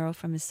Cazimero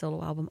from his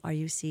solo album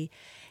RUC.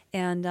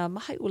 And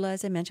Mahai Ula,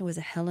 as I mentioned, was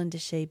a Helen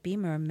Deshay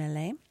Beamer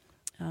mele.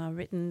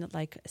 Written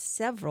like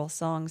several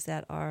songs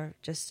that are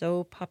just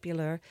so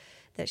popular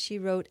that she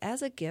wrote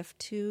as a gift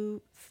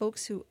to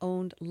folks who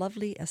owned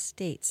lovely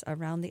estates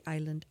around the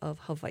island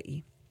of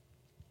Hawaii.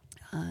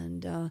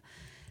 And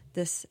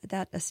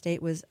that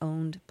estate was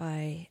owned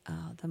by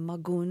the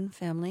Magoon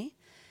family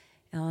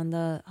on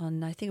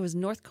I think it was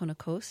North Kona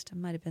Coast. It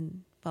might have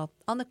been,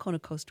 on the Kona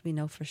Coast we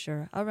know for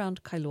sure,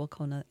 around Kailua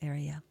Kona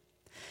area.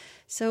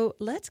 So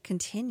let's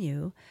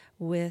continue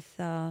with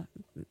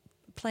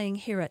playing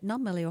here at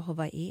Nameleo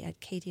Hawaii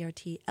at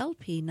KDRT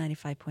LP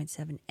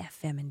 95.7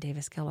 FM in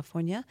Davis,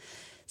 California.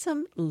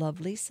 Some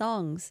lovely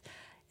songs.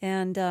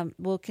 And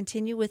we'll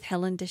continue with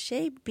Helen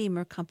Deshay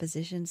Beamer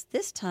compositions,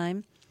 this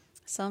time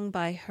sung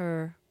by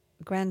her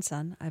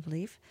grandson, I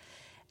believe.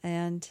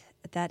 And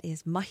that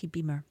is Mahi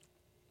Beamer.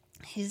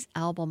 His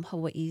album,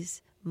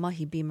 Hawaii's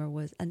Mahi Beamer,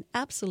 was an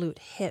absolute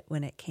hit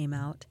when it came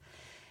out.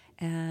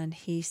 and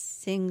he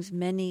sings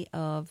many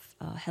of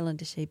Helen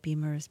Deshay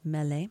Beamer's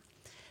mele.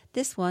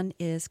 This one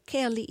is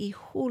Keali'i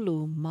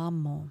Hulu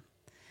Mamo,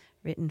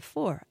 written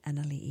for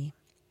Anali'i.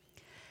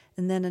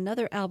 And then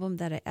another album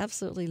that I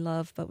absolutely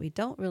love, but we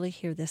don't really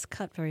hear this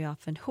cut very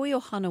often. Hui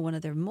Ohana, one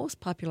of their most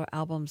popular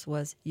albums,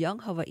 was Young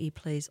Hawaii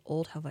Plays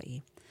Old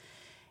Hawaii.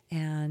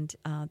 And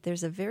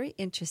there's a very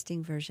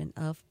interesting version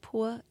of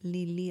Pua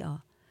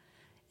Lilia,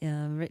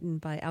 written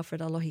by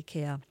Alfred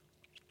Alohikea,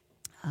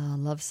 a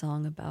love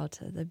song about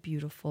the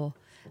beautiful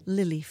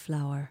lily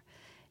flower.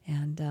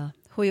 And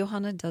Hui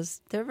Ohana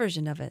does their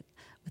version of it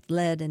with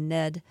Led and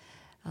Ned,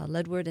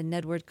 Ledward and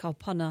Nedward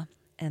Kaupana,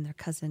 and their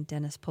cousin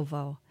Dennis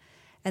Poveau.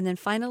 And then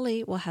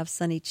finally, we'll have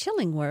Sonny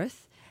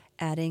Chillingworth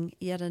adding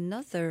yet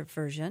another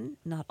version,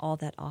 not all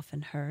that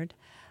often heard,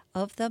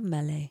 of the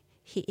mele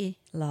Hi'i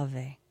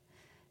Lave.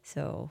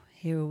 So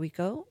here we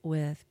go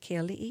with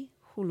Keali'i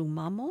Hulu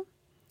Mamo.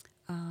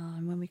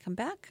 And when we come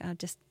back, I'll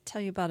just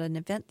tell you about an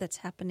event that's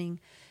happening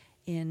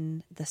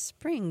in the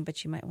spring,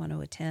 but you might want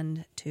to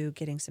attend to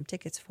getting some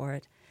tickets for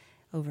it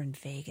over in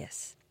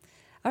Vegas.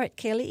 All right,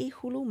 Keali'i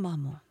Hulu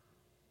Mamo.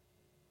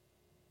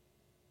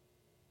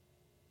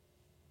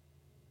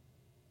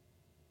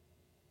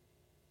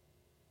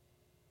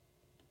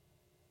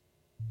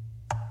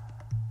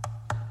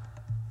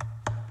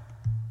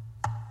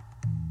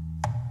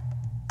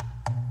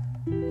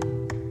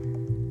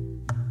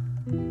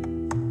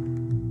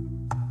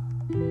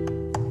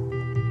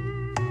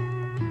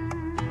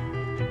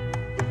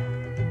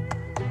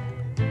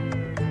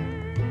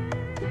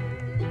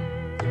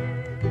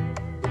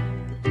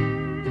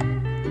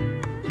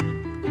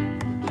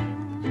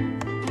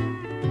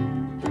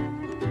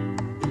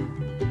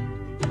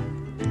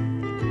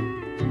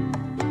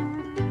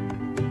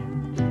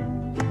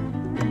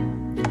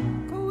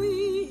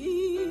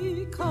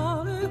 Koi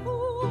kare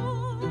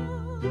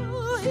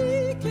hoa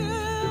i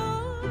ke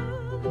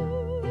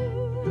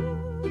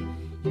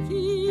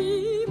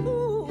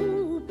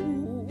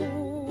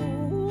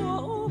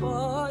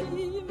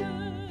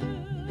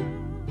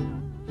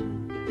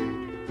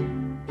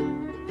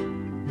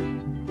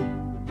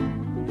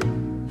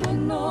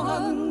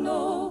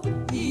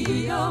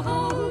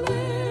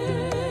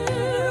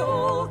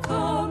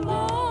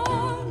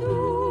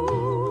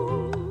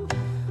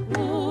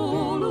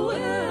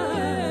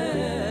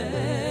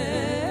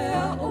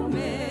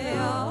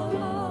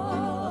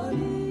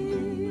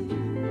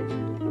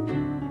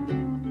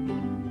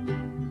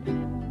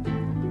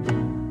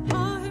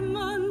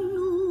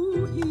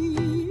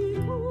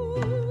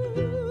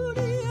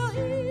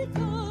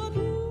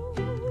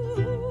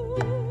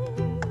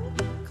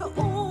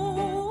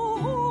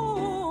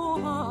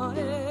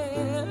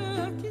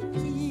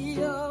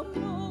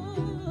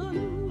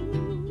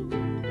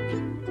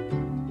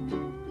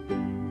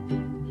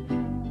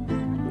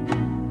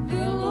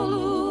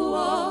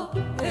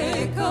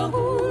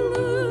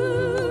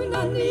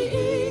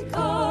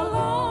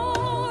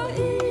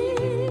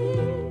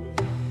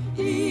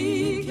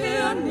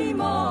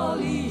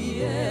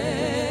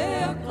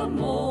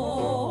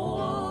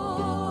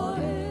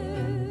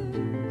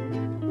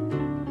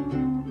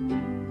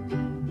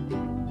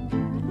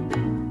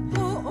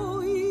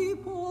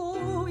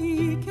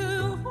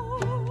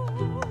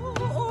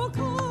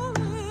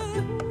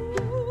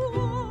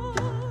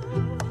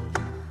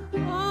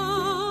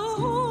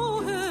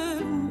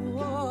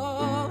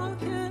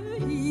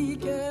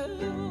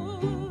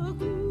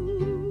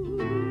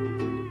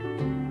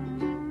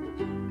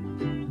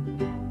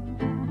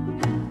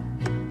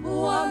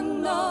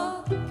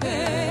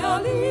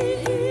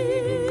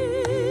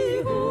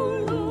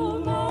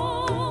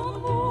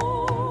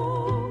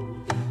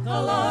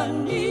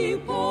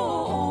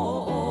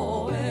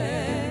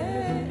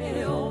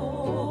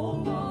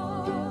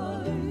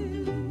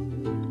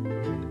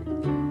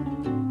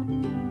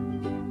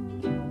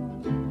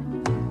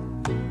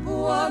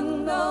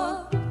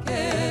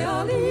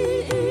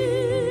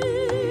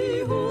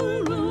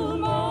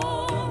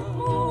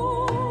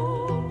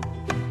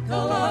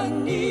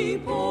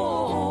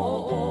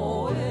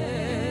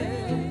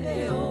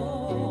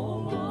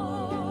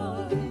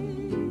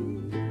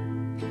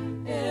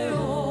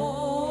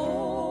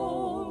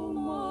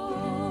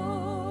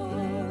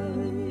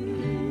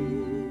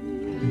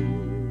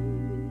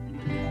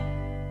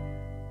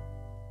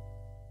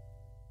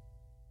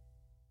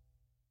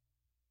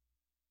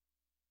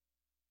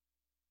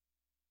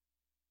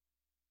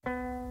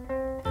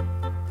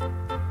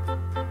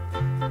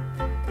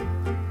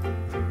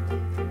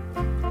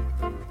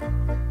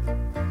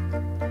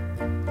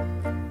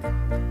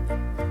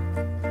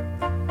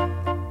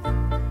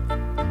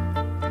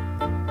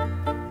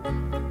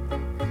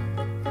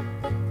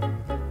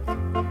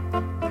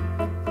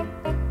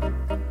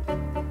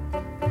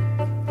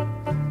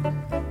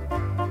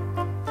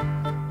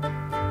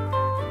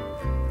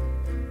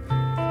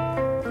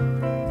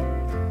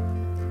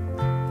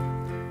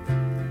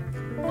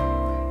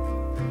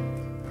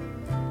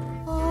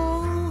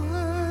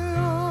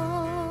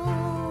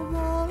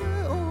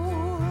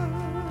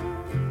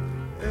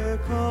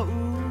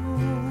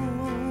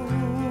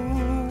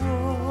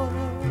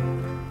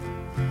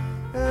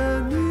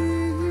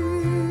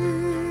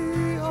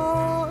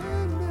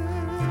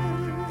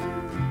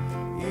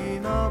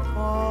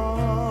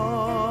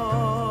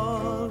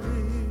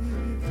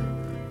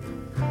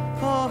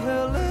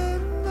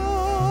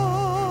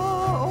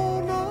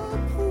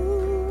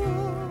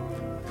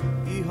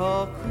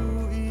haku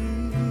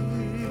ia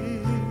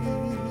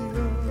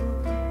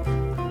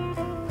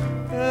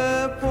e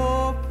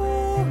popo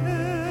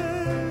he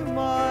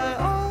mai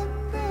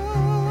ana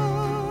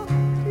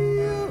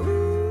ia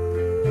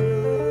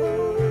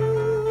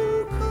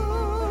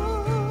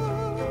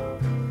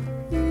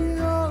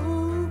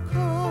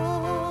uka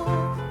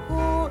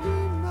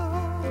hoina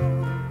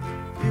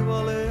I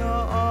walea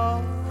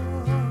ai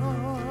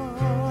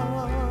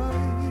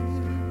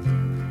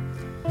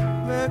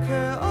me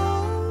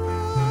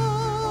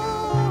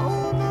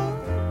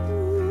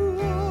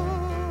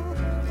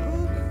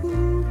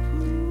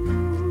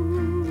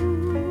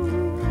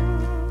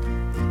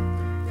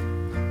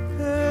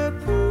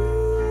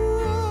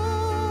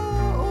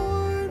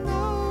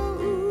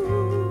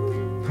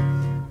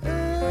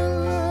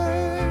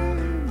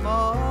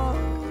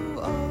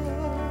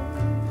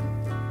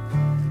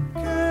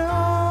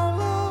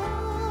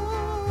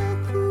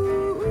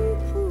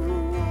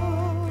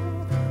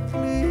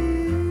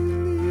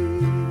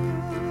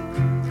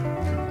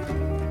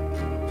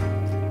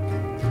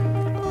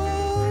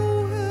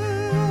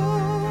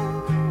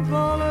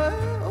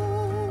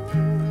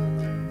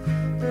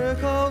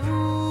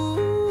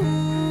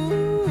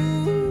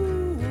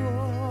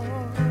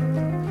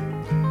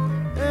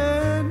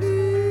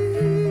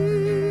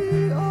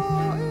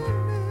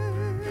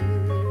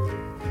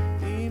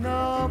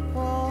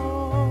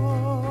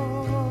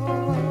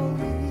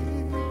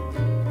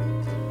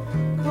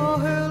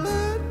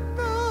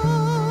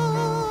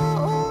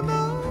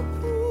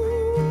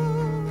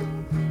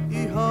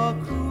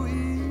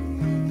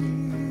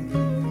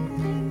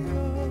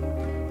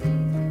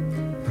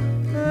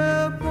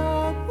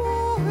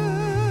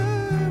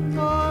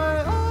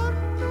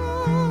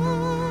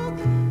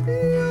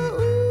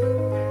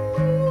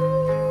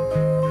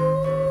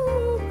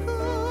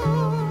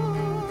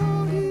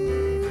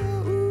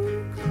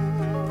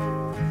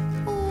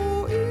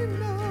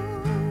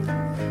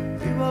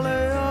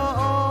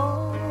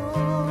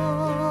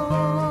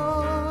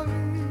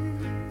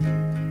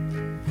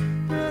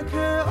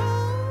ke ala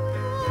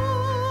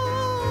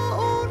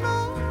o na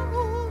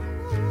ua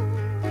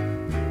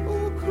o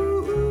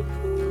kupu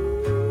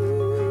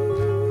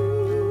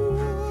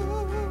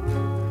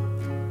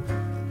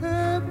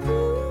he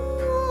pua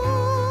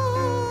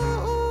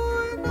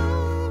oi na u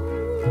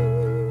e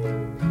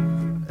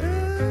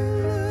lei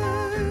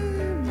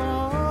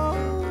mau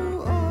ai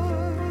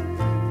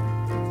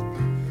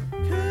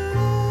ke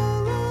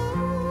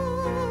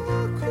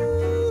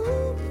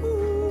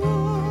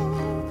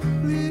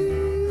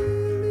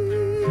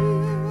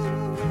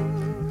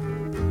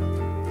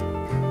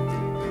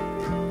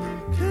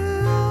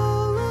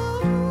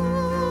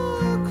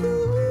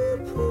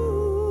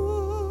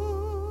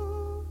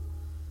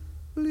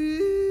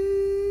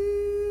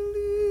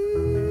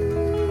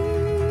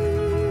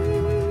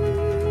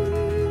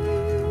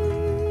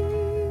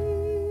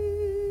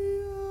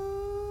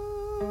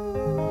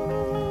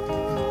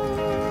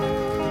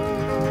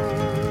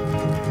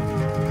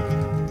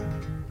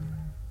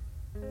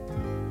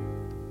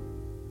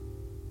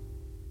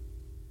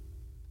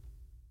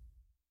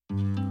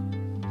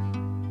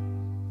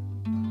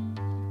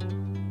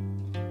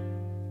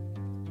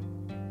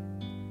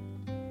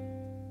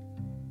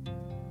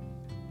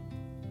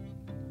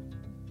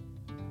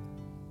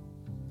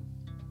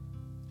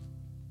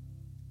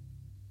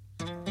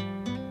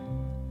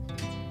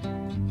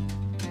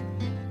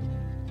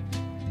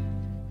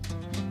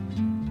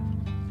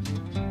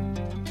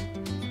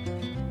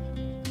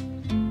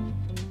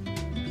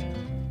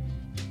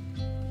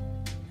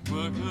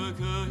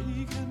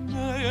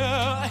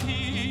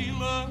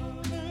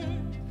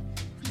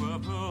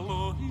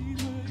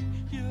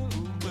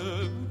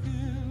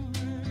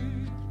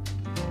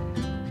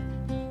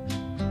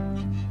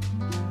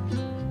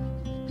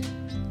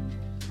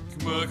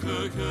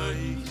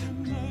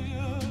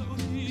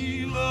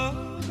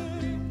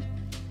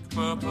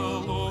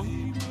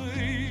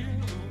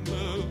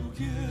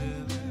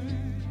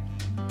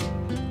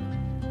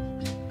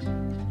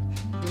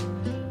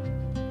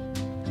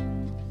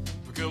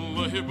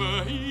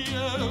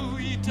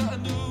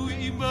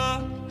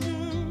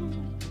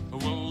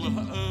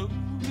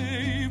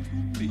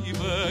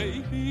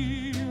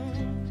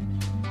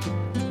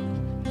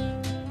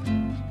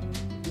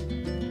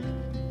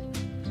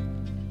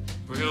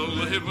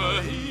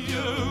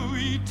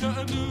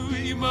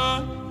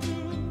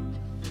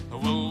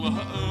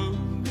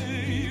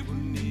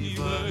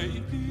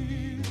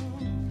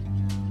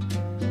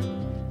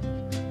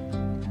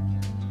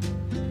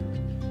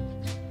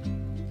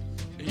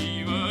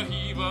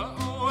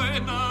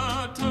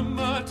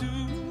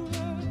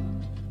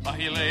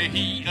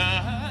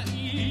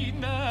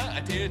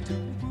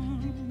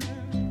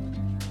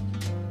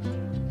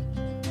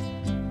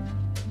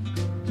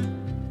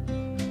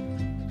kupua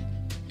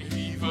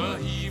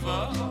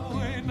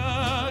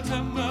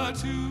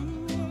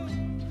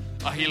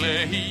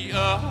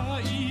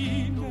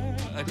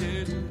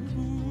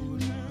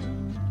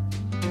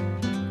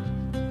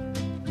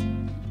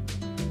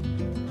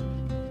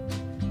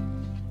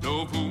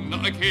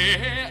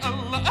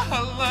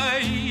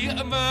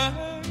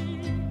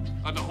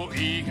Ana ho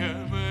iga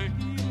mai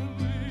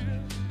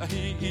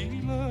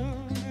ahila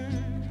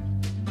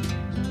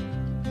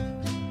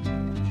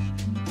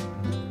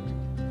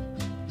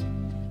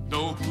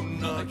no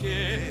puna ke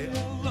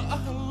ala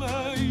ala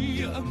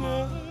ia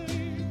mai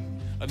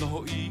Ana ho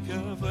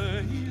iga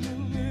mai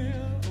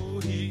o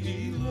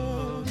hila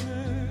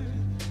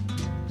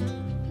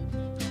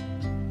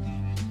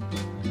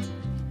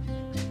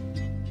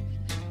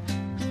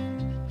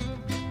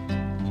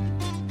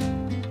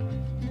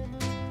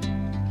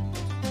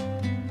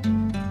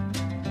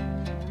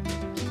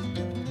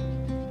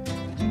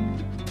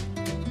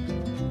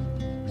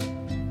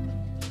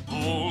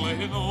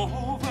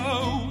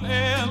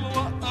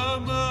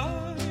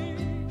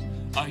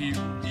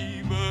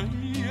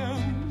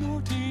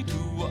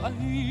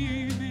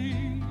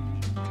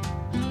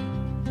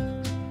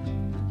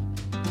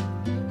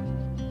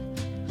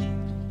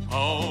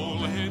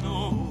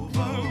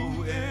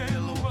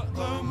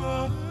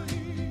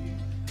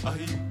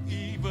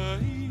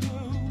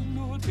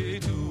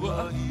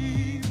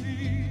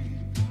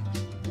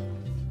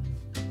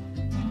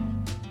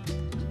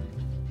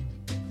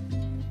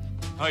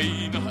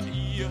Aina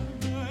ia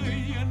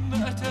ia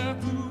na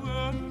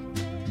tapua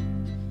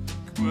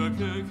kwa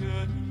ka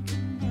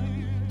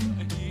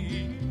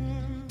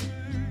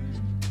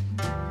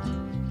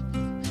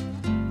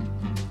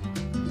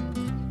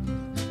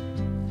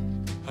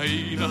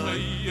Aina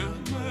ia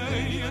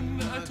ia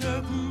na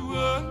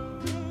tapua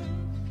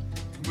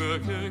kwa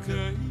ka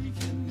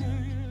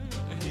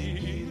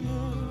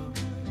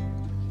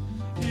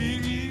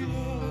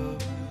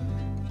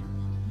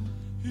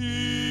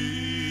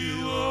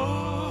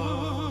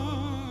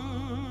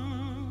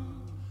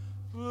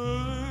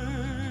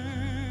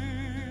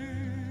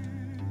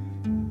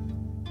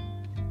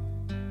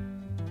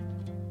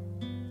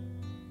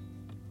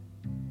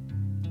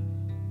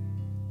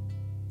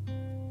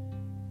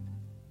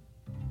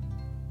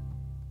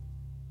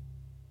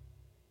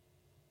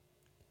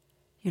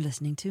You're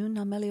listening to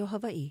Namelio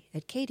Hawaii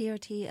at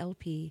KDRT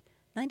LP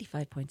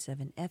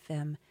 95.7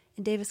 FM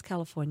in Davis,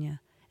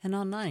 California, and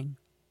online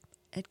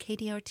at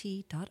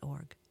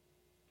kdrt.org.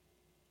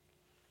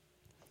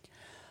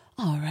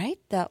 All right,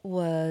 that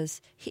was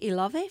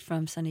Hi'ilave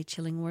from Sonny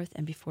Chillingworth,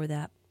 and before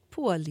that,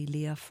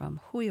 Pualilia from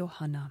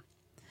Huiohana.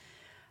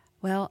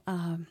 Well,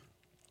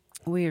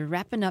 we're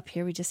wrapping up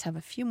here. We just have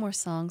a few more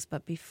songs,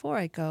 but before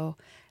I go,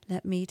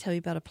 let me tell you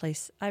about a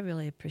place I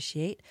really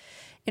appreciate,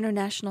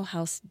 International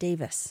House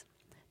Davis.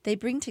 They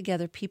bring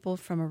together people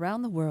from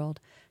around the world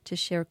to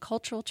share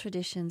cultural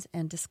traditions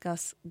and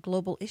discuss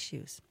global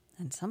issues,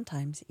 and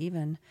sometimes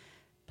even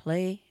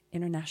play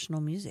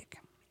international music.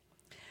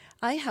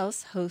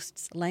 iHouse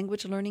hosts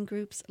language learning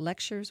groups,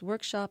 lectures,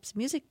 workshops,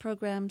 music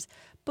programs,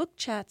 book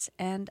chats,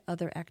 and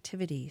other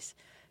activities.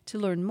 To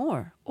learn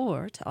more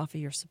or to offer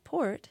your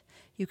support,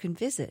 you can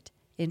visit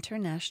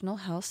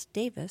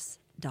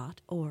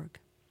internationalhousedavis.org.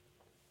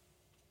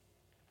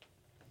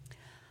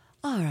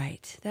 All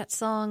right, that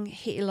song,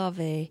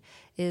 Hi'ilave,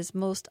 is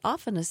most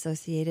often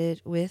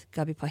associated with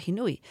Gabi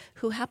Pahinui,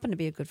 who happened to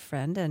be a good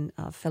friend and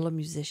a fellow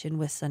musician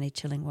with Sonny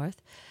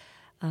Chillingworth.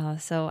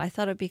 So I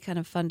thought it would be kind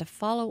of fun to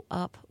follow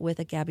up with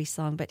a Gabi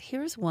song, but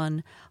here's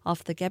one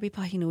off the Gabi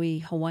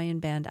Pahinui Hawaiian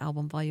Band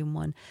album, Volume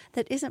 1,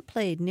 that isn't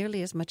played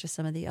nearly as much as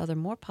some of the other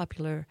more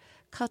popular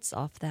cuts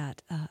off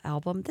that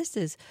album. This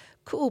is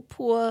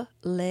Ku'upua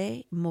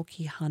Le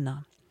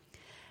Mokihana.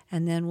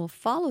 And then we'll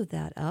follow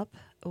that up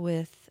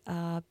with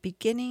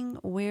beginning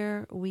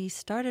where we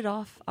started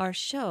off our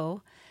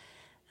show,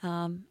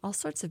 all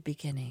sorts of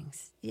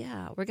beginnings.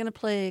 Yeah, we're going to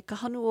play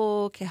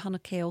Kahanuo Kehana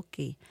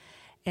Keoki.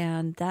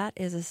 And that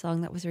is a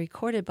song that was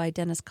recorded by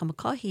Dennis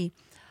Kamakahi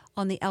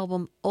on the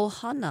album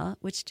Ohana,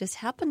 which just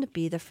happened to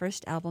be the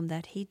first album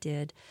that he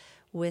did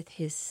with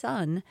his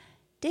son,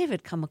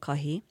 David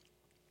Kamakahi,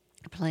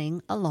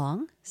 playing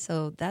along.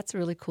 So that's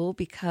really cool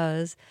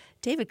because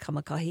David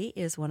Kamakahi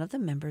is one of the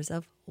members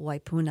of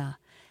Waipuna.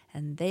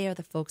 And they are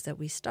the folks that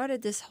we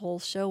started this whole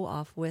show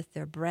off with,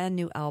 their brand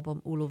new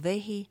album,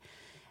 Uluvehi.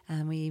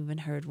 And we even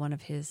heard one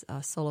of his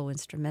solo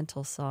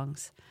instrumental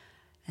songs.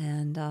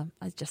 And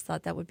I just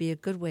thought that would be a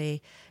good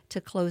way to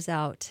close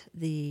out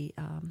the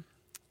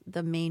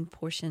main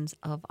portions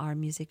of our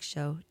music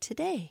show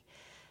today.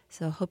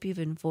 So hope you've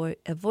enjoyed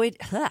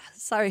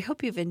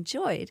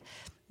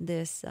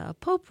this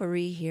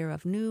potpourri here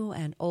of new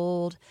and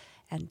old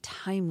and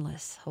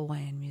timeless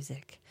Hawaiian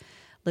music.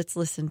 Let's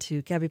listen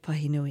to Gabi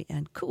Pahinui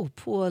and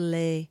Ku'upua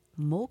Le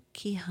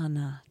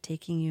Mokihana,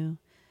 taking you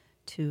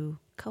to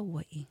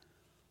Kauai.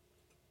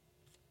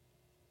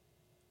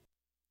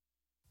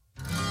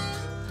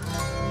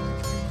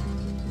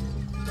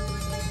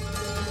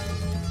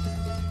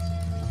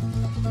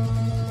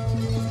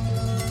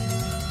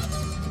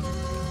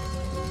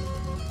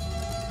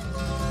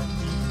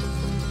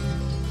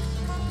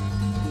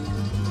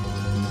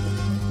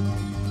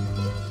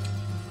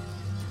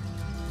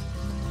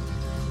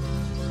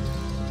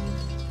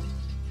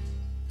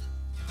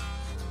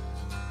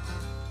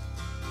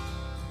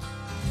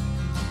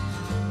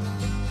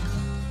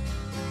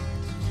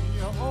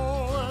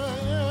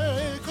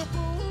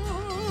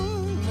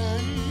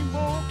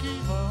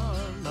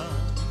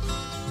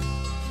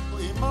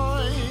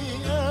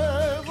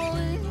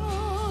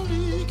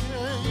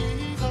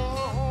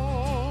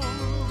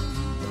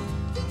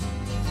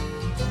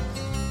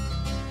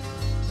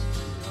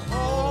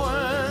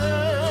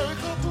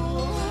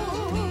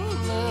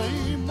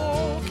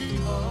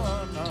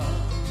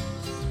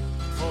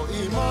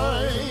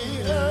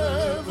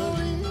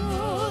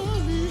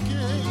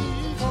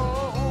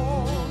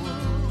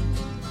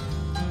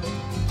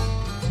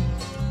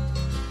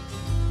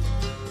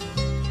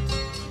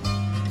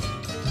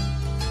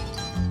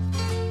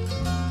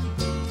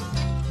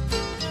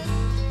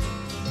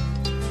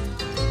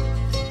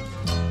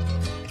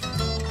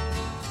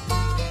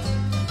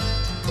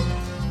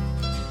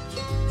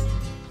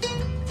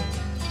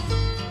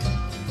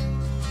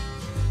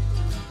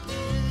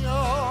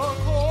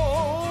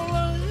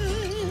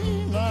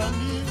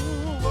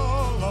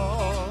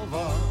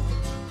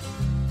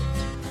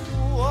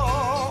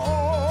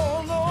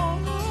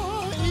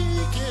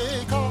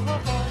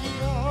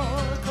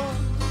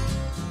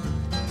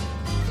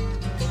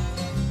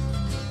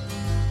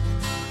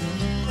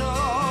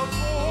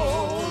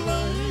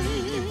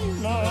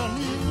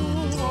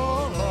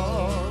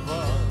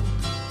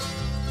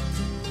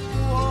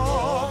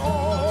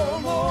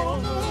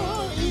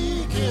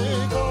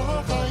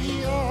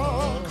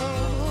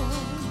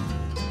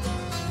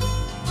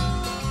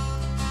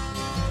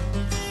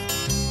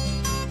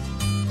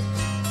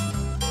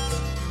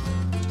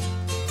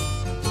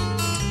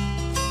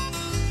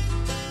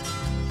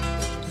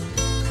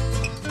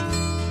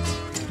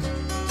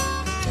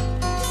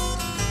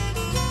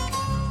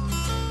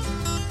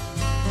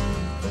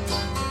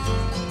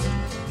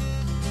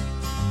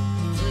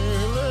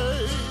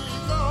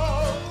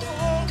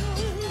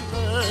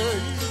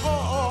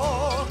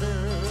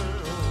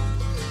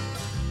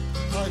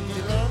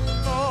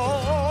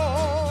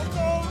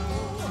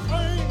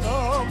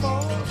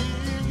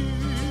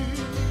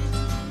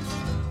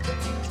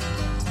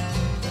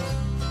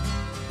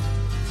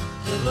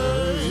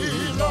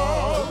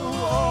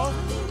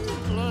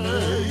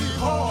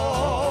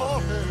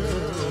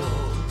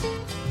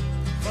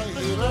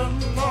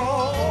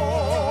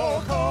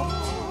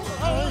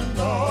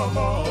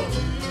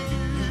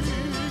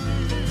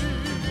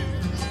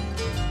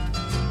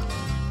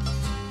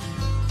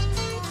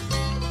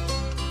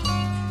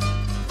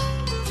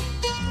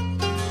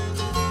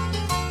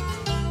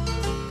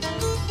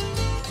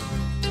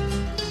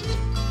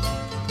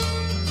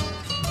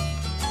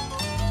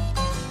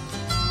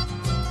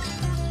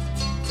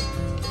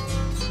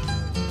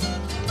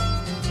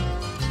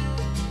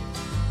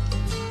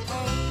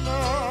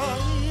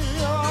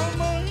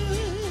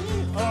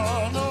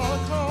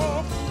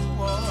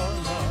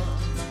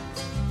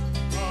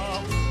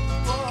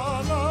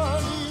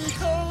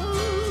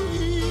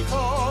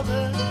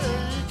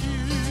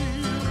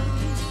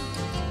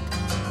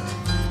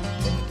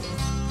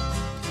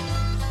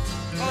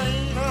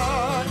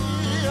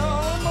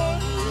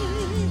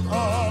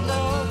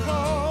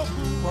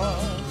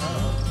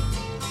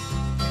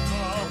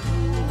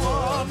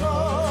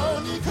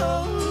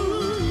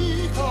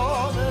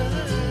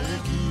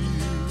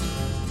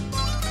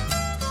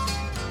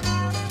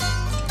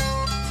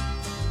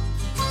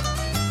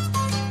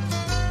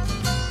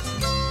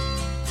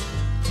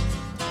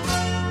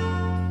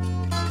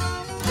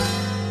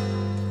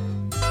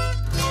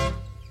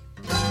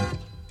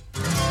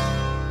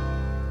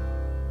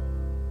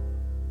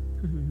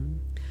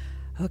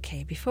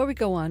 Okay, before we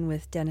go on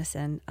with Dennis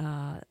and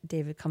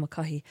David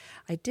Kamakahi,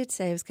 I did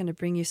say I was going to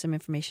bring you some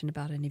information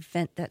about an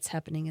event that's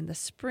happening in the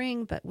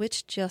spring, but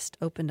which just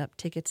opened up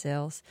ticket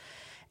sales.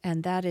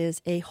 And that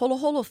is a Holo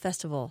Holo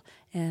festival.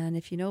 And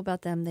if you know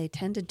about them, they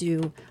tend to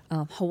do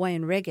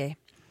Hawaiian reggae.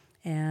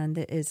 And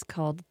it is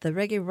called the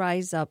Reggae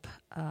Rise Up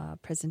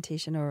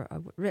presentation, or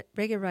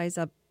Reggae Rise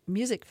Up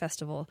Music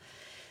Festival.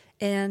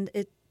 And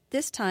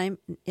this time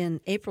in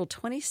April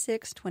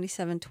 26,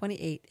 27,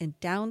 28 in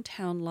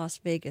downtown Las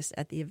Vegas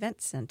at the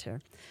Event Center.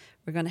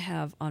 We're going to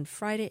have on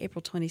Friday,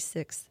 April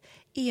 26th,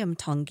 Iam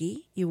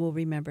Tongi. You will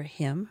remember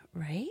him,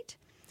 right?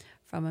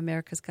 From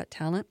America's Got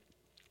Talent.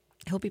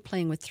 He'll be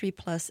playing with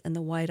 3+ and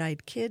the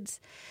Wide-Eyed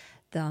Kids.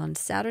 Then on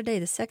Saturday,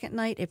 the second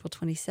night, April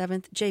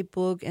 27th, Jay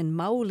Boog and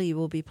Mauli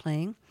will be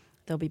playing.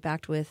 They'll be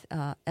backed with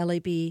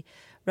LAB,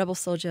 Rebel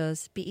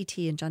Souljas, BET,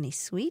 and Johnny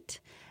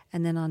Sweet.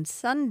 And then on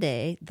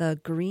Sunday, The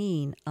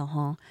Green,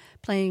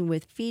 playing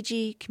with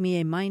Fiji,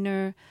 Kami'e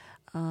Minor,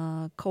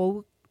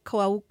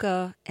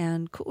 Koauka,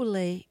 and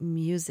Ku'ule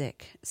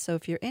Music. So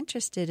if you're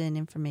interested in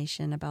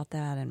information about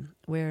that and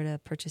where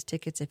to purchase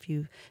tickets, if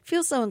you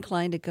feel so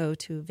inclined to go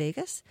to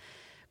Vegas,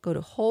 go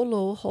to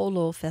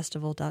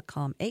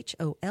holoholo.festival.com,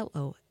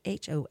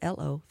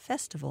 HOLO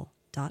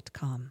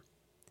festival.com.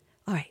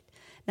 All right,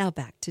 now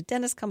back to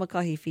Dennis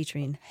Kamakahi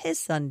featuring his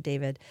son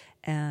David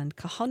and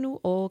Kahanu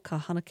o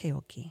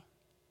Kahanakeoki.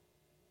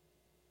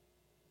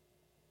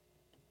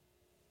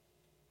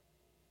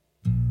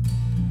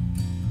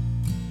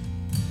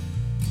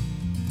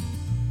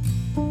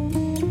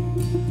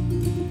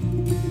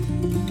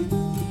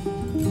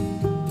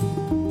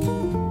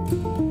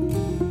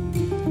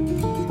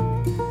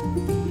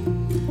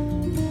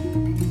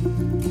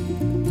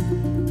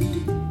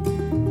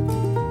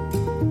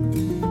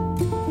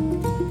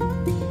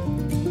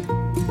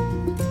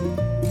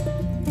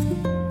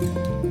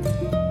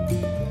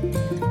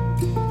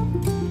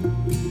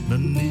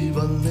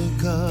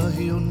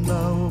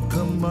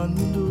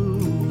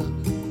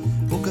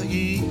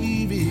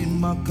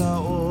 Maka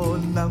o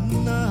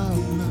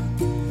namnana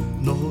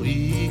no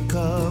I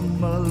ka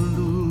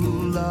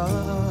malula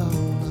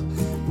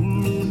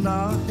ulu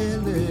na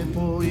hele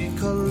po I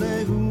ka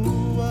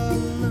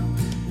lehuala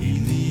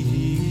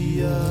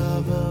ilihia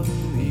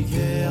I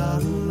ke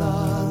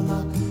alala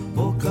o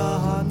ka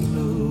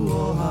hanu o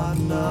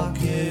hana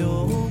ke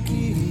o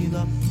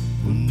kila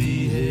uni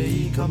he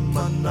I ka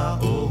mana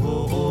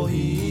o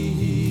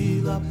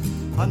hila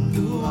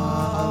hanu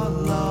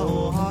ala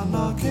o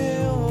hana ke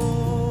o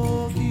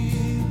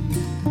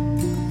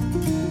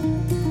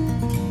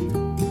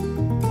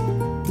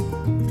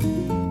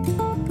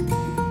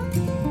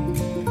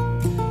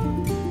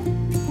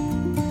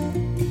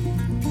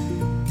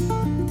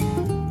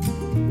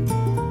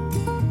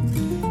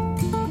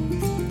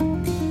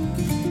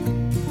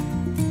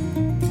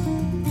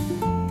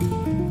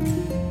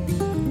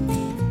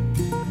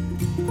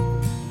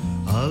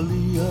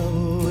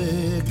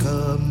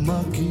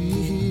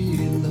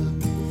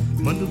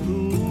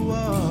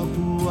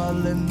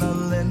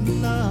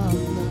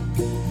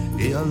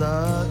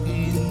ala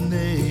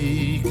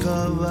inei ka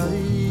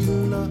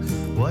waila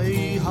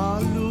wai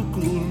halu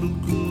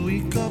kuluku I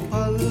ka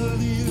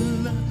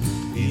palila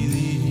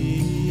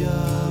ilihia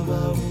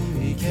wau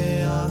I ke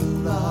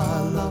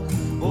alala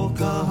o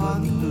ka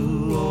hanu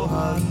o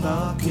hana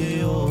ke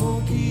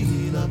o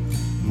kila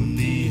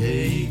uni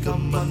hei ka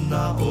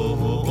mana o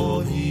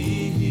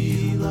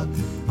hila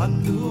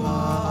hanu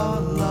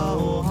ala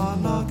o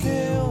hana ke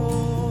o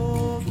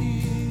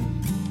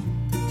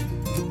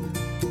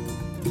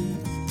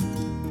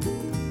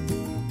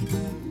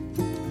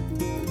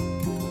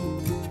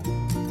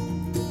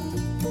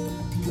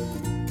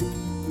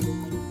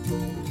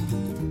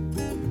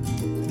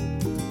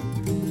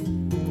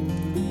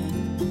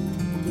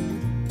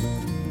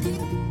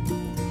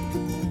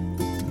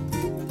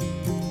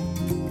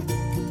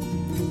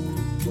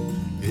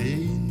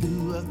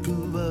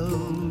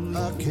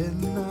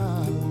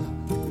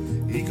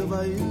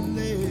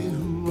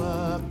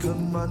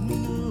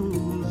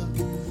manula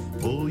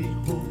oi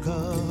hoka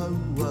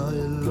haua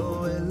elo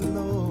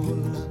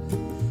elola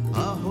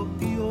aho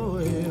io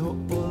e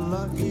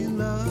hopola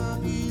ila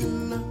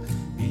ila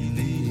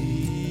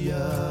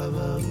ilia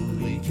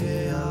vai ke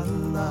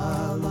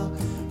alala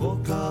o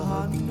ka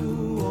hanu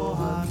o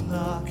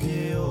hana ke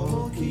o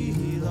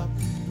kila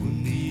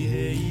uni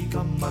hei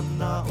ka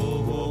mana o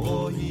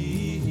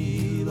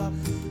hila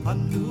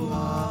hanu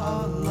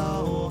ala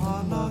o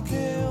hana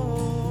ke o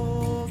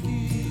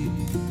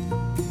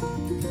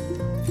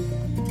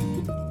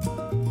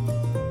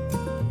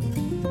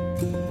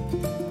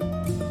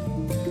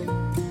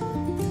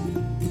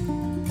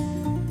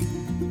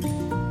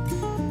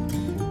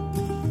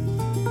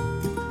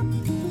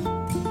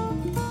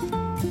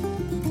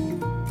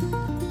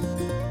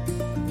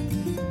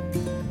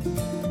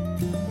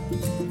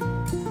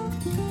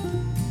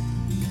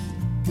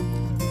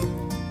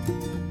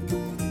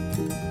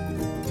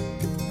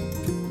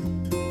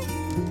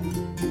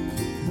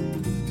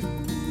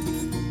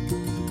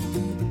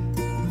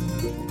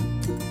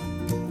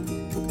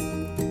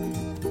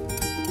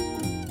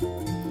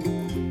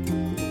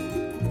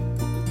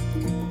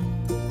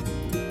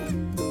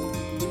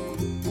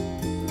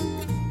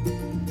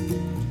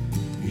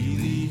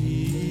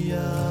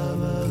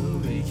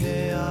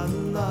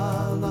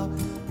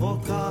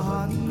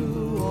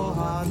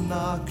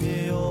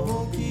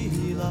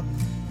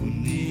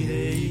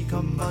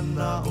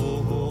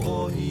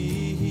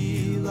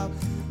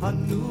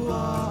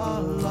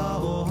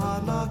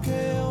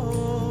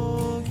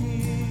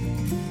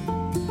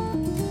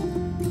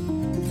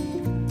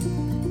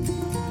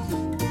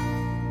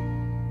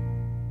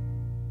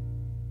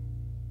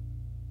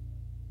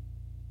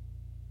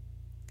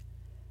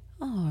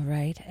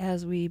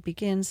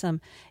begin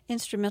some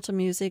instrumental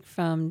music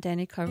from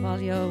Danny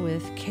Carvalho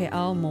with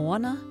Ke'au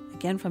Moana,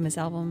 again from his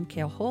album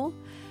Ke'au.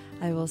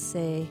 I will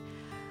say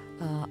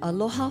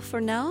aloha for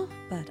now,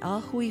 but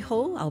ahui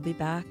ho. I'll be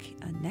back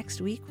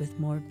next week with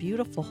more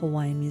beautiful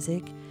Hawaiian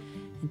music.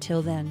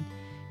 Until then,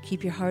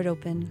 keep your heart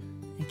open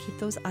and keep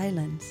those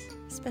islands,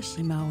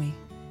 especially Maui,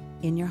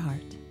 in your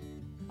heart.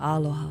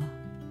 Aloha.